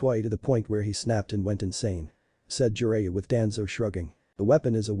wind-up toy to the point where he snapped and went insane. Said Jiraiya with Danzo shrugging. The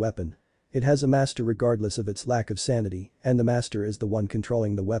weapon is a weapon. It has a master regardless of its lack of sanity, and the master is the one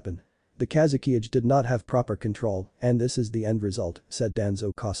controlling the weapon. The Kazekage did not have proper control, and this is the end result, said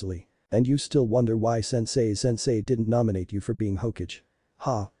Danzo causally. And you still wonder why Sensei didn't nominate you for being Hokage.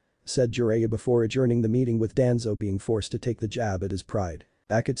 Ha. Said Jiraiya before adjourning the meeting with Danzo being forced to take the jab at his pride.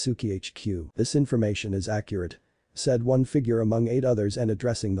 Akatsuki HQ. This information is accurate. Said one figure among 8 others and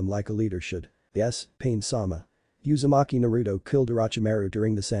addressing them like a leader should. Yes, Pain-sama. Uzumaki Naruto killed Orochimaru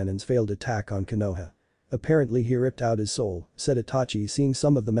during the Sanin's failed attack on Konoha. Apparently he ripped out his soul, said Itachi seeing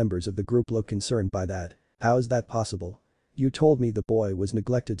some of the members of the group look concerned by that. How is that possible? You told me the boy was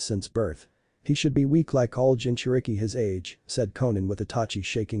neglected since birth. He should be weak like all Jinchuriki his age, said Konan with Itachi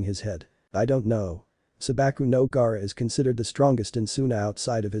shaking his head. I don't know. Sabaku no Gaara is considered the strongest in Suna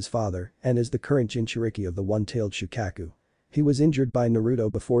outside of his father and is the current Jinchuriki of the one-tailed Shukaku. He was injured by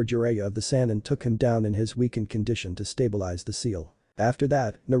Naruto before Jiraiya of the Sannin took him down in his weakened condition to stabilize the seal. After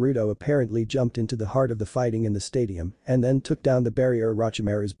that, Naruto apparently jumped into the heart of the fighting in the stadium and then took down the barrier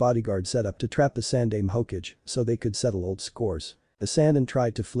Orochimaru's bodyguard set up to trap the Sandaime Hokage so they could settle old scores. The Sannin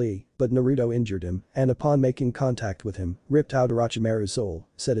tried to flee, but Naruto injured him and upon making contact with him, ripped out Orochimaru's soul,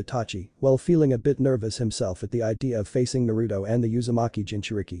 said Itachi, while feeling a bit nervous himself at the idea of facing Naruto and the Uzumaki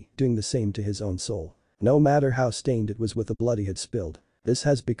Jinchuriki doing the same to his own soul. No matter how stained it was with the blood he had spilled. This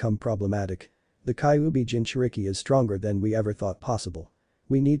has become problematic. The Kyuubi Jinchuriki is stronger than we ever thought possible.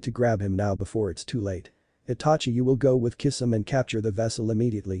 We need to grab him now before it's too late. Itachi, you will go with Kisame and capture the vessel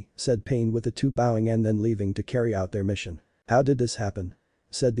immediately, said Pain with the 2 bowing and then leaving to carry out their mission. How did this happen?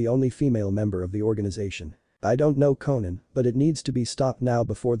 Said the only female member of the organization. I don't know Konan, but it needs to be stopped now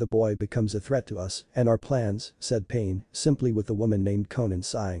before the boy becomes a threat to us and our plans, said Pain, simply with the woman named Konan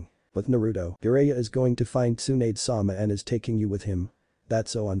sighing. With Naruto, Jiraiya is going to find Tsunade-sama and is taking you with him.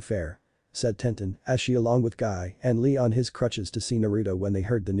 That's so unfair. Said Tenten as she along with Guy and Lee on his crutches to see Naruto when they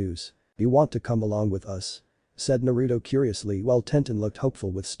heard the news. You want to come along with us? Said Naruto curiously while Tenten looked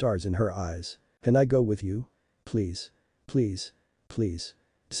hopeful with stars in her eyes. Can I go with you? Please. Please. Please.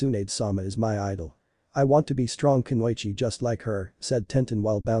 Tsunade-sama is my idol. I want to be strong Kunoichi just like her, said Tenten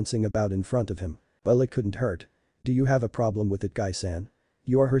while bouncing about in front of him. Well, it couldn't hurt. Do you have a problem with it, Guy-san?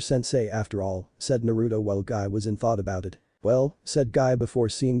 You are her sensei after all, said Naruto while Guy was in thought about it. Well, said Guy before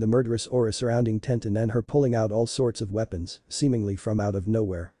seeing the murderous aura surrounding Tenten and her pulling out all sorts of weapons, seemingly from out of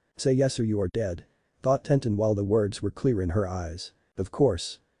nowhere. Say yes or you are dead. Thought Tenten while the words were clear in her eyes. Of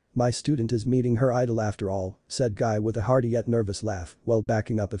course. My student is meeting her idol after all, said Guy with a hearty yet nervous laugh while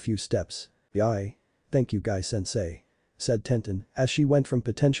backing up a few steps. Yai. Thank you Guy-sensei. Said Tenten as she went from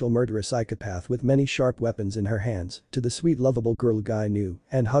potential murderous psychopath with many sharp weapons in her hands to the sweet lovable girl Guy knew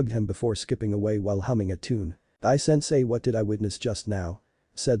and hugged him before skipping away while humming a tune. Guy-sensei, what did I witness just now?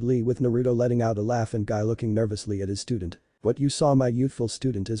 Said Lee with Naruto letting out a laugh and Guy looking nervously at his student. What you saw, my youthful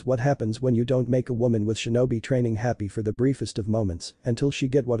student, is what happens when you don't make a woman with shinobi training happy for the briefest of moments until she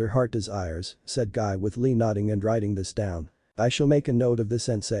get what her heart desires, said Guy with Lee nodding and writing this down. I shall make a note of this,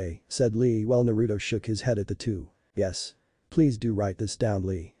 sensei, said Lee while Naruto shook his head at the 2. Yes. Please do write this down,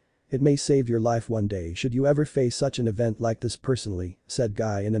 Lee. It may save your life one day should you ever face such an event like this personally, said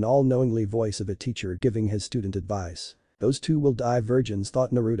Guy in an all-knowingly voice of a teacher giving his student advice. Those 2 will die virgins,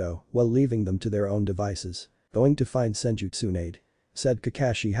 thought Naruto, while leaving them to their own devices. Going to find Senju Tsunade. Said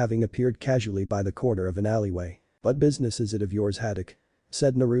Kakashi having appeared casually by the corner of an alleyway. What business is it of yours, Haddock?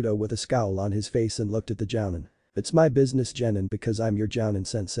 Said Naruto with a scowl on his face and looked at the Jounin. It's my business, Genin, because I'm your Jounin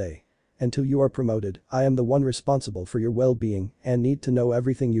sensei. Until you are promoted, I am the one responsible for your well-being and need to know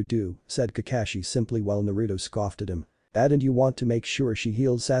everything you do, said Kakashi simply while Naruto scoffed at him. And you want to make sure she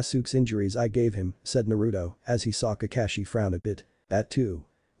heals Sasuke's injuries I gave him, said Naruto as he saw Kakashi frown a bit. That too.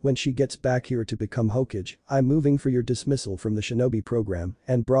 When she gets back here to become Hokage, I'm moving for your dismissal from the shinobi program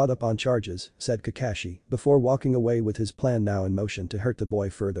and brought up on charges, said Kakashi before walking away with his plan now in motion to hurt the boy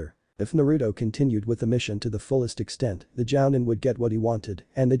further. If Naruto continued with the mission to the fullest extent, the Jounin would get what he wanted,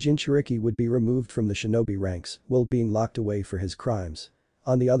 and the Jinchuriki would be removed from the shinobi ranks while being locked away for his crimes.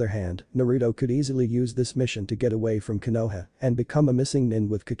 On the other hand, Naruto could easily use this mission to get away from Konoha and become a missing nin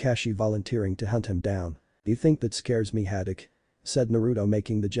with Kakashi volunteering to hunt him down. "Do you think that scares me, Haddock?" said Naruto,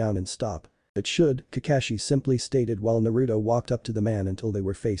 making the Jounin stop. "It should," Kakashi simply stated while Naruto walked up to the man until they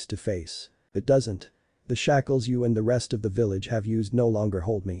were face to face. "It doesn't. The shackles you and the rest of the village have used no longer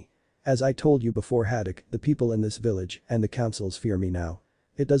hold me. As I told you before, Haddock, the people in this village and the councils fear me now.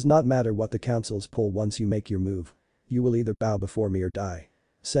 It does not matter what the councils pull once you make your move. You will either bow before me or die,"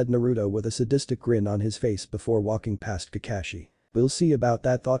 said Naruto with a sadistic grin on his face before walking past Kakashi. "We'll see about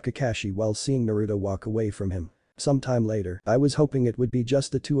that," thought Kakashi while seeing Naruto walk away from him. Sometime later, "I was hoping it would be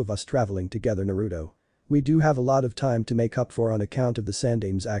just the two of us traveling together, Naruto. We do have a lot of time to make up for on account of the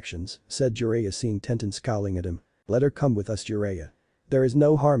Sandame's actions," said Jiraiya, seeing Tenten scowling at him. "Let her come with us, Jiraiya." "There is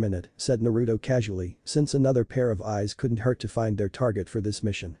no harm in it," said Naruto casually, since another pair of eyes couldn't hurt to find their target for this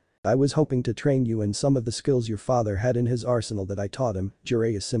mission. "I was hoping to train you in some of the skills your father had in his arsenal that I taught him,"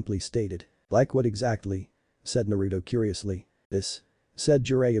 Jiraiya simply stated. "Like what exactly?" said Naruto curiously. "This," said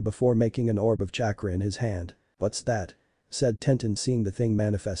Jiraiya before making an orb of chakra in his hand. "What's that?" said Tenten, seeing the thing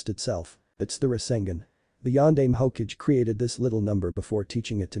manifest itself. "It's the Rasengan. The Yondaime Hokage created this little number before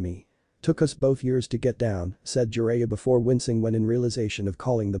teaching it to me. Took us both years to get down," said Jiraiya before wincing when in realization of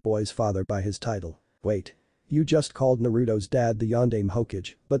calling the boy's father by his title. "Wait. You just called Naruto's dad the Yondaime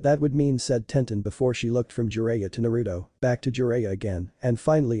Hokage, but that would mean," said Tenten before she looked from Jiraiya to Naruto, back to Jiraiya again, and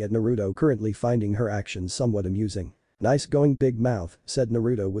finally at Naruto, currently finding her actions somewhat amusing. "Nice going, big mouth," said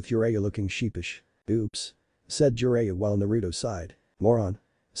Naruto with Jiraiya looking sheepish. "Oops," said Jiraiya while Naruto sighed. "Moron,"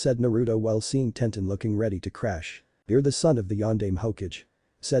 said Naruto while seeing Tenten looking ready to crash. "You're the son of the Yondaime Hokage,"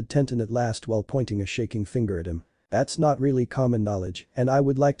 said Tenten at last while pointing a shaking finger at him. "That's not really common knowledge, and I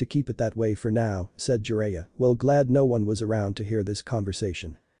would like to keep it that way for now," said Jiraiya, well glad no one was around to hear this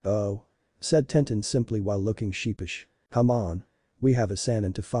conversation. "Oh," said Tenten simply while looking sheepish. "Come on. We have a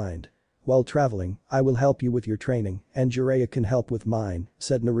Sannin to find. While traveling, I will help you with your training, and Jiraiya can help with mine,"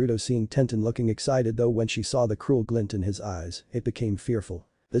 said Naruto, seeing Tenten looking excited, though when she saw the cruel glint in his eyes, it became fearful.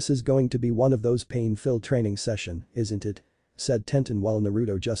 "This is going to be one of those pain-filled training session, isn't it?" said Tenten while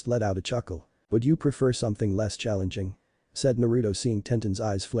Naruto just let out a chuckle. "Would you prefer something less challenging?" said Naruto, seeing Tenten's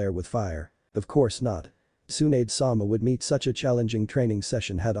eyes flare with fire. "Of course not. Tsunade-sama would meet such a challenging training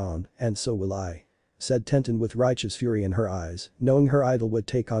session head-on, and so will I," said Tenten with righteous fury in her eyes, knowing her idol would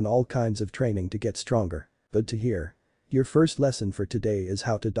take on all kinds of training to get stronger. "Good to hear. Your first lesson for today is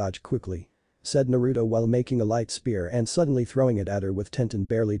how to dodge quickly," said Naruto while making a light spear and suddenly throwing it at her with Tenten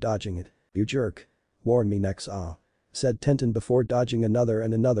barely dodging it. "You jerk. Warn me next, said Tenten before dodging another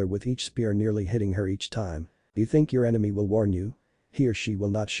and another with each spear nearly hitting her each time. "Do you think your enemy will warn you? He or she will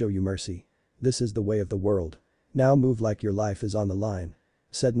not show you mercy. This is the way of the world. Now move like your life is on the line,"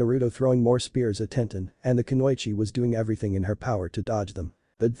 said Naruto, throwing more spears at Tenten, and the kunoichi was doing everything in her power to dodge them.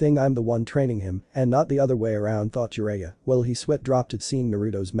 "Good thing I'm the one training him and not the other way around," thought Jiraiya, while he sweat dropped at seeing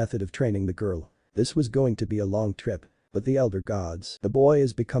Naruto's method of training the girl. This was going to be a long trip. But the elder gods, the boy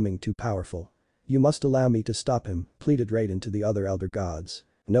is becoming too powerful. "You must allow me to stop him," pleaded Raiden to the other elder gods.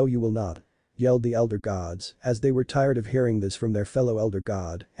 "No, you will not," yelled the elder gods, as they were tired of hearing this from their fellow elder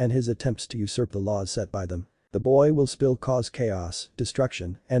god and his attempts to usurp the laws set by them. "The boy will still cause chaos,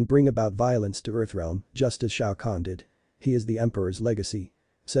 destruction, and bring about violence to Earthrealm, just as Shao Kahn did. He is the Emperor's legacy,"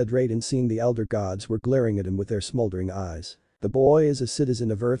 said Raiden, seeing the elder gods were glaring at him with their smoldering eyes. "The boy is a citizen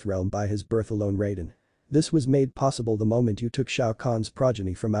of Earthrealm by his birth alone, Raiden. This was made possible the moment you took Shao Kahn's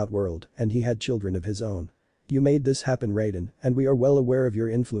progeny from Outworld and he had children of his own. You made this happen, Raiden, and we are well aware of your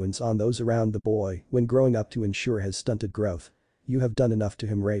influence on those around the boy when growing up to ensure his stunted growth. You have done enough to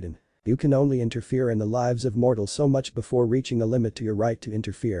him, Raiden. You can only interfere in the lives of mortals so much before reaching a limit to your right to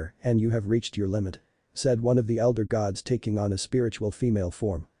interfere, and you have reached your limit," said one of the elder gods, taking on a spiritual female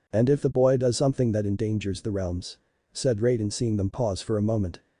form. "And if the boy does something that endangers the realms," said Raiden, seeing them pause for a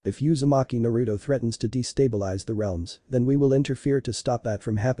moment. "If Uzumaki Naruto threatens to destabilize the realms, then we will interfere to stop that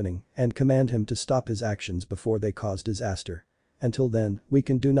from happening and command him to stop his actions before they cause disaster. Until then, we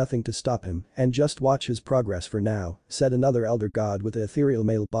can do nothing to stop him and just watch his progress for now," said another elder god with an ethereal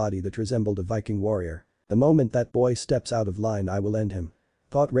male body that resembled a Viking warrior. "The moment that boy steps out of line, I will end him,"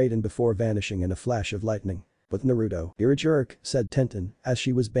 thought Raiden before vanishing in a flash of lightning. "With Naruto, you're a jerk," said Tenten as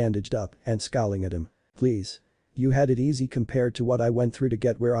she was bandaged up and scowling at him. "Please. You had it easy compared to what I went through to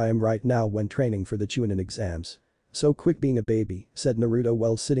get where I am right now when training for the chunin exams. So quick being a baby," said Naruto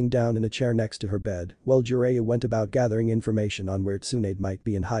while sitting down in a chair next to her bed while Jiraiya went about gathering information on where Tsunade might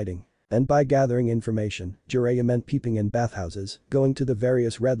be in hiding. And by gathering information, Jiraiya meant peeping in bathhouses, going to the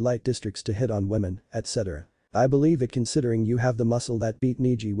various red light districts to hit on women, etc. I believe it considering you have the muscle that beat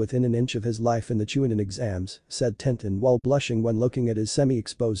Neji within an inch of his life in the chunin exams, said Tenten while blushing when looking at his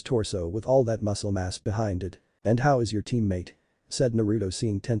semi-exposed torso with all that muscle mass behind it. And how is your teammate? Said Naruto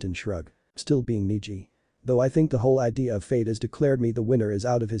seeing Tenten shrug. Still being Neji. Though I think the whole idea of fate has declared me the winner is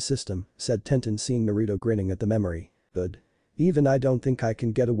out of his system, said Tenten seeing Naruto grinning at the memory. Good. Even I don't think I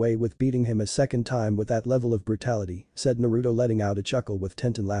can get away with beating him a second time with that level of brutality, said Naruto letting out a chuckle with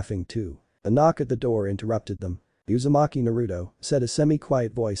Tenten laughing too. A knock at the door interrupted them. Uzumaki Naruto, said a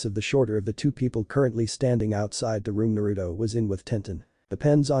semi-quiet voice of the shorter of the two people currently standing outside the room Naruto was in with Tenten.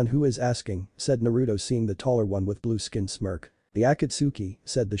 Depends on who is asking, said Naruto seeing the taller one with blue skin smirk. The Akatsuki,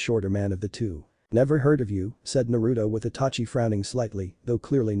 said the shorter man of the two. Never heard of you, said Naruto with Itachi frowning slightly, though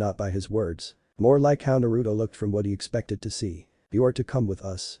clearly not by his words. More like how Naruto looked from what he expected to see. You are to come with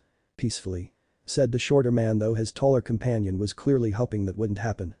us. Peacefully. Said the shorter man though his taller companion was clearly hoping that wouldn't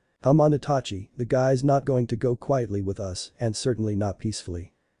happen. Come on Itachi, the guy's not going to go quietly with us and certainly not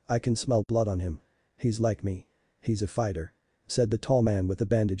peacefully. I can smell blood on him. He's like me. He's a fighter. Said the tall man with the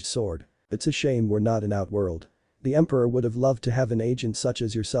bandaged sword. It's a shame we're not in Outworld. The Emperor would have loved to have an agent such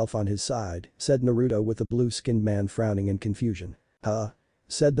as yourself on his side, said Naruto with the blue-skinned man frowning in confusion. Huh?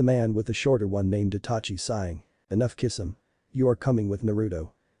 Said the man with the shorter one named Itachi sighing. Enough kiss him. You are coming with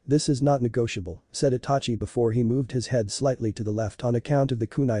Naruto. This is not negotiable, said Itachi before he moved his head slightly to the left on account of the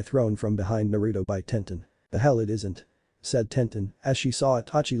kunai thrown from behind Naruto by Tenten. The hell it isn't. Said Tenten as she saw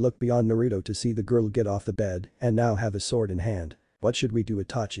Itachi look beyond Naruto to see the girl get off the bed and now have a sword in hand. What should we do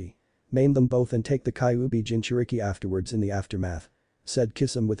Itachi? Maim them both and take the Kyuubi Jinchuriki afterwards in the aftermath. Said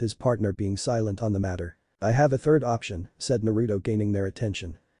Kisame with his partner being silent on the matter. I have a third option, said Naruto gaining their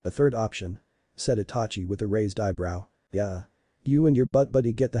attention. A third option? Said Itachi with a raised eyebrow. Yeah. You and your butt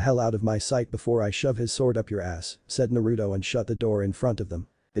buddy get the hell out of my sight before I shove his sword up your ass, said Naruto and shut the door in front of them.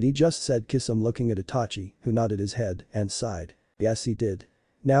 Did he just said Kisame looking at Itachi, who nodded his head and sighed. Yes he did.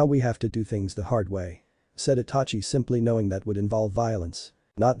 Now we have to do things the hard way. Said Itachi simply knowing that would involve violence.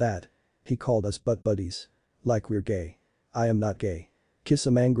 Not that. He called us butt buddies. Like we're gay. I am not gay.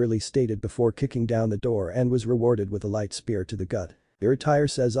 Kisame angrily stated before kicking down the door and was rewarded with a light spear to the gut. Your attire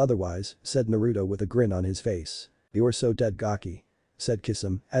says otherwise, said Naruto with a grin on his face. You're so dead gaki. Said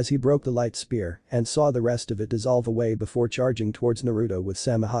Kisame as he broke the light spear and saw the rest of it dissolve away before charging towards Naruto with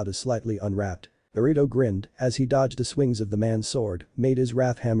Samehada slightly unwrapped. Naruto grinned as he dodged the swings of the man's sword, made his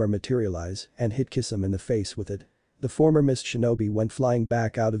wrath hammer materialize and hit Kisame in the face with it. The former mist shinobi went flying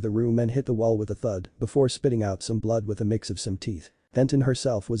back out of the room and hit the wall with a thud before spitting out some blood with a mix of some teeth. Tenten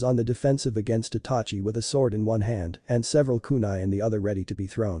herself was on the defensive against Itachi with a sword in one hand and several kunai in the other ready to be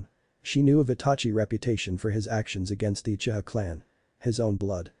thrown. She knew of Itachi's reputation for his actions against the Uchiha clan. His own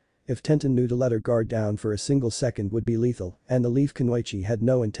blood. If Tenten knew to let her guard down for a single second would be lethal and the Leaf Kunoichi had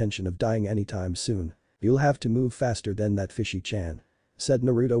no intention of dying anytime soon. You'll have to move faster than that fishy-chan. Said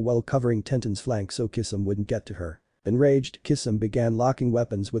Naruto while covering Tenten's flank so Kisame wouldn't get to her. Enraged, Kisame began locking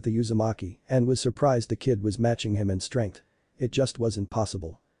weapons with the Uzumaki and was surprised the kid was matching him in strength. It just wasn't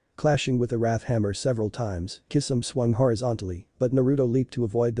possible. Clashing with the wrath hammer several times, Kisame swung horizontally, but Naruto leaped to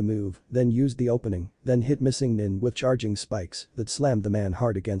avoid the move, then used the opening, then hit missing Nin with charging spikes that slammed the man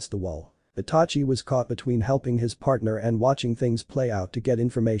hard against the wall. Itachi was caught between helping his partner and watching things play out to get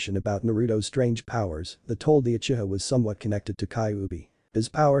information about Naruto's strange powers that told the Uchiha was somewhat connected to Kyuubi. His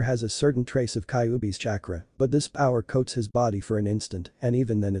power has a certain trace of Kyuubi's chakra, but this power coats his body for an instant and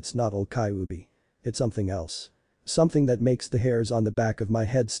even then it's not all Kyuubi. It's something else. Something that makes the hairs on the back of my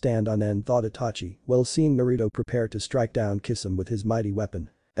head stand on end thought Itachi while seeing Naruto prepare to strike down Kisame with his mighty weapon.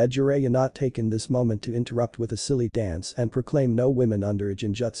 Had Jiraiya not taken this moment to interrupt with a silly dance and proclaim no women under a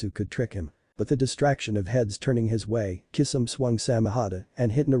Jinjutsu could trick him. With the distraction of heads turning his way, Kisame swung Samehada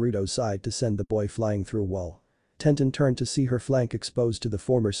and hit Naruto's side to send the boy flying through a wall. Tenten turned to see her flank exposed to the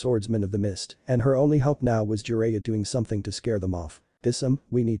former swordsman of the mist and her only hope now was Jiraiya doing something to scare them off. Kisame,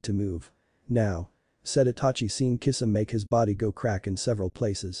 we need to move. Now. Said Itachi seeing Kisame make his body go crack in several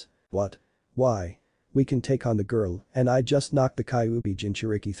places. What? Why? We can take on the girl and I just knocked the Kyuubi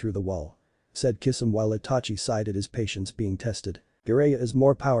Jinchuriki through the wall. Said Kisame while Itachi sighed at his patience being tested. Jiraiya is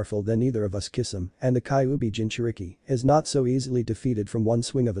more powerful than either of us Kisame and the Kyuubi Jinchuriki is not so easily defeated from one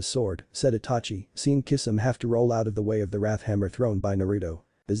swing of a sword, said Itachi, seeing Kisame have to roll out of the way of the wrath hammer thrown by Naruto.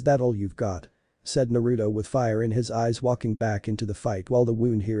 Is that all you've got? Said Naruto with fire in his eyes walking back into the fight while the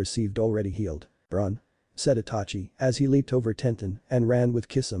wound he received already healed. Run. Said Itachi as he leaped over Tenten and ran with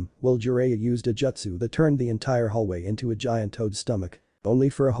Kisame while Jiraiya used a jutsu that turned the entire hallway into a giant toad's stomach. Only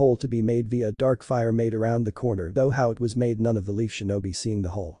for a hole to be made via dark fire made around the corner though how it was made none of the Leaf Shinobi seeing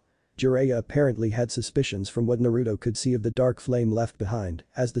the hole. Jiraiya apparently had suspicions from what Naruto could see of the dark flame left behind.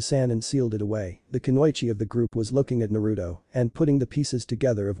 As the Sannin sealed it away, the Kunoichi of the group was looking at Naruto and putting the pieces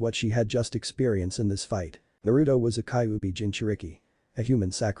together of what she had just experienced in this fight. Naruto was a Kyuubi Jinchuriki. A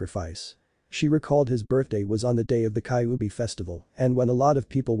human sacrifice. She recalled his birthday was on the day of the Kyuubi festival and when a lot of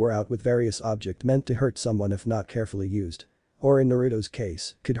people were out with various objects meant to hurt someone if not carefully used. Or in Naruto's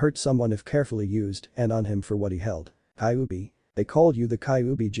case, could hurt someone if carefully used and on him for what he held. Kyuubi. They called you the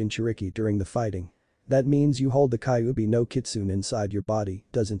Kyuubi Jinchuriki during the fighting. That means you hold the Kyuubi no Kitsune inside your body,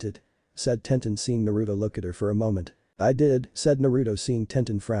 doesn't it? Said Tenten seeing Naruto look at her for a moment. I did, said Naruto seeing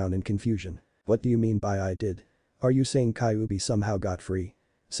Tenten frown in confusion. What do you mean by I did? Are you saying Kyuubi somehow got free?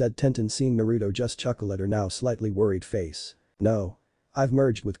 Said Tenten seeing Naruto just chuckle at her now slightly worried face. No. I've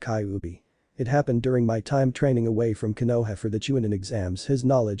merged with Kyuubi. It happened during my time training away from Konoha for the chunin exams. His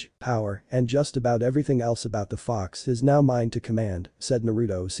knowledge, power, and just about everything else about the fox is now mine to command, said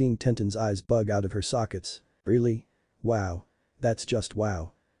Naruto seeing Tenten's eyes bug out of her sockets. Really? Wow. That's just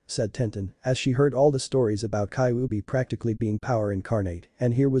wow. Said Tenten as she heard all the stories about Kyuubi practically being power incarnate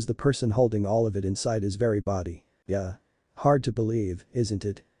and here was the person holding all of it inside his very body. Yeah. Hard to believe, isn't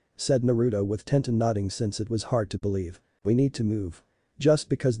it? Said Naruto with Tenten nodding since it was hard to believe. We need to move. Just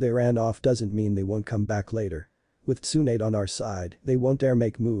because they ran off doesn't mean they won't come back later. With Tsunade on our side, they won't dare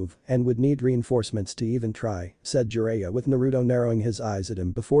make move and would need reinforcements to even try, said Jiraiya with Naruto narrowing his eyes at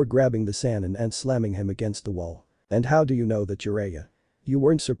him before grabbing the Sannin and slamming him against the wall. And how do you know that, Jiraiya? You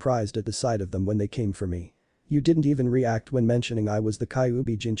weren't surprised at the sight of them when they came for me. You didn't even react when mentioning I was the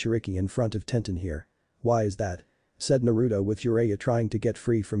Kyuubi Jinchuriki in front of Tenten here. Why is that? Said Naruto with Jiraiya trying to get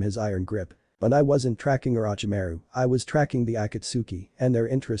free from his iron grip. But I wasn't tracking Orochimaru, I was tracking the Akatsuki and their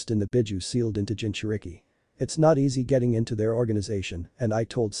interest in the Biju sealed into Jinchuriki. It's not easy getting into their organization and I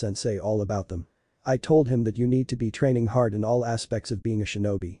told sensei all about them. I told him that you need to be training hard in all aspects of being a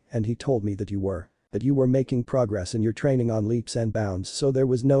shinobi and he told me that you were making progress in your training on leaps and bounds so there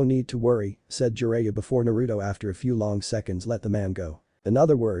was no need to worry, said Jiraiya before Naruto after a few long seconds let the man go. In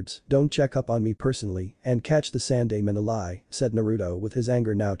other words, don't check up on me personally and catch the Sandaime in a lie, said Naruto with his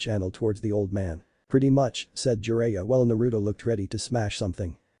anger now channeled towards the old man. Pretty much, said Jiraiya while Naruto looked ready to smash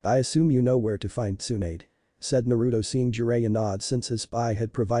something. I assume you know where to find Tsunade. Said Naruto seeing Jiraiya nod since his spy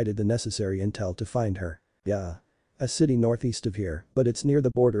had provided the necessary intel to find her. Yeah. A city northeast of here, but it's near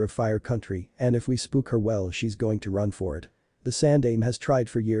the border of Fire Country and if we spook her well she's going to run for it. The Sandaime has tried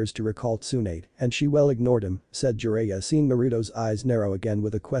for years to recall Tsunade and she well ignored him, said Jiraiya seeing Naruto's eyes narrow again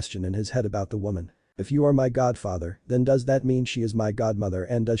with a question in his head about the woman. If you are my godfather, then does that mean she is my godmother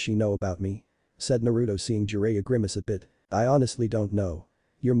and does she know about me? Said Naruto seeing Jiraiya grimace a bit. I honestly don't know.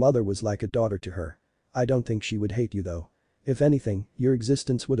 Your mother was like a daughter to her. I don't think she would hate you though. If anything, your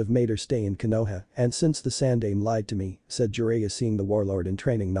existence would have made her stay in Konoha and since the Sandaime lied to me, said Jiraiya seeing the warlord in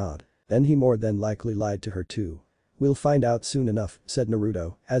training nod. Then he more than likely lied to her too. We'll find out soon enough, said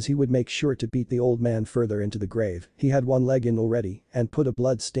Naruto, as he would make sure to beat the old man further into the grave. He had one leg in already and put a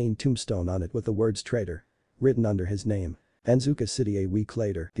blood-stained tombstone on it with the words traitor written under his name. Anzuka City a week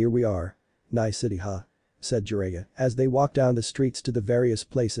later. Here we are. Nice city huh? Said Jiraiya as they walked down the streets to the various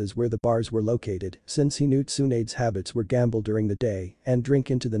places where the bars were located since he knew Tsunade's habits were gamble during the day and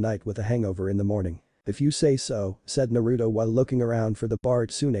drink into the night with a hangover in the morning. If you say so, said Naruto while looking around for the bar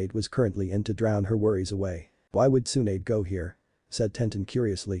Tsunade was currently in to drown her worries away. Why would Tsunade go here? Said Tenten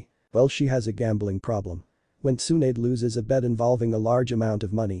curiously. Well she has a gambling problem. When Tsunade loses a bet involving a large amount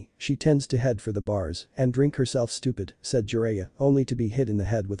of money, she tends to head for the bars and drink herself stupid, said Jiraiya, only to be hit in the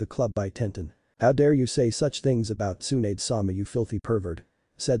head with a club by Tenten. How dare you say such things about Tsunade-sama you filthy pervert?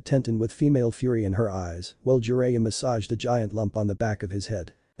 Said Tenten with female fury in her eyes, while Jiraiya massaged a giant lump on the back of his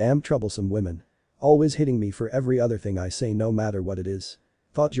head. Damn troublesome women. Always hitting me for every other thing I say no matter what it is.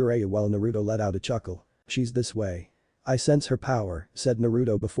 Thought Jiraiya while Naruto let out a chuckle. She's this way. I sense her power, said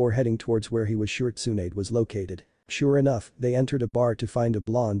Naruto before heading towards where he was sure Tsunade was located. Sure enough, they entered a bar to find a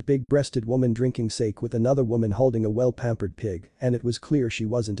blonde big-breasted woman drinking sake with another woman holding a well-pampered pig and it was clear she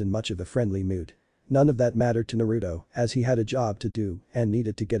wasn't in much of a friendly mood. None of that mattered to Naruto as he had a job to do and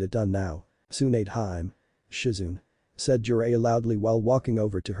needed to get it done now. Tsunade Heim. Shizune. Said Jiraiya loudly while walking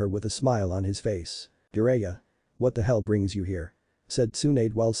over to her with a smile on his face. Jiraiya. What the hell brings you here? Said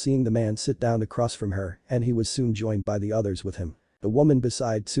Tsunade while seeing the man sit down across from her and he was soon joined by the others with him. The woman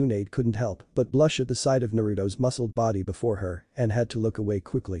beside Tsunade couldn't help but blush at the sight of Naruto's muscled body before her and had to look away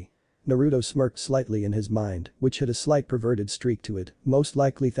quickly. Naruto smirked slightly in his mind, which had a slight perverted streak to it, most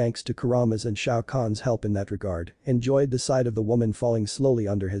likely thanks to Kurama's and Shao Kahn's help in that regard, enjoyed the sight of the woman falling slowly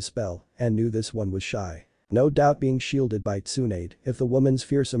under his spell and knew this one was shy. No doubt being shielded by Tsunade if the woman's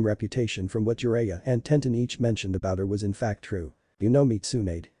fearsome reputation from what Jiraiya and Tenten each mentioned about her was in fact true. You know me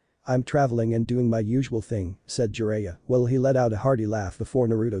Tsunade. I'm traveling and doing my usual thing, said Jiraiya while he let out a hearty laugh before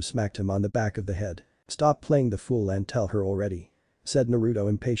Naruto smacked him on the back of the head. Stop playing the fool and tell her already. Said Naruto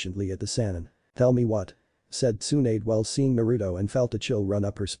impatiently at the Sannin. Tell me what? Said Tsunade while seeing Naruto and felt a chill run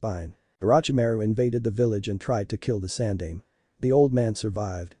up her spine. Orochimaru invaded the village and tried to kill the Sandaime. The old man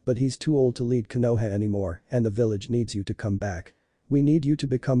survived, but he's too old to lead Konoha anymore and the village needs you to come back. We need you to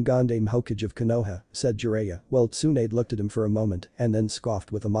become Gondame Hokage of Konoha, said Jiraiya while Tsunade looked at him for a moment and then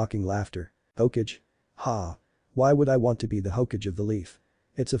scoffed with a mocking laughter. Hokage? Ha. Why would I want to be the Hokage of the Leaf?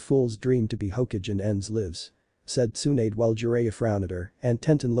 It's a fool's dream to be Hokage and ends lives. Said Tsunade while Jiraiya frowned at her and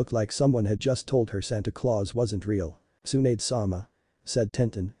Tenten looked like someone had just told her Santa Claus wasn't real. Tsunade-sama. Said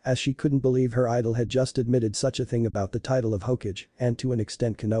Tenten as she couldn't believe her idol had just admitted such a thing about the title of Hokage and to an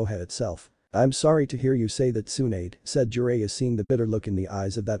extent Konoha itself. I'm sorry to hear you say that, Tsunade, said Jiraiya seeing the bitter look in the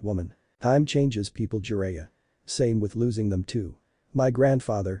eyes of that woman. Time changes people, Jiraiya. Same with losing them too. My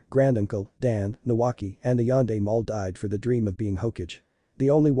grandfather, granduncle, Dan, Nawaki and the Yondaime all died for the dream of being Hokage. The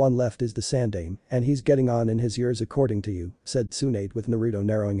only one left is the Sandaime and he's getting on in his years according to you, said Tsunade with Naruto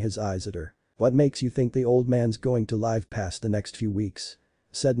narrowing his eyes at her. What makes you think the old man's going to live past the next few weeks?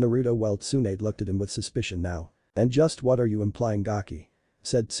 Said Naruto while Tsunade looked at him with suspicion now. And just what are you implying, Gaki?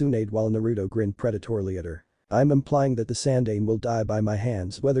 Said Tsunade while Naruto grinned predatorily at her. I'm implying that the Sandaime will die by my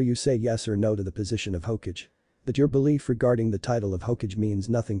hands whether you say yes or no to the position of Hokage. That your belief regarding the title of Hokage means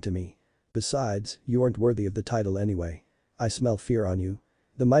nothing to me. Besides, you aren't worthy of the title anyway. I smell fear on you.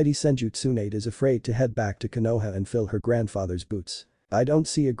 The mighty Senju Tsunade is afraid to head back to Konoha and fill her grandfather's boots. I don't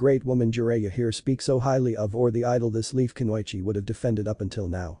see a great woman Jiraiya here speak so highly of or the idol this Leaf Kunoichi would have defended up until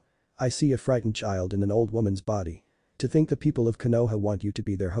now. I see a frightened child in an old woman's body. To think the people of Konoha want you to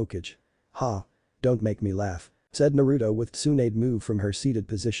be their Hokage. Ha. Don't make me laugh. Said Naruto with Tsunade moved from her seated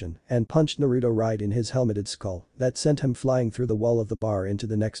position and punched Naruto right in his helmeted skull that sent him flying through the wall of the bar into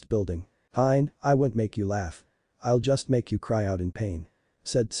the next building. Fine, I won't make you laugh. I'll just make you cry out in pain.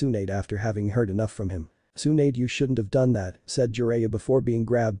 Said Tsunade after having heard enough from him. Tsunade, you shouldn't have done that, said Jiraiya before being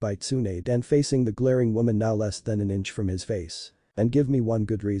grabbed by Tsunade and facing the glaring woman now less than an inch from his face. And give me one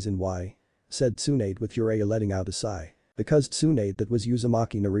good reason why. Said Tsunade with Jiraiya letting out a sigh. Because Tsunade, that was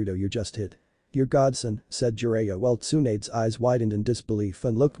Uzumaki Naruto you just hit. Your godson, said Jiraiya while Tsunade's eyes widened in disbelief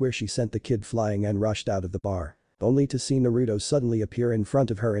and looked where she sent the kid flying and rushed out of the bar. Only to see Naruto suddenly appear in front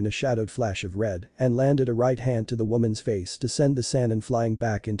of her in a shadowed flash of red and landed a right hand to the woman's face to send the Sannin flying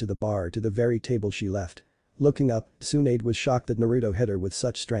back into the bar to the very table she left. Looking up, Tsunade was shocked that Naruto hit her with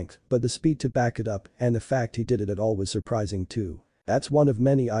such strength, but the speed to back it up and the fact he did it at all was surprising too. That's one of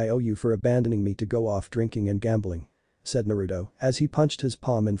many I owe you for abandoning me to go off drinking and gambling. Said Naruto as he punched his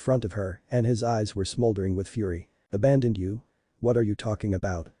palm in front of her and his eyes were smoldering with fury. Abandoned you? What are you talking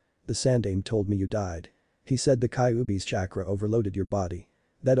about? The Sandaime told me you died. He said the Kyuubi's chakra overloaded your body.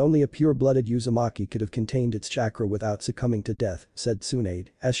 That only a pure-blooded Uzumaki could have contained its chakra without succumbing to death, said Tsunade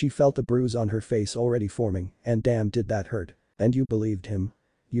as she felt a bruise on her face already forming and damn did that hurt. And you believed him?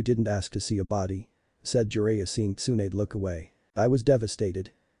 You didn't ask to see a body? Said Jiraiya seeing Tsunade look away. I was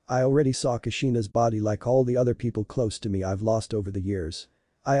devastated. I already saw Kushina's body like all the other people close to me I've lost over the years.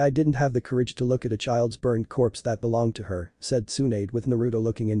 I didn't have the courage to look at a child's burned corpse that belonged to her, said Tsunade with Naruto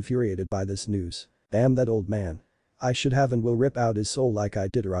looking infuriated by this news. Damn that old man. I should have and will rip out his soul like I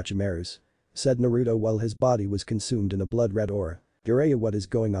did Orochimaru's. Said Naruto while his body was consumed in a blood-red aura. Jiraiya, what is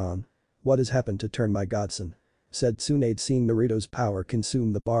going on? What has happened to turn my godson? Said Tsunade seeing Naruto's power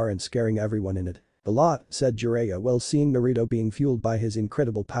consume the bar and scaring everyone in it. A lot, said Jiraiya while seeing Naruto being fueled by his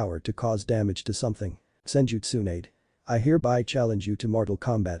incredible power to cause damage to something. Senju Tsunade. I hereby challenge you to mortal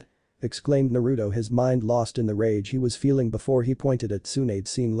combat. Exclaimed Naruto, his mind lost in the rage he was feeling before he pointed at Tsunade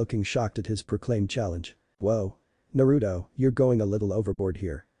seeing looking shocked at his proclaimed challenge. Whoa. Naruto, you're going a little overboard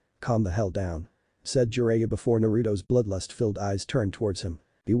here. Calm the hell down. Said Jiraiya before Naruto's bloodlust-filled eyes turned towards him.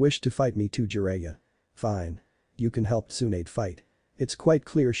 You wish to fight me too, Jiraiya? Fine. You can help Tsunade fight. It's quite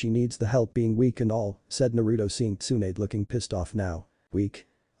clear she needs the help being weak and all, said Naruto seeing Tsunade looking pissed off now. Weak?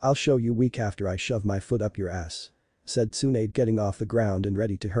 I'll show you weak after I shove my foot up your ass. Said Tsunade getting off the ground and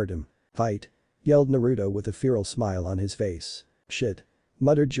ready to hurt him. Fight. Yelled Naruto with a feral smile on his face. Shit.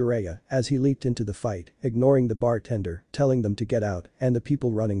 Muttered Jiraiya as he leaped into the fight, ignoring the bartender, telling them to get out and the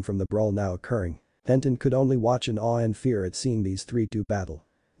people running from the brawl now occurring. Tenten could only watch in awe and fear at seeing these three do battle.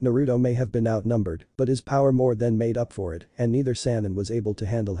 Naruto may have been outnumbered, but his power more than made up for it and neither Sannin was able to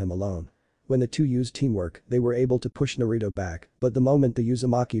handle him alone. When the two used teamwork, they were able to push Naruto back, but the moment the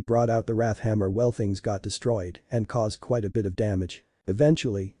Uzumaki brought out the Wrath Hammer, well, things got destroyed and caused quite a bit of damage.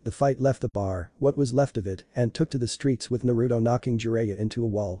 Eventually, the fight left the bar, what was left of it, and took to the streets with Naruto knocking Jiraiya into a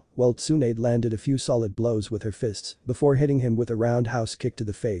wall, while Tsunade landed a few solid blows with her fists before hitting him with a roundhouse kick to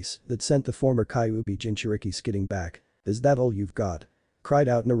the face that sent the former Kyuubi Jinchuriki skidding back. "Is that all you've got?" cried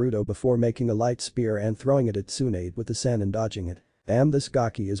out Naruto before making a light spear and throwing it at Tsunade with the sand and dodging it. "Damn, this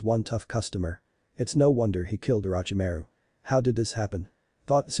Gaki is one tough customer. It's no wonder he killed Orochimaru. How did this happen?"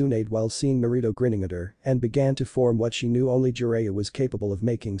 thought Tsunade while seeing Naruto grinning at her and began to form what she knew only Jiraiya was capable of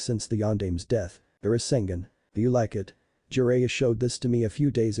making since the Yondame's death. "The Rasengan. Do you like it? Jiraiya showed this to me a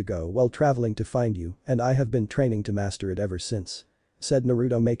few days ago while traveling to find you and I have been training to master it ever since," said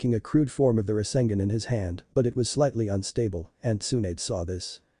Naruto making a crude form of the Rasengan in his hand, but it was slightly unstable and Tsunade saw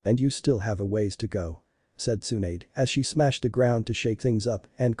this. "And you still have a ways to go," said Tsunade as she smashed the ground to shake things up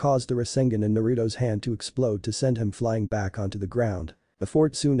and caused the Rasengan in Naruto's hand to explode to send him flying back onto the ground.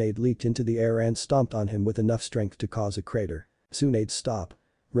 Before Tsunade leaped into the air and stomped on him with enough strength to cause a crater. "Tsunade, stop.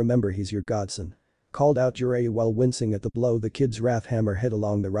 Remember, he's your godson," called out Jiraiya while wincing at the blow the kid's wrath hammer hit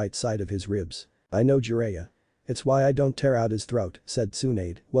along the right side of his ribs. "I know, Jiraiya. It's why I don't tear out his throat," said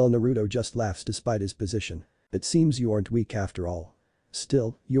Tsunade, while Naruto just laughs despite his position. "It seems you aren't weak after all.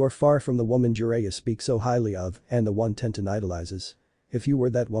 Still, you are far from the woman Jiraiya speaks so highly of and the one Tenten idolizes. If you were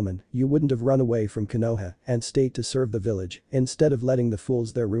that woman, you wouldn't have run away from Konoha and stayed to serve the village instead of letting the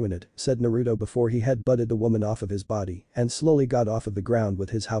fools there ruin it," said Naruto before he headbutted the woman off of his body and slowly got off of the ground with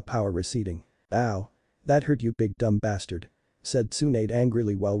his Hao power receding. "Ow. That hurt, you big dumb bastard," said Tsunade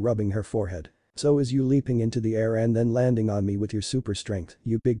angrily while rubbing her forehead. "So is you leaping into the air and then landing on me with your super strength,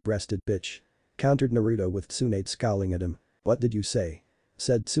 you big-breasted bitch," countered Naruto with Tsunade scowling at him. "What did you say?"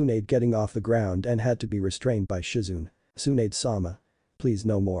 said Tsunade getting off the ground and had to be restrained by Shizune. "Tsunade-sama. Please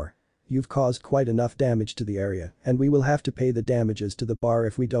no more. You've caused quite enough damage to the area and we will have to pay the damages to the bar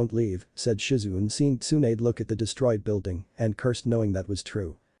if we don't leave," said Shizune seeing Tsunade look at the destroyed building and cursed knowing that was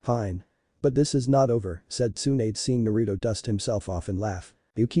true. "Fine. But this is not over," said Tsunade seeing Naruto dust himself off and laugh.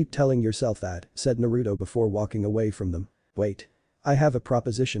 "You keep telling yourself that," said Naruto before walking away from them. "Wait. I have a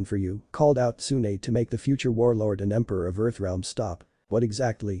proposition for you," called out Tsunade to make the future warlord and emperor of Earthrealm stop. "What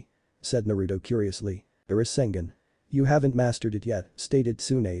exactly?" said Naruto curiously. "The Rasengan. You haven't mastered it yet," stated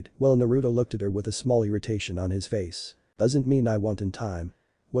Tsunade, while Naruto looked at her with a small irritation on his face. "Doesn't mean I won't in time."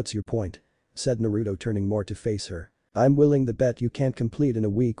 "What's your point?" said Naruto turning more to face her. "I'm willing to bet you can't complete in a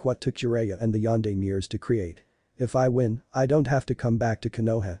week what took Jiraiya and the Yondaime years to create. If I win, I don't have to come back to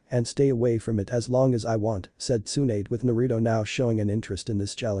Konoha and stay away from it as long as I want," said Tsunade with Naruto now showing an interest in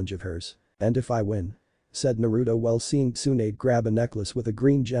this challenge of hers. "And if I win?" said Naruto while seeing Tsunade grab a necklace with a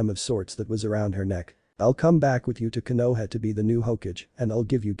green gem of sorts that was around her neck. "I'll come back with you to Konoha to be the new Hokage and I'll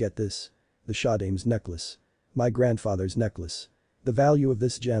give you, get this. The Shadaime's necklace. My grandfather's necklace. The value of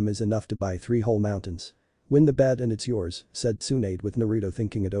this gem is enough to buy 3 whole mountains. Win the bet and it's yours," said Tsunade with Naruto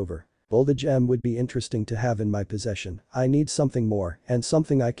thinking it over. "Well, the gem would be interesting to have in my possession. I need something more and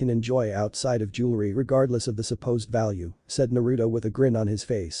something I can enjoy outside of jewelry regardless of the supposed value," said Naruto with a grin on his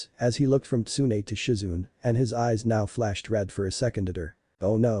face as he looked from Tsunade to Shizune and his eyes now flashed red for a second at her.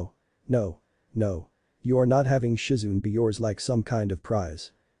 "Oh no. No. No. You are not having Shizune be yours like some kind of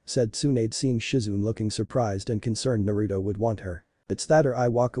prize," said Tsunade seeing Shizune looking surprised and concerned Naruto would want her. "It's that or I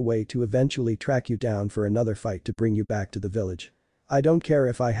walk away to eventually track you down for another fight to bring you back to the village. I don't care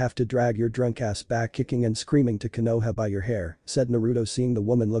if I have to drag your drunk ass back kicking and screaming to Konoha by your hair," said Naruto seeing the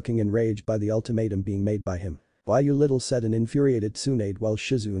woman looking enraged by the ultimatum being made by him. "Why, you little," said an infuriated Tsunade while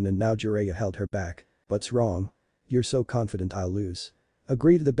Shizune and now Jiraiya held her back. "What's wrong? You're so confident I'll lose.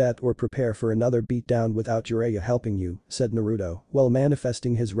 Agree to the bet or prepare for another beatdown without Jiraiya helping you," said Naruto while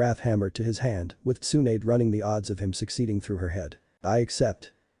manifesting his wrath hammer to his hand with Tsunade running the odds of him succeeding through her head. "I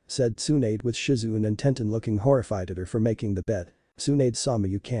accept," said Tsunade with Shizune and Tenten looking horrified at her for making the bet. "Tsunade-sama,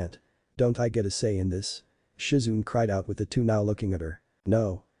 you can't. Don't I get a say in this?" Shizune cried out with the two now looking at her.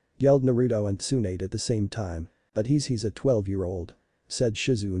 "No," yelled Naruto and Tsunade at the same time. "But he's a 12-year-old," said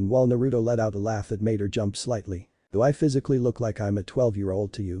Shizune while Naruto let out a laugh that made her jump slightly. "Do I physically look like I'm a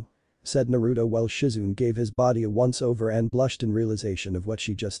 12-year-old to you?" said Naruto while Shizune gave his body a once-over and blushed in realization of what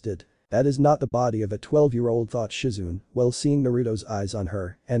she just did. "That is not the body of a 12-year-old," thought Shizune while seeing Naruto's eyes on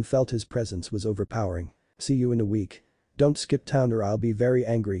her and felt his presence was overpowering. "See you in a week. Don't skip town or I'll be very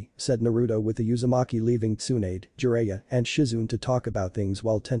angry," said Naruto with the Uzumaki leaving Tsunade, Jiraiya and Shizune to talk about things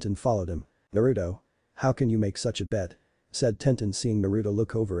while Tenten followed him. "Naruto. How can you make such a bet?" said Tenten seeing Naruto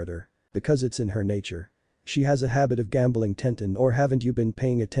look over at her. "Because it's in her nature. She has a habit of gambling, Tenten, or haven't you been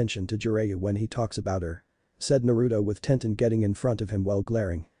paying attention to Jiraiya when he talks about her?" said Naruto with Tenten getting in front of him while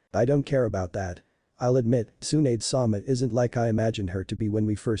glaring. "I don't care about that. I'll admit, Tsunade-sama isn't like I imagined her to be when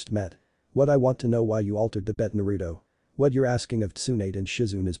we first met. What I want to know why you altered the bet, Naruto." What you're asking of Tsunade and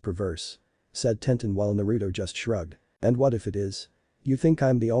Shizune is perverse. Said Tenten while Naruto just shrugged. And what if it is? You think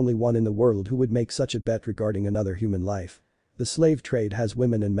I'm the only one in the world who would make such a bet regarding another human life? The slave trade has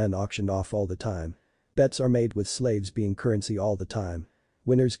women and men auctioned off all the time. Bets are made with slaves being currency all the time.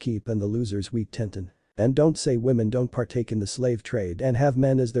 Winners keep and the losers weep. Tenten. And don't say women don't partake in the slave trade and have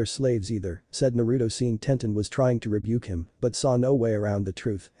men as their slaves either, said Naruto, seeing Tenten was trying to rebuke him but saw no way around the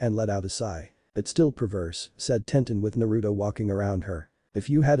truth and let out a sigh. It's still perverse, said Tenten with Naruto walking around her. If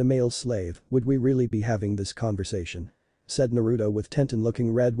you had a male slave, would we really be having this conversation? Said Naruto with Tenten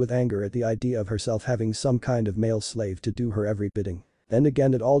looking red with anger at the idea of herself having some kind of male slave to do her every bidding. Then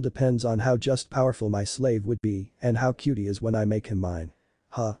again, it all depends on how just powerful my slave would be and how cute he is when I make him mine.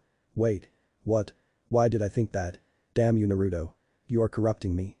 Huh? Wait. What? Why did I think that? Damn you, Naruto. You are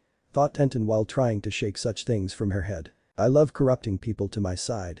corrupting me. Thought Tenten while trying to shake such things from her head. I love corrupting people to my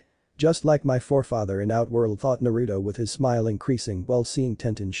side. Just like my forefather in Outworld, thought Naruto with his smile increasing while seeing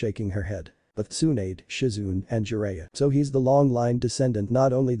Tenten shaking her head. But Tsunade, Shizune, and Jiraiya. So he's the long-line descendant,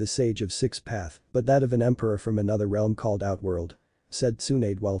 not only the sage of Sixth Path, but that of an emperor from another realm called Outworld. Said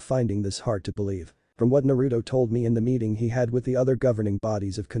Tsunade while finding this hard to believe. From what Naruto told me in the meeting he had with the other governing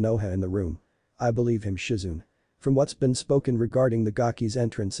bodies of Konoha in the room. I believe him, Shizune. From what's been spoken regarding the Gaki's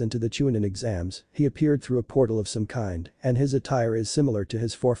entrance into the chunin exams, he appeared through a portal of some kind, and his attire is similar to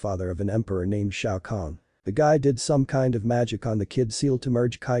his forefather of an emperor named Shao Kahn. The guy did some kind of magic on the kid seal to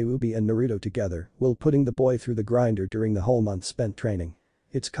merge Kyuubi and Naruto together, while putting the boy through the grinder during the whole month spent training.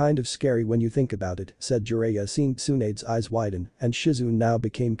 It's kind of scary when you think about it, said Jiraiya, seeing Tsunade's eyes widen, and Shizune now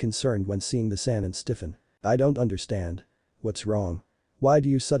became concerned when seeing the Sannin stiffen. I don't understand. What's wrong? Why do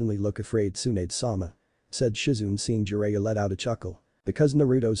you suddenly look afraid, Tsunade-sama? Said Shizune, seeing Jiraiya let out a chuckle. Because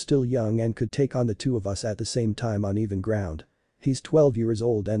Naruto's still young and could take on the two of us at the same time on even ground. He's 12 years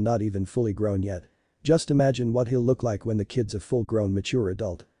old and not even fully grown yet. Just imagine what he'll look like when the kid's a full-grown mature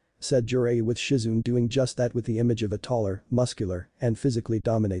adult. Said Jiraiya with Shizune doing just that with the image of a taller, muscular, and physically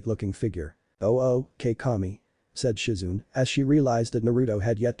dominate-looking figure. Oh, Kami. Said Shizune, as she realized that Naruto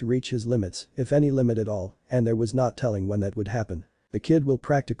had yet to reach his limits, if any limit at all, and there was not telling when that would happen. The kid will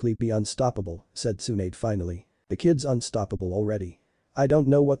practically be unstoppable, said Tsunade finally. The kid's unstoppable already. I don't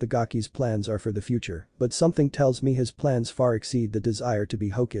know what the Gaki's plans are for the future, but something tells me his plans far exceed the desire to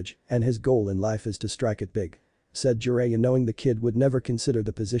be Hokage, and his goal in life is to strike it big. Said Jiraiya, knowing the kid would never consider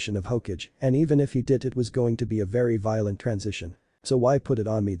the position of Hokage, and even if he did, it was going to be a very violent transition. So why put it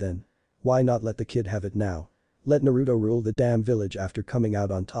on me then? Why not let the kid have it now? Let Naruto rule the damn village after coming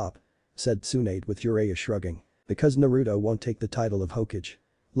out on top. Said Tsunade with Jiraiya shrugging. Because Naruto won't take the title of Hokage.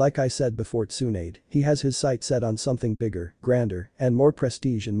 Like I said before, Tsunade, he has his sight set on something bigger, grander, and more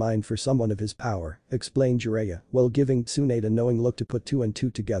prestige in mind for someone of his power, explained Jiraiya, while giving Tsunade a knowing look to put two and two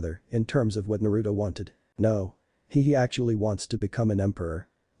together in terms of what Naruto wanted. No. He actually wants to become an emperor.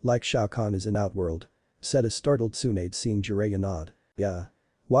 Like Shao Kahn is in Outworld. Said a startled Tsunade, seeing Jiraiya nod. Yeah.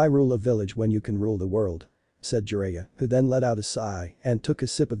 Why rule a village when you can rule the world? Said Jiraiya, who then let out a sigh and took a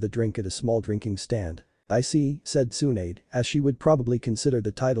sip of the drink at a small drinking stand. I see, said Tsunade, as she would probably consider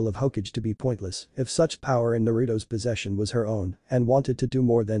the title of Hokage to be pointless if such power in Naruto's possession was her own and wanted to do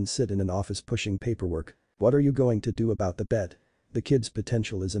more than sit in an office pushing paperwork. What are you going to do about the bet? The kid's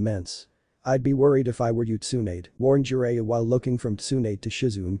potential is immense. I'd be worried if I were you, Tsunade, warned Jiraiya while looking from Tsunade to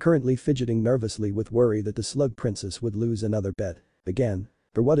Shizune, currently fidgeting nervously with worry that the slug princess would lose another bet. Again.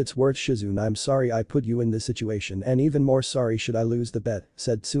 For what it's worth, Shizune, I'm sorry I put you in this situation, and even more sorry should I lose the bet,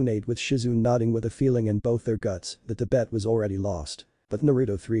 said Tsunade with Shizune nodding with a feeling in both their guts that the bet was already lost. But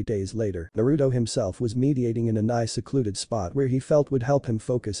Naruto 3 days later, Naruto himself was mediating in a nice secluded spot where he felt would help him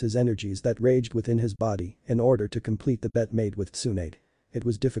focus his energies that raged within his body in order to complete the bet made with Tsunade. It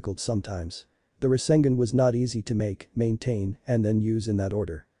was difficult sometimes. The Rasengan was not easy to make, maintain, and then use in that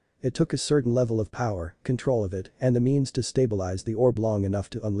order. It took a certain level of power, control of it, and the means to stabilize the orb long enough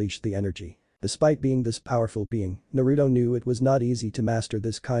to unleash the energy. Despite being this powerful being, Naruto knew it was not easy to master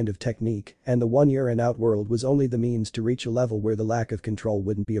this kind of technique, and the 1 year in Outworld was only the means to reach a level where the lack of control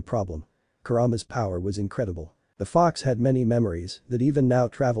wouldn't be a problem. Kurama's power was incredible. The fox had many memories that even now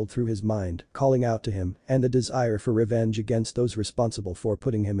traveled through his mind, calling out to him, and a desire for revenge against those responsible for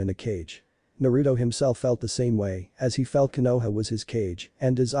putting him in a cage. Naruto himself felt the same way, as he felt Konoha was his cage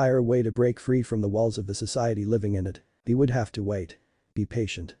and desire a way to break free from the walls of the society living in it. He would have to wait. Be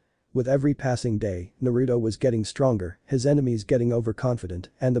patient. With every passing day, Naruto was getting stronger, his enemies getting overconfident,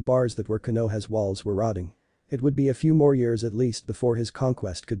 and the bars that were Konoha's walls were rotting. It would be a few more years at least before his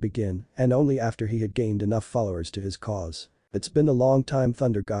conquest could begin, and only after he had gained enough followers to his cause. "It's been a long time,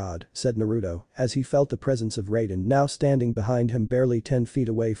 Thunder God," said Naruto as he felt the presence of Raiden now standing behind him barely 10 feet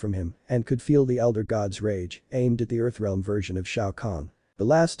away from him and could feel the Elder God's rage aimed at the Earthrealm version of Shao Kahn. "The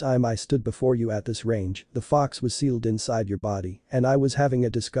last time I stood before you at this range, the fox was sealed inside your body and I was having a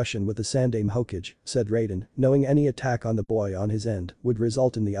discussion with the Sandaime Hokage," said Raiden, knowing any attack on the boy on his end would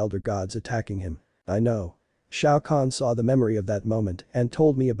result in the Elder Gods attacking him. "I know. Shao Kahn saw the memory of that moment and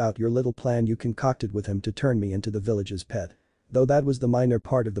told me about your little plan you concocted with him to turn me into the village's pet. Though that was the minor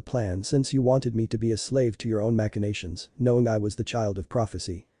part of the plan since you wanted me to be a slave to your own machinations, knowing I was the child of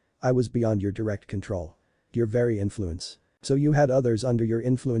prophecy. I was beyond your direct control. Your very influence. So you had others under your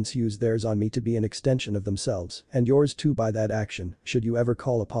influence use theirs on me to be an extension of themselves, and yours too by that action, should you ever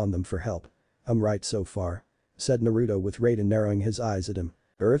call upon them for help. I'm right so far," said Naruto with Raiden narrowing his eyes at him.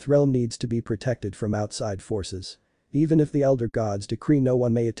 "Earthrealm needs to be protected from outside forces. Even if the Elder Gods decree no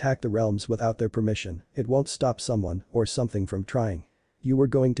one may attack the realms without their permission, it won't stop someone or something from trying. You were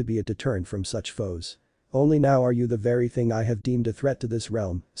going to be a deterrent from such foes. Only now are you the very thing I have deemed a threat to this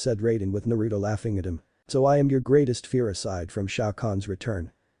realm," said Raiden with Naruto laughing at him. "So I am your greatest fear aside from Shao Kahn's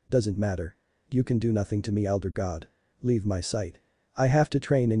return. Doesn't matter. You can do nothing to me, Elder God. Leave my sight. I have to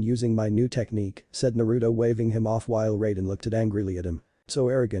train in using my new technique," said Naruto waving him off while Raiden looked angrily at him. "So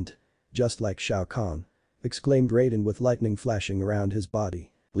arrogant. Just like Shao Kahn," exclaimed Raiden with lightning flashing around his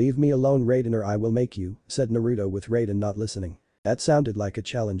body. "Leave me alone, Raiden, or I will make you," said Naruto with Raiden not listening. "That sounded like a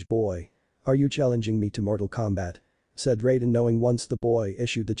challenge, boy. Are you challenging me to mortal combat?" said Raiden, knowing once the boy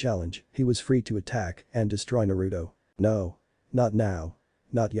issued the challenge, he was free to attack and destroy Naruto. "No. Not now.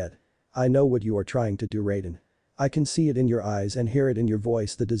 Not yet. I know what you are trying to do, Raiden. I can see it in your eyes and hear it in your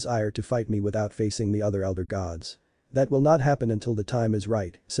voice, the desire to fight me without facing the other Elder Gods. That will not happen until the time is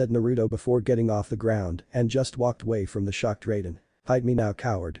right," said Naruto before getting off the ground and just walked away from the shocked Raiden. "Fight me now,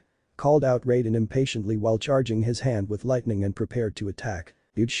 coward," called out Raiden impatiently while charging his hand with lightning and prepared to attack.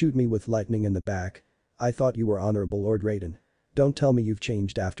 "You'd shoot me with lightning in the back? I thought you were honorable, Lord Raiden. Don't tell me you've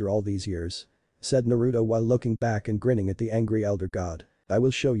changed after all these years," said Naruto while looking back and grinning at the angry Elder God. "I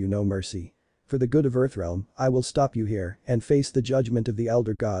will show you no mercy. For the good of Earthrealm, I will stop you here and face the judgment of the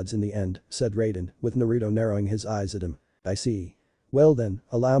Elder Gods in the end," said Raiden, with Naruto narrowing his eyes at him. "I see. Well then,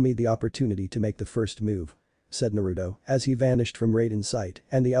 allow me the opportunity to make the first move," said Naruto as he vanished from Raiden's sight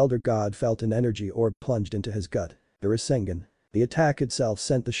and the Elder God felt an energy orb plunged into his gut. The Rasengan. The attack itself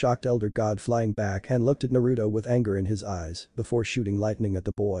sent the shocked Elder God flying back and looked at Naruto with anger in his eyes before shooting lightning at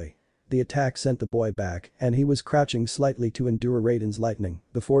the boy. The attack sent the boy back and he was crouching slightly to endure Raiden's lightning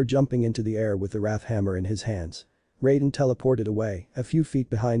before jumping into the air with the Wrath Hammer in his hands. Raiden teleported away a few feet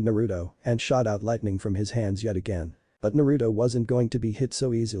behind Naruto and shot out lightning from his hands yet again. But Naruto wasn't going to be hit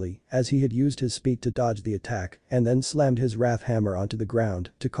so easily as he had used his speed to dodge the attack and then slammed his Wrath Hammer onto the ground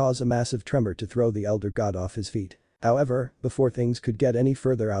to cause a massive tremor to throw the Elder God off his feet. However, before things could get any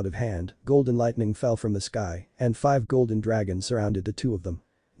further out of hand, golden lightning fell from the sky and 5 golden dragons surrounded the two of them.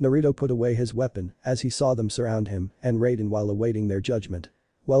 Naruto put away his weapon as he saw them surround him and Raiden while awaiting their judgment.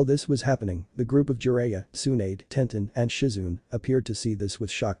 While this was happening, the group of Jiraiya, Tsunade, Tenten and Shizune appeared to see this with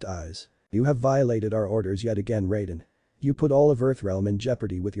shocked eyes. "You have violated our orders yet again, Raiden. You put all of Earthrealm in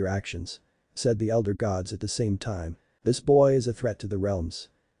jeopardy with your actions," said the Elder Gods at the same time. "This boy is a threat to the realms.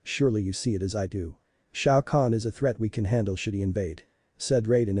 Surely you see it as I do. Shao Kahn is a threat we can handle should he invade," said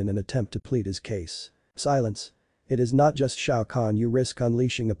Raiden in an attempt to plead his case. "Silence. It is not just Shao Kahn you risk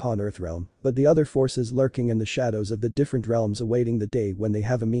unleashing upon Earthrealm, but the other forces lurking in the shadows of the different realms awaiting the day when they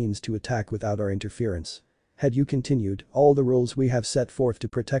have a means to attack without our interference. Had you continued, all the rules we have set forth to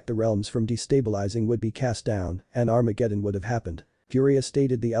protect the realms from destabilizing would be cast down and Armageddon would have happened," furious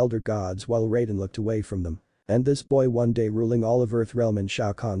stated the Elder Gods while Raiden looked away from them. "And this boy one day ruling all of Earthrealm in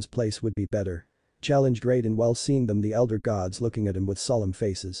Shao Kahn's place would be better," challenged Raiden while seeing them the Elder Gods looking at him with solemn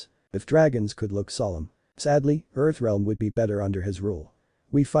faces. "If dragons could look solemn. Sadly, Earthrealm would be better under his rule.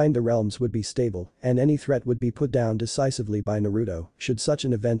 We find the realms would be stable and any threat would be put down decisively by Naruto should such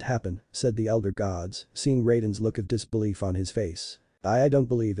an event happen," said the Elder Gods, seeing Raiden's look of disbelief on his face. I don't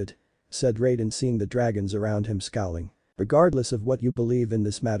believe it," said Raiden seeing the dragons around him scowling. "Regardless of what you believe in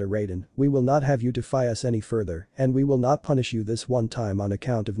this matter, Raiden, we will not have you defy us any further and we will not punish you this one time on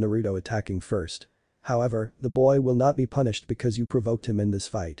account of Naruto attacking first. However, the boy will not be punished because you provoked him in this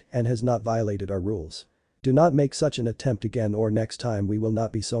fight and has not violated our rules. Do not make such an attempt again or next time we will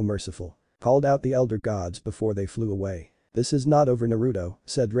not be so merciful," called out the Elder Gods before they flew away. "This is not over, Naruto,"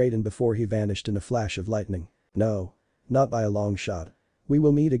 said Raiden before he vanished in a flash of lightning. "No. Not by a long shot. We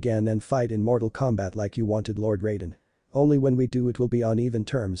will meet again and fight in mortal combat like you wanted, Lord Raiden. Only when we do it will be on even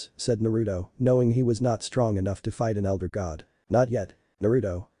terms," said Naruto, knowing he was not strong enough to fight an Elder God. "Not yet,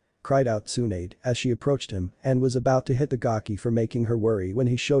 Naruto. cried out Tsunade as she approached him and was about to hit the gaki for making her worry when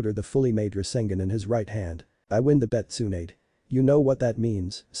he showed her the fully made Rasengan in his right hand. "I win the bet, Tsunade." "You know what that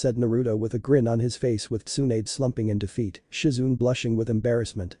means," said Naruto with a grin on his face, with Tsunade slumping in defeat, Shizune blushing with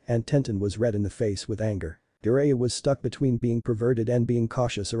embarrassment, and Tenten was red in the face with anger. Jiraiya was stuck between being perverted and being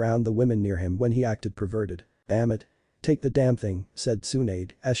cautious around the women near him when he acted perverted. "Damn it. Take the damn thing," said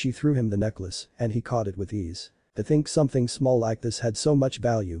Tsunade as she threw him the necklace, and he caught it with ease. "To think something small like this had so much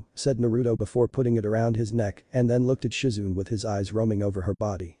value," said Naruto before putting it around his neck and then looked at Shizune with his eyes roaming over her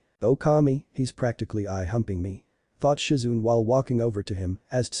body. "Oh Kami, he's practically eye-humping me," thought Shizune while walking over to him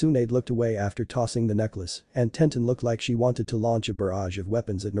as Tsunade looked away after tossing the necklace and Tenten looked like she wanted to launch a barrage of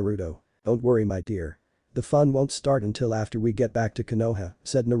weapons at Naruto. "Don't worry, my dear. The fun won't start until after we get back to Konoha,"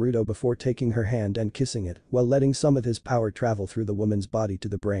 said Naruto before taking her hand and kissing it while letting some of his power travel through the woman's body to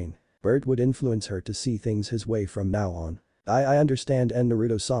the brain. Bird would influence her to see things his way from now on. I understand, and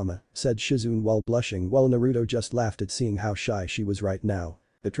Naruto-sama," said Shizune while blushing while Naruto just laughed at seeing how shy she was right now.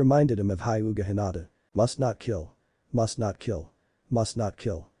 It reminded him of Hyuga Hinata. Must not kill. Must not kill. Must not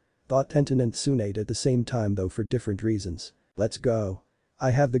kill. Thought Tenten and Tsunade at the same time, though for different reasons. "Let's go. I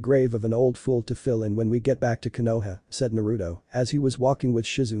have the grave of an old fool to fill in when we get back to Konoha," said Naruto as he was walking with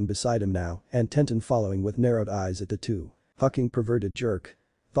Shizune beside him now and Tenten following with narrowed eyes at the two. "Fucking perverted jerk,"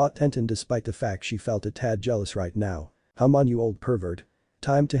 thought Tenten despite the fact she felt a tad jealous right now. "Come on, you old pervert.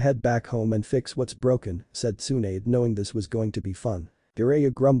 Time to head back home and fix what's broken," said Tsunade, knowing this was going to be fun.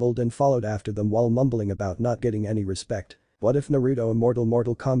 Jiraiya grumbled and followed after them while mumbling about not getting any respect. What if Naruto Immortal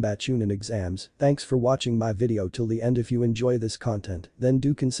Mortal Kombat Chunin exams? Thanks for watching my video till the end. If you enjoy this content, then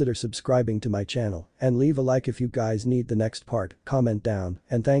do consider subscribing to my channel and leave a like if you guys need the next part, comment down,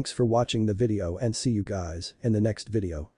 and thanks for watching the video and see you guys in the next video.